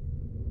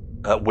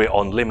 We're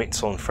on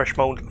limits on flesh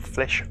mold,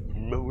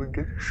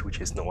 which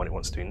is not what it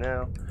wants to do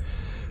now.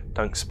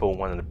 Don't spawn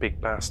one of the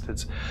big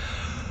bastards.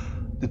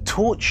 The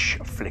torch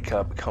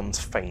flicker becomes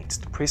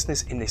faint. The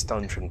prisoners in this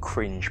dungeon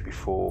cringe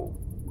before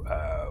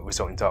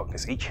result in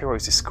darkness. Each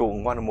hero's escort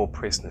and one or more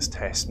prisoners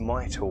test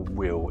might or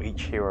will.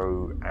 Each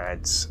hero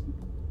adds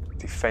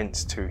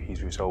defense to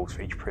his resolves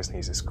for each prisoner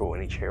he's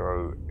escorting. Each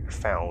hero who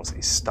fails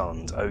is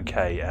stunned.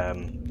 Okay,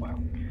 Wow.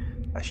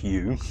 that's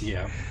you.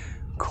 Yeah.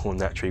 Core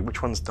naturally.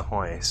 Which one's the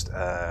highest?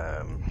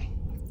 I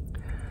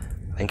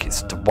think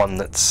it's the one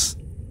that's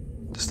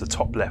just the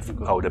top left.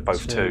 Oh, they're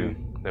both two.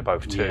 They're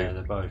both two. Yeah,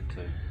 they're both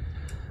two.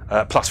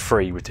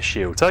 +3 with the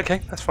shields.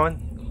 Okay, that's fine.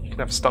 You can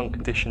have a stun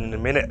condition in a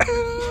minute.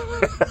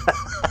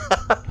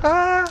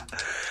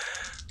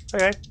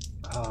 Okay,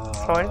 it's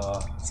fine.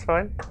 It's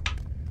fine.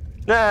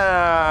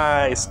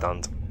 Nah, he's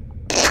stunned.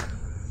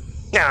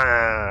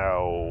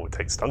 No,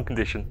 take stun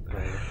condition.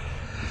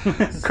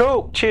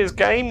 Cool. Cheers,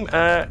 game.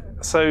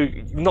 So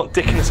you're not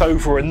dicking us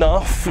over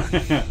enough.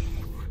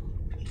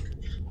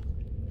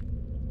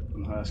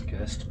 Nice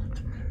guest.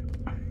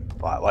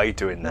 Right, why are you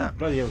doing that?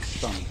 Bloody hell,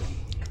 stunned.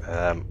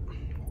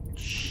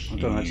 I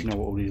don't actually know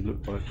what all these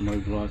look like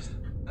mobilised.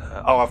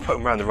 Oh, I've put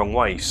them around the wrong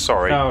way.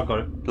 Sorry. Oh, I got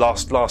it.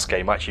 Last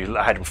game, actually,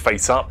 I had them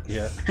face up.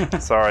 Yeah.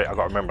 Sorry, I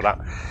got to remember that.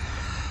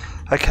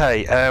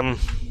 Okay.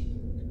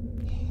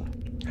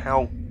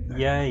 How?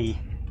 Yay.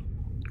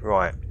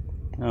 Right.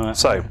 All right.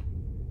 So.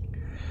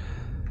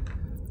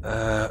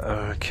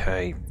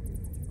 Okay.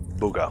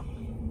 Booger.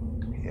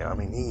 Yeah, I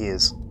mean he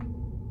is.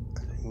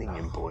 A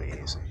minion boy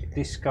is.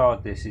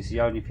 Discard this is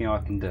the only thing I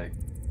can do.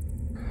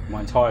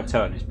 My entire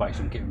turn is based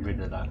on getting rid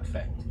of that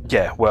effect.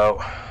 Yeah.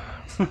 Well.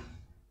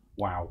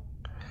 Wow.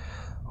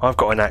 I've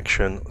got an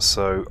action,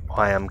 so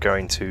I am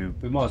going to.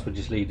 We might as well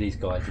just leave these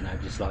guys, you know,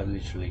 just like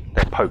literally.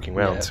 They're poking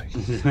round.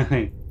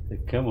 Yeah.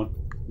 Come on.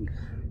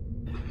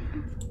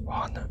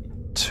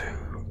 1, 2.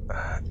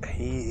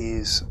 He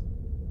is.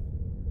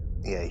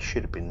 Yeah, he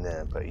should have been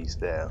there, but he's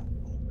there.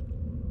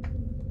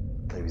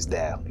 He was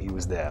there. He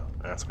was there.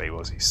 That's where he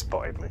was. He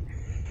spotted me.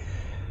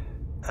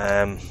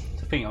 I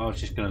think I was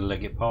just going to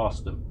leg it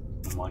past them.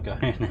 Am I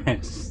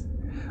going?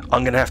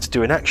 I'm going to have to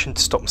do an action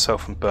to stop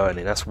myself from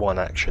burning. That's one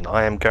action.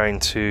 I am going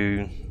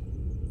to.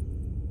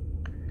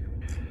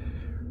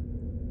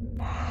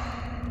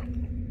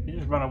 You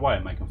just run away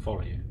and make them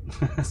follow you.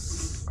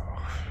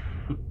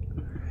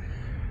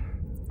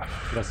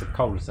 That's a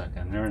cul-de-sac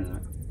down there, isn't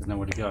it? There's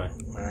nowhere to go.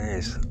 There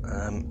is.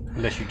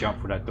 Unless you jump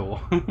through that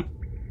door.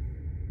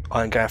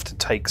 I'm going to have to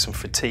take some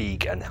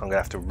fatigue and I'm going to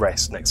have to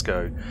rest next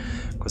go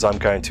because I'm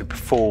going to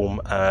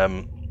perform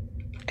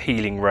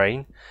Healing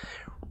Rain.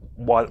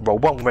 Roll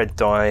 1 red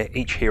die.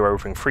 Each hero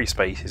within 3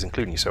 spaces,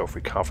 including yourself,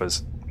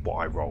 recovers what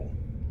I roll.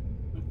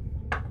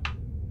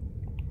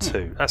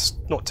 2. That's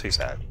not too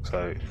sad.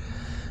 So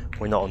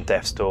we're not on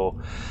death's door.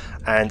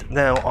 And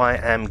now I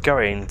am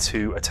going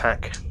to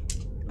attack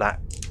that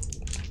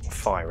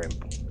fire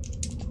imp.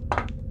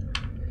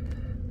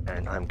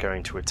 And I'm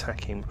going to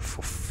attack him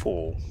for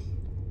 4.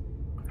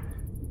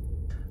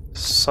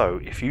 So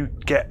if you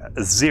get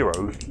a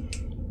 0.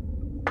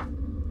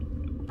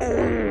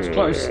 It's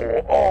close.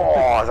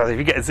 Oh, so if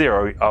you get a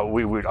 0, I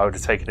would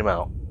have taken him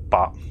out.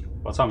 But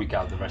by the time we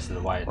go the rest of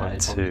the way, it probably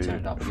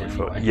turned up again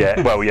anyway. Yeah,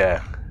 well,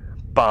 yeah.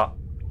 But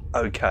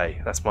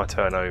okay, that's my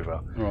turn over.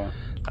 Right.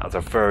 That was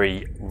a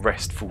very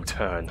restful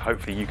turn.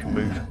 Hopefully you can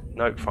move.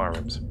 No, fire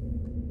imps.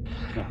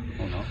 No,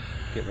 or not.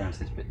 Get round to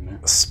this bit in a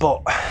minute.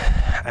 Spot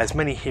as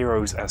many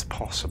heroes as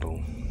possible.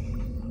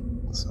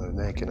 So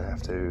they're going to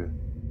have to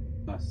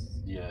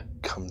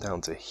come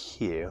down to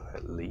here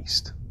at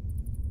least.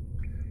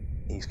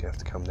 He's going to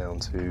have to come down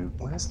to...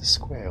 Where's the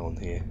square on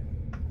here?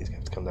 He's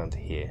going to have to come down to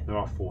here. There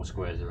are 4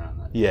 squares around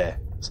that. Yeah,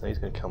 so he's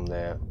going to come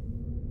there.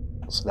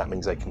 So that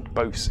means they can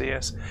both see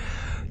us.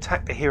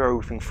 Attack the hero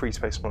within 3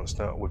 space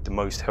monster with the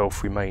most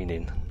health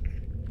remaining.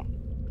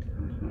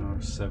 No,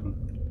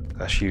 7.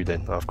 That's you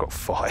then. I've got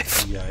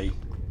 5. Yay.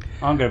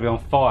 I'm going to be on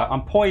fire.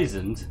 I'm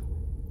poisoned.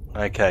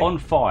 Okay. On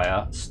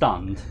fire,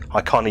 stunned.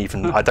 I can't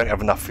even... I don't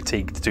have enough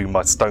fatigue to do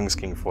my stone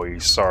skin for you.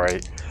 Sorry.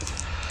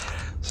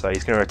 So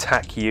he's going to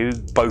attack you.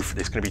 Both.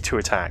 There's going to be 2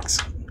 attacks.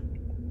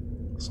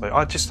 So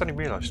I just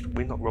suddenly realised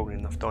we're not rolling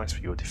enough dice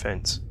for your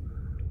defence.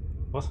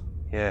 What?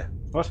 Yeah.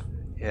 What?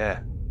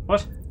 Yeah.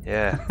 What?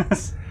 Yeah.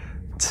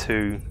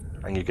 2,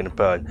 and you're going to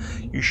burn.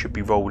 You should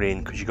be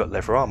rolling because you got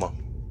leather armour.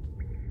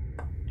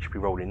 You should be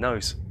rolling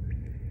those.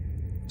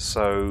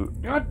 So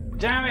God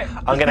damn it!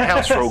 I'm going to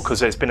house roll because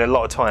there's been a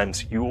lot of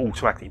times you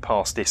automatically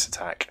pass this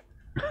attack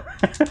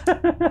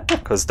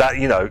because that,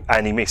 you know,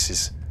 and he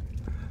misses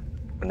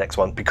the next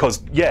one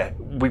because yeah,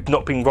 we've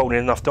not been rolling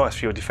enough dice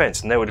for your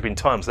defence, and there would have been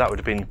times that would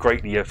have been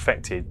greatly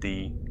affected.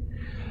 The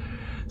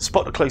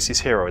spot the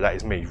closest hero, that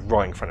is me,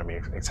 right in front of me.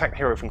 Attack the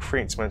hero from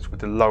 3 instruments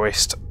with the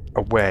lowest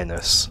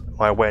awareness.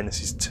 My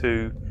awareness is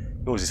 2,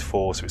 yours is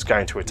 4, so it's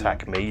going to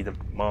attack me, the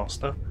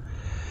master.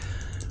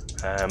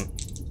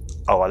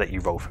 Oh, I'll let you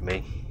roll for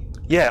me.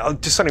 Yeah, I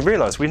just suddenly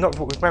realised we've not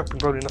been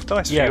rolling enough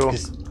dice for your...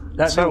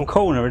 that little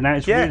corner, and now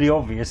it's really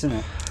obvious, isn't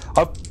it?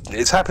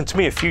 It's happened to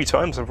me a few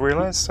times, I've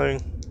realised, so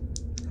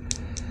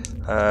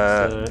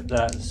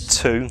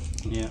that's 2.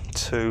 Yeah.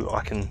 2,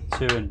 I can...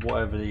 2 and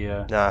whatever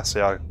the... Nah,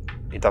 see,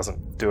 it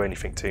doesn't do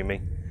anything to me.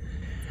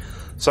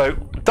 So,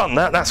 done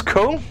that, that's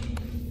cool.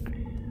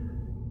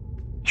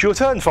 It's your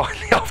turn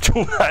finally after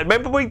all that.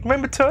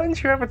 Remember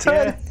turns? You have a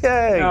turn?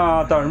 Yeah. No,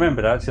 I don't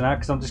remember that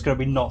because I'm just going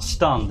to be not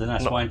stunned, and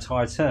that's my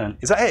entire turn.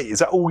 Is that it? Is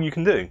that all you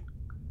can do?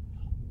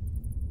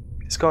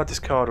 Discard this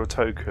card or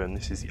token.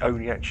 This is the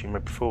only action you may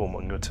perform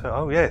on your turn.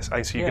 Oh yes.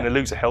 So you're going to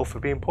lose a health for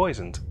being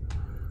poisoned.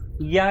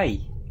 Yay.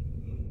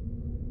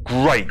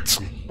 Great.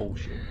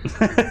 Bullshit.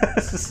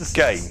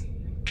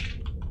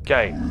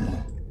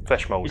 Game.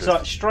 Flesh moulders. It's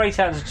like straight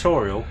out of the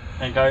tutorial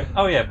and go,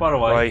 oh yeah, by the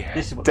way,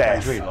 this is what the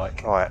game's really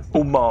like. Right,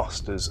 all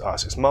masters. So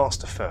it's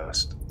master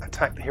first.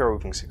 Attack the hero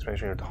within 6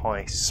 meters at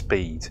high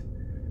speed.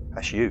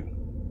 That's you.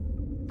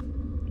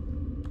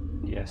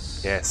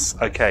 Yes. Yes.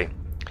 Okay.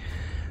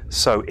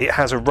 So it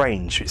has a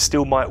range. It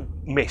still might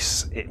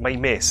miss. It may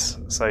miss.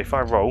 So if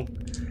I roll,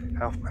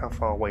 how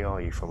far away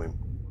are you from him?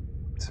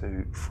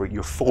 2, 3.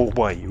 You're 4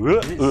 away.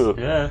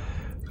 Yeah.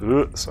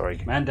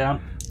 Sorry. Man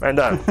down. Man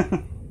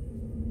down.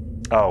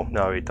 Oh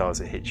no, it does.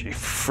 It hits you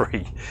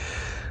 3.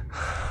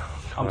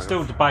 I'm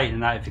still debating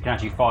that if it can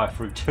actually fire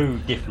through 2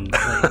 different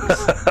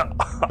things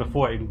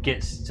before it even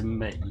gets to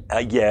me.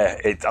 Yeah,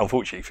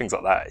 unfortunately things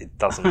like that it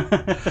doesn't.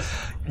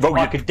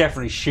 I could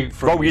definitely shoot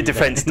through. Roll your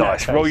defense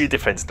dice. Roll your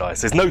defense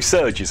dice. There's no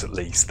surges at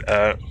least.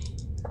 Mate.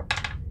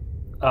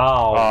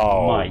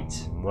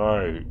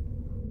 No.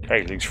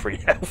 Okay, lose 3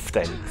 health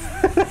then.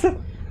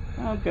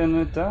 I'm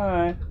gonna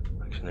die.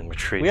 And then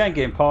retreat. We ain't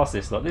getting past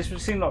this. Like this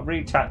would seem like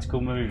really tactical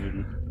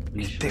moving.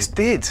 This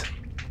did.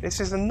 This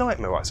is a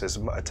nightmare. Right, it says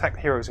attack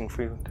heroes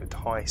at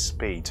high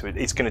speed. So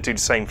it's going to do the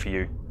same for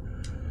you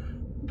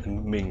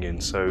and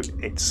minions. So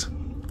it's.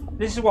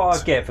 This is what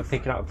I get for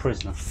picking up a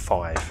prisoner.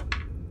 5.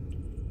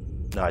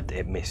 No,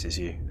 it misses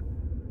you.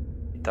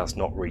 It does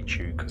not reach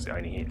you because it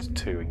only hits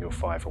 2 and you're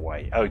 5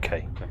 away.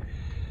 Okay.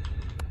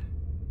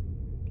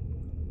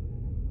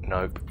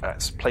 Nope.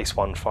 That's place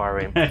 1. Fire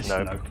him.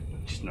 Nope.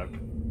 Just nope.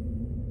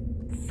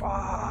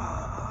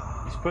 Fuck.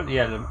 Put the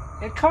element.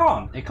 It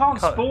can't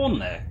spawn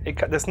there.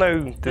 There's no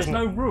room.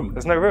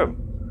 There's no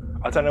room.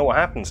 I don't know what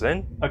happens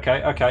then.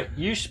 Okay.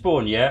 You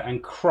spawn,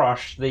 and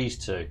crush these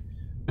 2.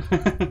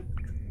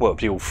 Well, it'll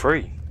be all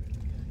 3.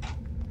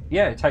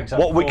 Yeah, it takes up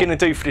what we're going to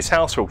do for this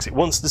house rule, because it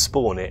wants to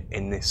spawn it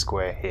in this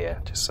square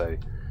here, just so...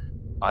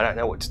 I don't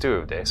know what to do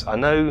with this. I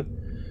know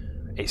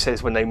it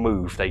says when they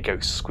move, they go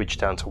squidge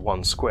down to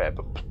 1 square,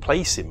 but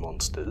placing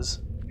monsters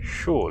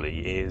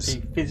surely is...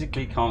 He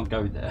physically can't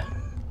go there.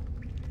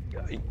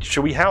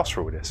 Should we house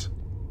rule this?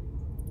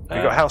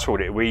 We've got house ruled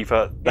it.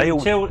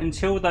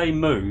 Until they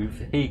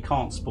move, he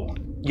can't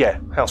spawn. Yeah,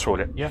 house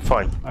ruled it. Yeah,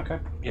 fine. Okay.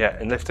 Yeah,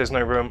 and if there's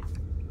no room,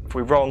 if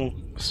we're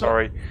wrong,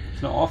 sorry.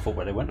 It's not our fault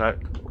where they went. No,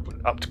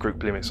 up to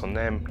group limits on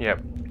them. Yeah.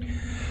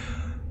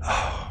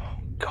 Oh,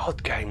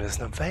 God, game, there's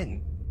an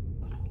event.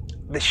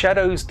 The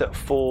shadows that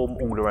form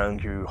all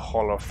around you,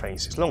 hollow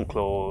faces, long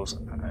claws,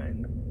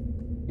 and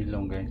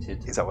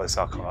elongated. Is that what it's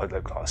like? I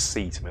look like a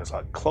C to me. It's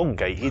like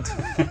elongated.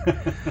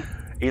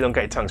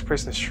 Elongated tongues,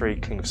 prisoner's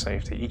streak, cling of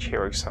safety. Each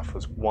hero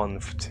suffers 1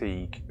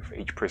 fatigue for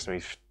each prisoner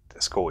he's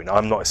escorting.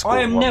 I'm not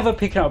escorting. I am never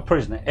picking up a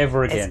prisoner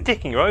ever again. It's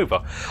ticking you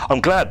over. I'm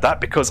glad that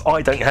because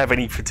I don't have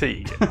any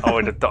fatigue. I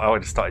would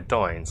have started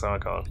dying, so I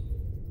can't.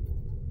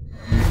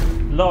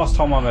 Last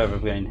time I've ever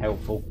been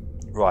helpful.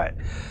 Right.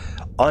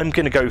 I'm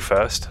going to go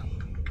first.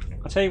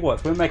 I'll tell you what,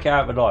 if we make it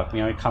out of life, we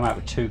only come out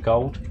with 2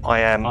 gold.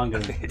 I'm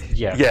going to...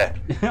 Yeah. Yeah.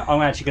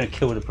 I'm actually going to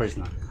kill the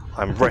prisoner.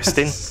 I'm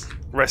resting.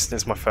 Resting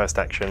is my first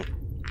action.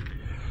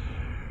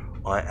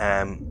 I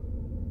am...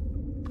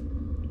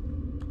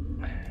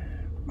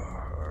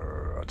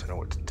 I don't know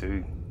what to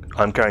do.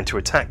 I'm going to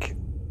attack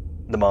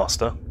the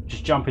master.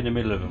 Just jump in the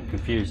middle of them,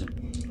 confuse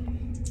them.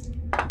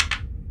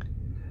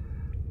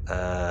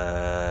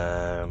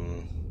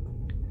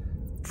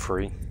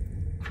 3.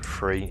 For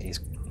 3,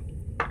 he's...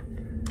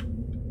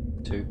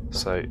 2.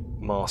 So,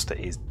 master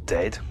is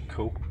dead.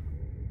 Cool.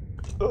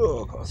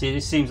 Oh, God. See,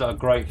 this seems like a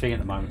great thing at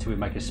the moment until we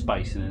make a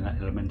space and then that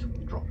elemental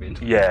can drop in.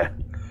 Yeah.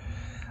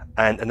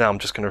 And now I'm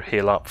just going to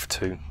heal up for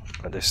 2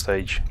 at this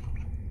stage.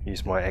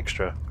 Use my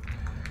extra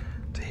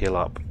to heal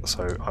up,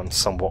 so I'm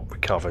somewhat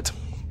recovered.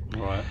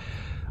 Right.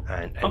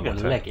 And I'm going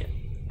to leg it.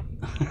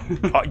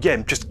 Yeah,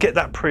 just get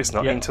that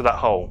prisoner into that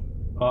hole.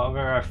 I'm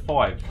going to have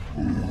 5.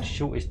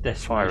 Shortest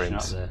destination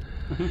up there.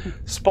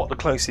 Spot the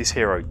closest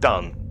hero.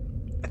 Done.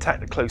 Attack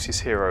the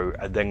closest hero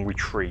and then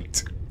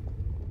retreat.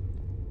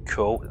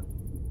 Cool.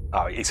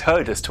 Oh, it's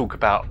heard us talk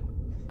about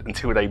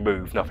until they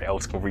move, nothing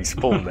else can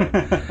respawn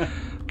there.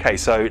 Okay,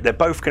 so they're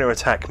both going to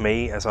attack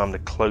me as I'm the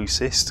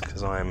closest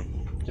because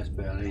I'm just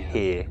barely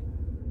here.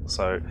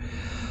 So,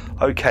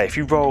 okay, if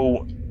you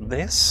roll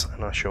this,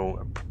 and I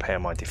shall prepare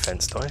my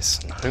defense dice,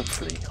 and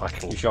hopefully I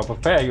can. You shall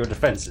prepare your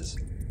defences.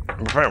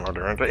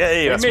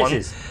 Yeah, that's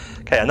misses.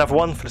 1. Okay, another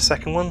 1 for the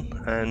second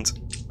one, and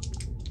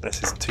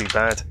this isn't too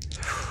bad.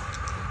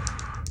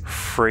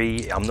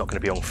 3. I'm not going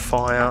to be on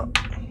fire,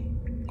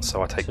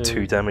 so I take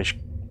 2 damage.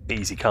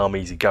 Easy come,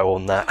 easy go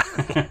on that.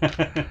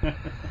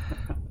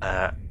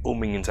 All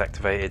minions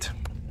activated.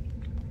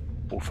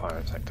 All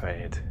firearms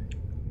activated.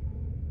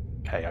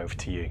 Okay, over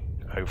to you.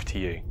 Over to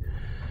you.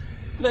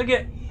 Look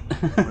it.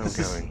 Where am I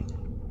going?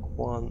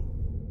 1,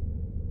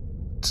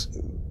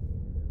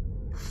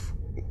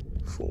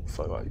 4,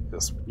 5, 8.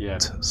 That's Yeah.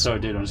 Sorry,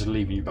 dude. I'm just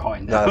leaving you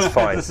behind. no, that's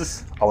fine.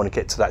 I want to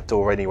get to that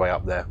door anyway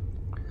up there.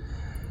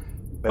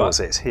 Where was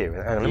it? It's here.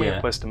 Hang on, let me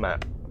Yeah. where's the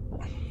map?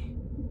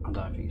 I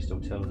don't think it still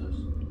tells us.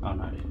 Oh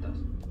no, it does.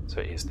 So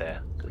it is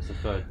there. It's the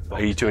third.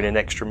 Are you doing an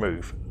extra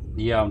move?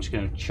 Yeah, I'm just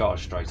going to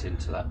charge straight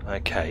into that.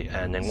 Okay,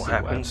 and then what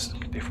happens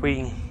if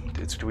we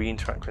do we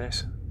interact with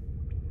this?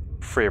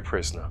 Free a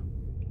prisoner.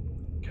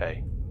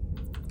 Okay.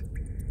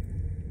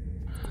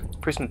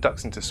 Prisoner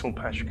ducks into a small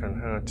patch. You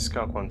can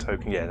discard 1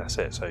 token. Yeah, that's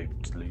it. So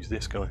just lose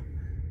this guy.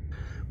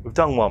 We've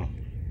done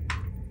 1.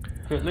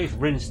 Could at least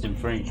rinsed him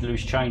for any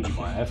loose change you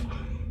might have.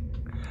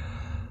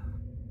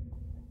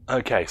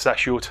 Okay, so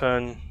that's your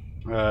turn.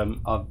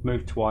 I've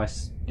moved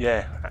twice.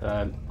 Yeah.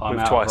 I'm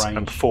moved out twice of range.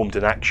 and performed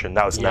an action.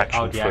 That was an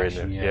action the for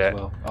action, him. yeah.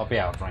 Well, I'll be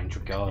out of range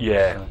regardless.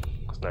 Yeah. So.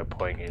 There's no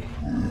point in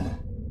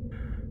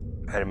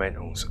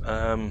elementals.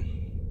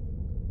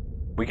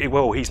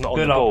 Well, he's not on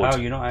Good the luck, board. pal,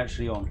 you're not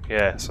actually on.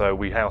 Yeah, so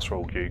we house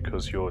rolled you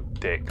because you're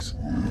dicks.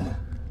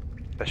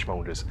 Flesh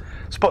moulders.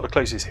 Spot the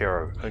closest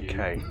hero.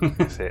 Okay,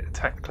 that's it.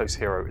 Attack the closest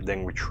hero,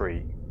 then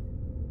retreat.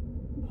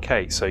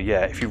 Okay, so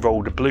yeah, if you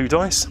roll the blue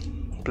dice,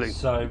 blue.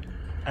 So,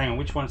 hang on,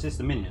 which one is this?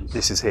 The minions?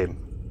 This is him.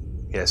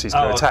 Yeah, so he's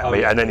going to attack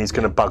me, and then he's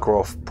going to bugger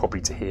off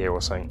probably to here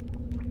or something.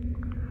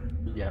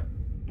 Yeah.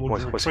 Well,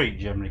 the retreat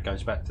generally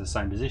goes back to the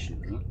same position,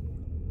 doesn't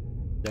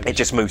it? It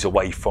just moves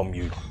away from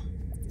you.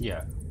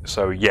 Yeah.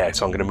 So yeah,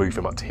 so I'm going to move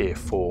him up to here.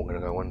 4. I'm going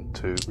to go 1,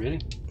 2, Really?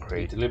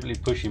 3. You deliberately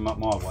push him up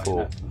my way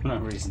 4. for no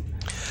reason.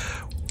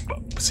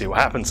 But see what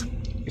happens.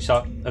 It's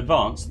like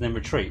advance, then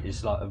retreat.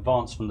 It's like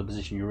advance from the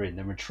position you're in,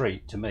 then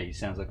retreat. To me,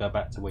 sounds like go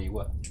back to where you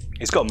were.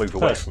 It's got to move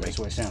away from me. That's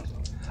what it sounds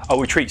like. Oh,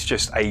 retreat's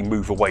just a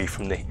move away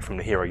from the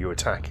hero you're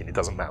attacking. It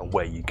doesn't matter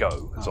where you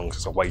go, as long as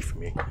it's away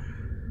from you.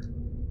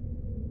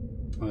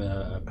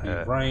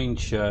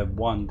 Range,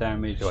 1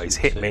 damage. Oh, he's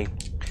hit me.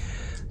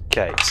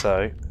 Okay,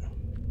 so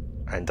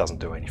and doesn't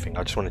do anything.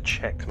 I just want to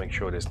check to make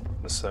sure there's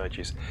the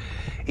surges.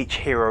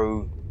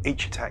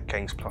 Each attack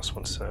gains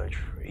 +1 surge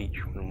for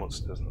each when the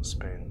monster does not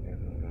spend.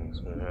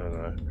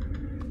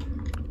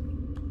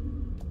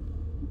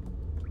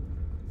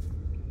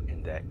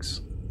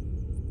 Index.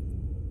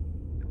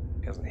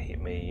 He hasn't hit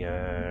me.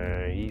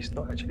 He's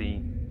not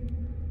actually.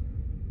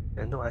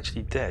 They're not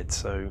actually dead,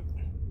 so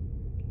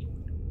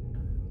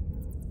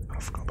I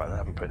forgot about that. I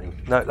haven't put him.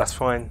 No, that's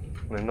fine.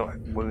 They're not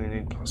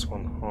wounded.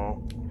 +1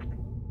 heart.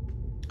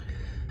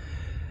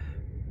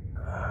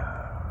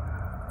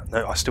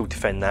 No, I still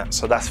defend that,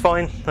 so that's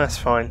fine. That's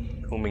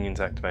fine. All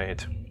minions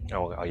activated.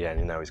 Oh yeah,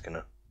 and now he's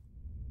gonna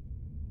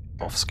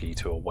off-ski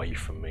to away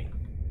from me.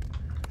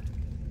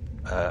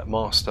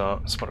 Master,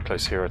 spot a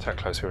close hero, attack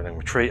close hero, and then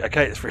retreat.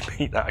 Okay, let's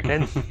repeat that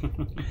again.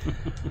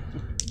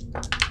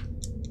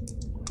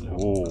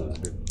 Oh,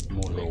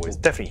 it's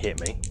definitely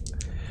hit me.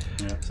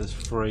 Yeah, it says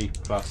 3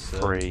 plus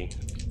 3,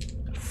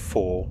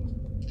 4,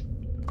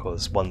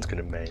 because 1's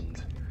going to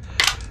mend.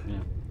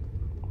 Yeah.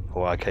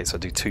 Oh, okay, so I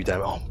do 2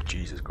 damage. Oh,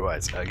 Jesus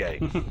Christ. Okay.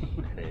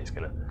 And then he's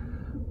going to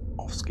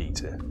off-ski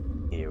to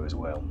here as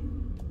well.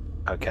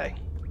 Okay.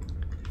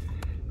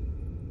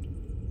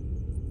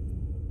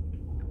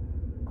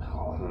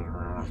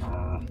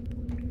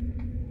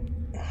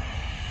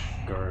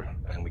 Go.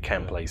 And we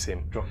can place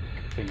him. Drop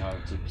the thing over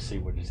to see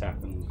what has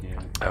happened.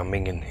 Yeah. Our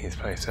minion, his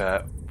place.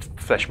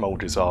 Flesh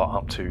moulders are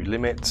up to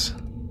limits.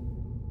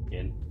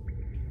 In.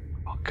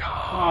 Oh,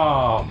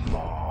 come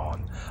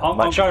on. I'm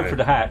going for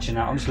the hatch and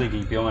I'm just leaving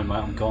you behind, mate.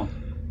 I'm gone.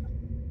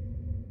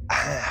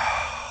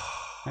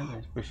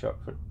 Hands push up.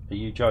 Are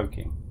you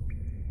joking?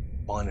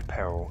 Minor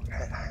peril.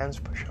 Hands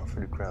push up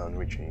through the ground,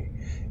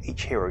 reaching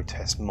each hero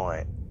tests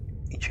might.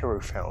 Each hero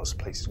who fails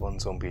places 1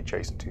 zombie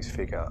adjacent to his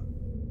figure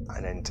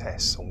and then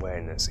tests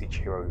awareness. Each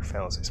hero who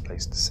fails this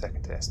places the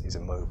second test is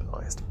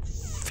immobilised.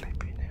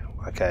 Flipping hell.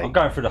 Okay. I'm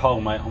going for the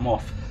hole, mate. I'm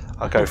off.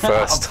 I'll go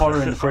first. I'm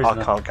following the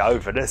prisoner. I can't go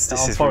over this.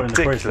 This is following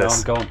ridiculous. The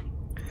prisoner. I'm gone.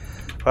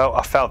 Well,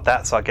 I failed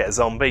that, so I get a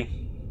zombie.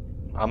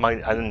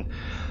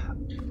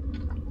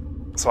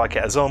 So I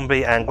get a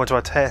zombie, and what do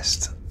I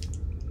test?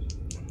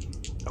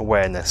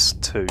 Awareness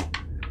 2.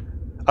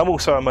 I'm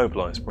also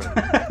immobilised, bro.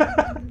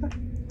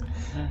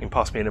 You can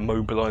pass me an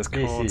immobilised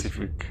card if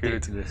you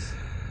could.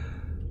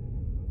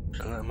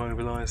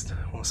 Immobilised.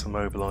 What's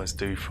immobilised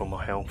do for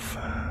my health?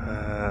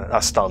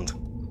 That's stunned.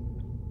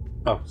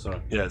 Oh,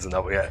 sorry. Yeah, there's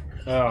another. Yeah.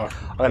 Oh,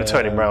 I'm going to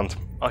turn him round.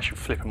 I should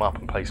flip him up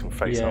and place him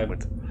face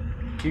upward.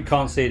 You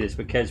can't see this,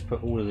 but Kez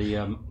put all of the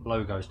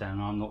logos down.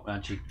 I'm not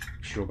actually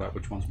sure about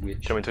which one's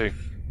which. Show me 2.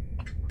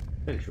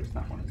 Pretty sure it's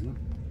that one, isn't it?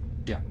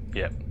 Yeah.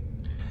 Yep.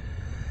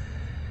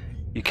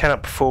 You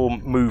cannot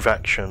perform move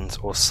actions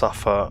or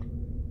suffer.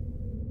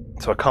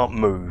 So I can't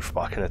move,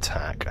 but I can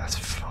attack. That's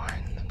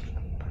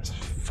fine. That's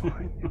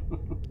fine.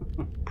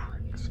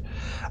 Pricks.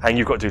 And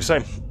you've got to do the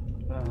same.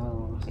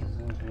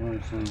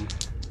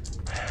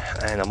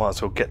 And I might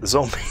as well get the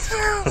zombie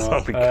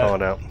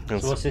card out.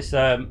 So what's this?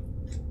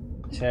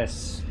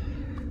 Test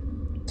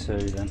 2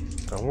 then.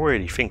 I'm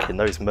really thinking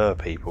those mer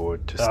people are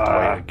just the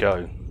way to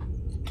go.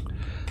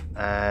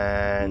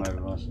 And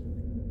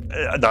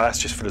No, that's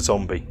just for the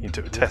zombie. You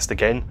do a test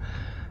again.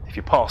 If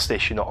you pass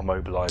this, you're not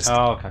immobilised.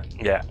 Oh, okay.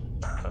 Yeah.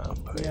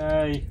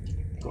 Yay!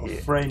 Got a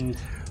friend.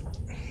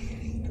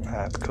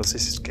 Because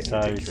this is getting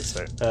ridiculous.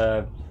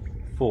 So.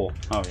 4.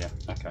 Oh yeah.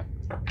 Okay.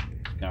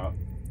 No.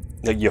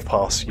 No, you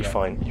pass. You're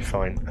fine. You're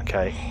fine.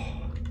 Okay.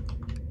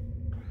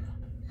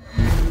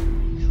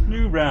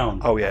 New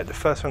round. Oh yeah. The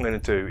first thing I'm going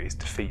to do is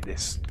defeat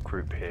this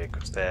group here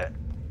because they're.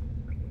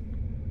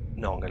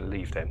 No, I'm going to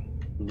leave them.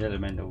 The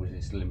elemental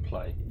is still in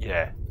play.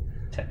 Yeah.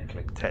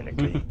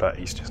 Technically, but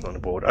he's just on the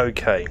board.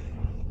 Okay.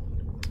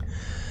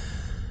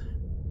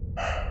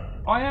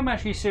 I am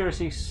actually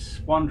seriously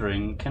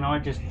wondering, can I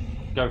just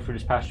go through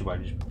this passageway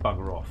and just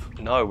bugger off?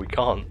 No, we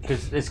can't.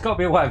 Because there's got to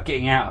be a way of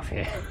getting out of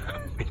here.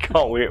 We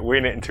can't. We're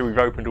in it until we've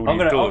opened all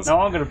these doors. No,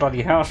 I'm going to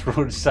bloody house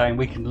rules saying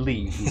we can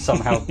leave and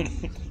somehow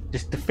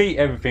just defeat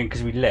everything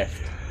because we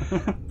left.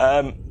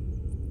 We're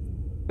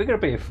going to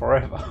be here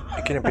forever.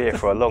 We're going to be here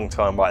for a long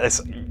time. Right,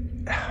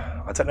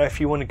 I don't know if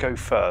you want to go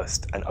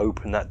first and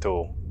open that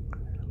door.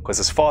 Because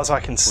as far as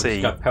I can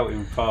see,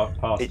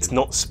 it's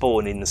not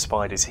spawning the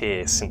spiders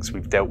here since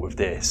we've dealt with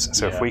this.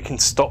 So if we can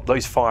stop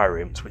those fire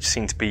imps, which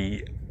seem to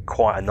be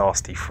quite a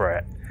nasty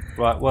threat.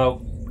 Right,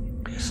 well,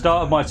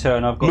 start of my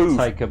turn, I've got to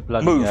take a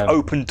bloody...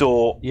 open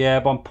door.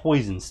 Yeah, but I'm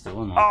poisoned still,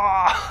 aren't I?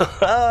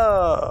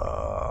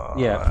 Ah!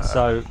 Yeah,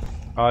 so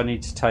I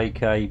need to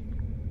take a...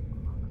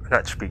 An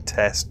attribute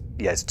test.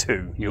 Yeah, it's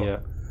 2. Yeah.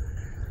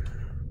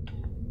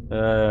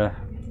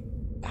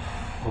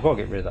 I've got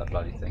to get rid of that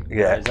bloody thing.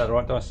 Yeah. Is that the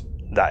right dice?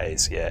 That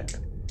is, yeah.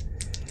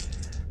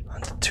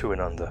 2 and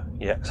under.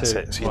 Yeah, that's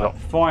it. So you're not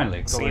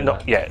finally. So you're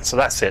not. Yeah, so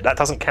that's it. That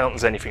doesn't count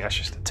as anything. That's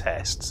just a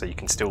test. So you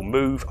can still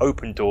move,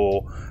 open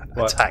door,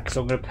 attack. So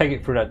I'm going to peg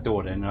it through that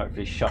door then, and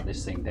hopefully shut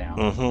this thing down.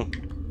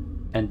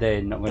 And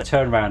then I'm going to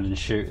turn around and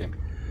shoot him.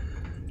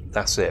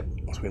 That's it.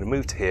 So we're going to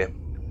move to here.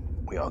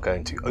 We are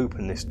going to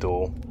open this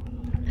door.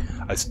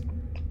 It's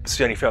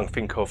the only thing I can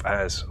think of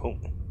as.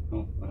 Hang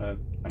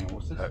on,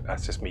 what's this?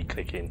 That's just me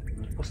clicking.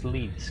 What's the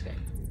lead escape?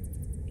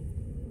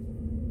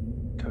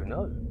 Don't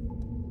know.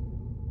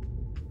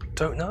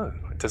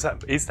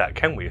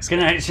 Can we escape?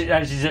 Can actually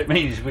it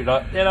means we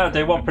like,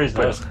 do one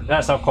prisoner.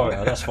 That's our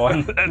quota. That's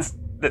fine.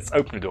 Let's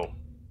open the door.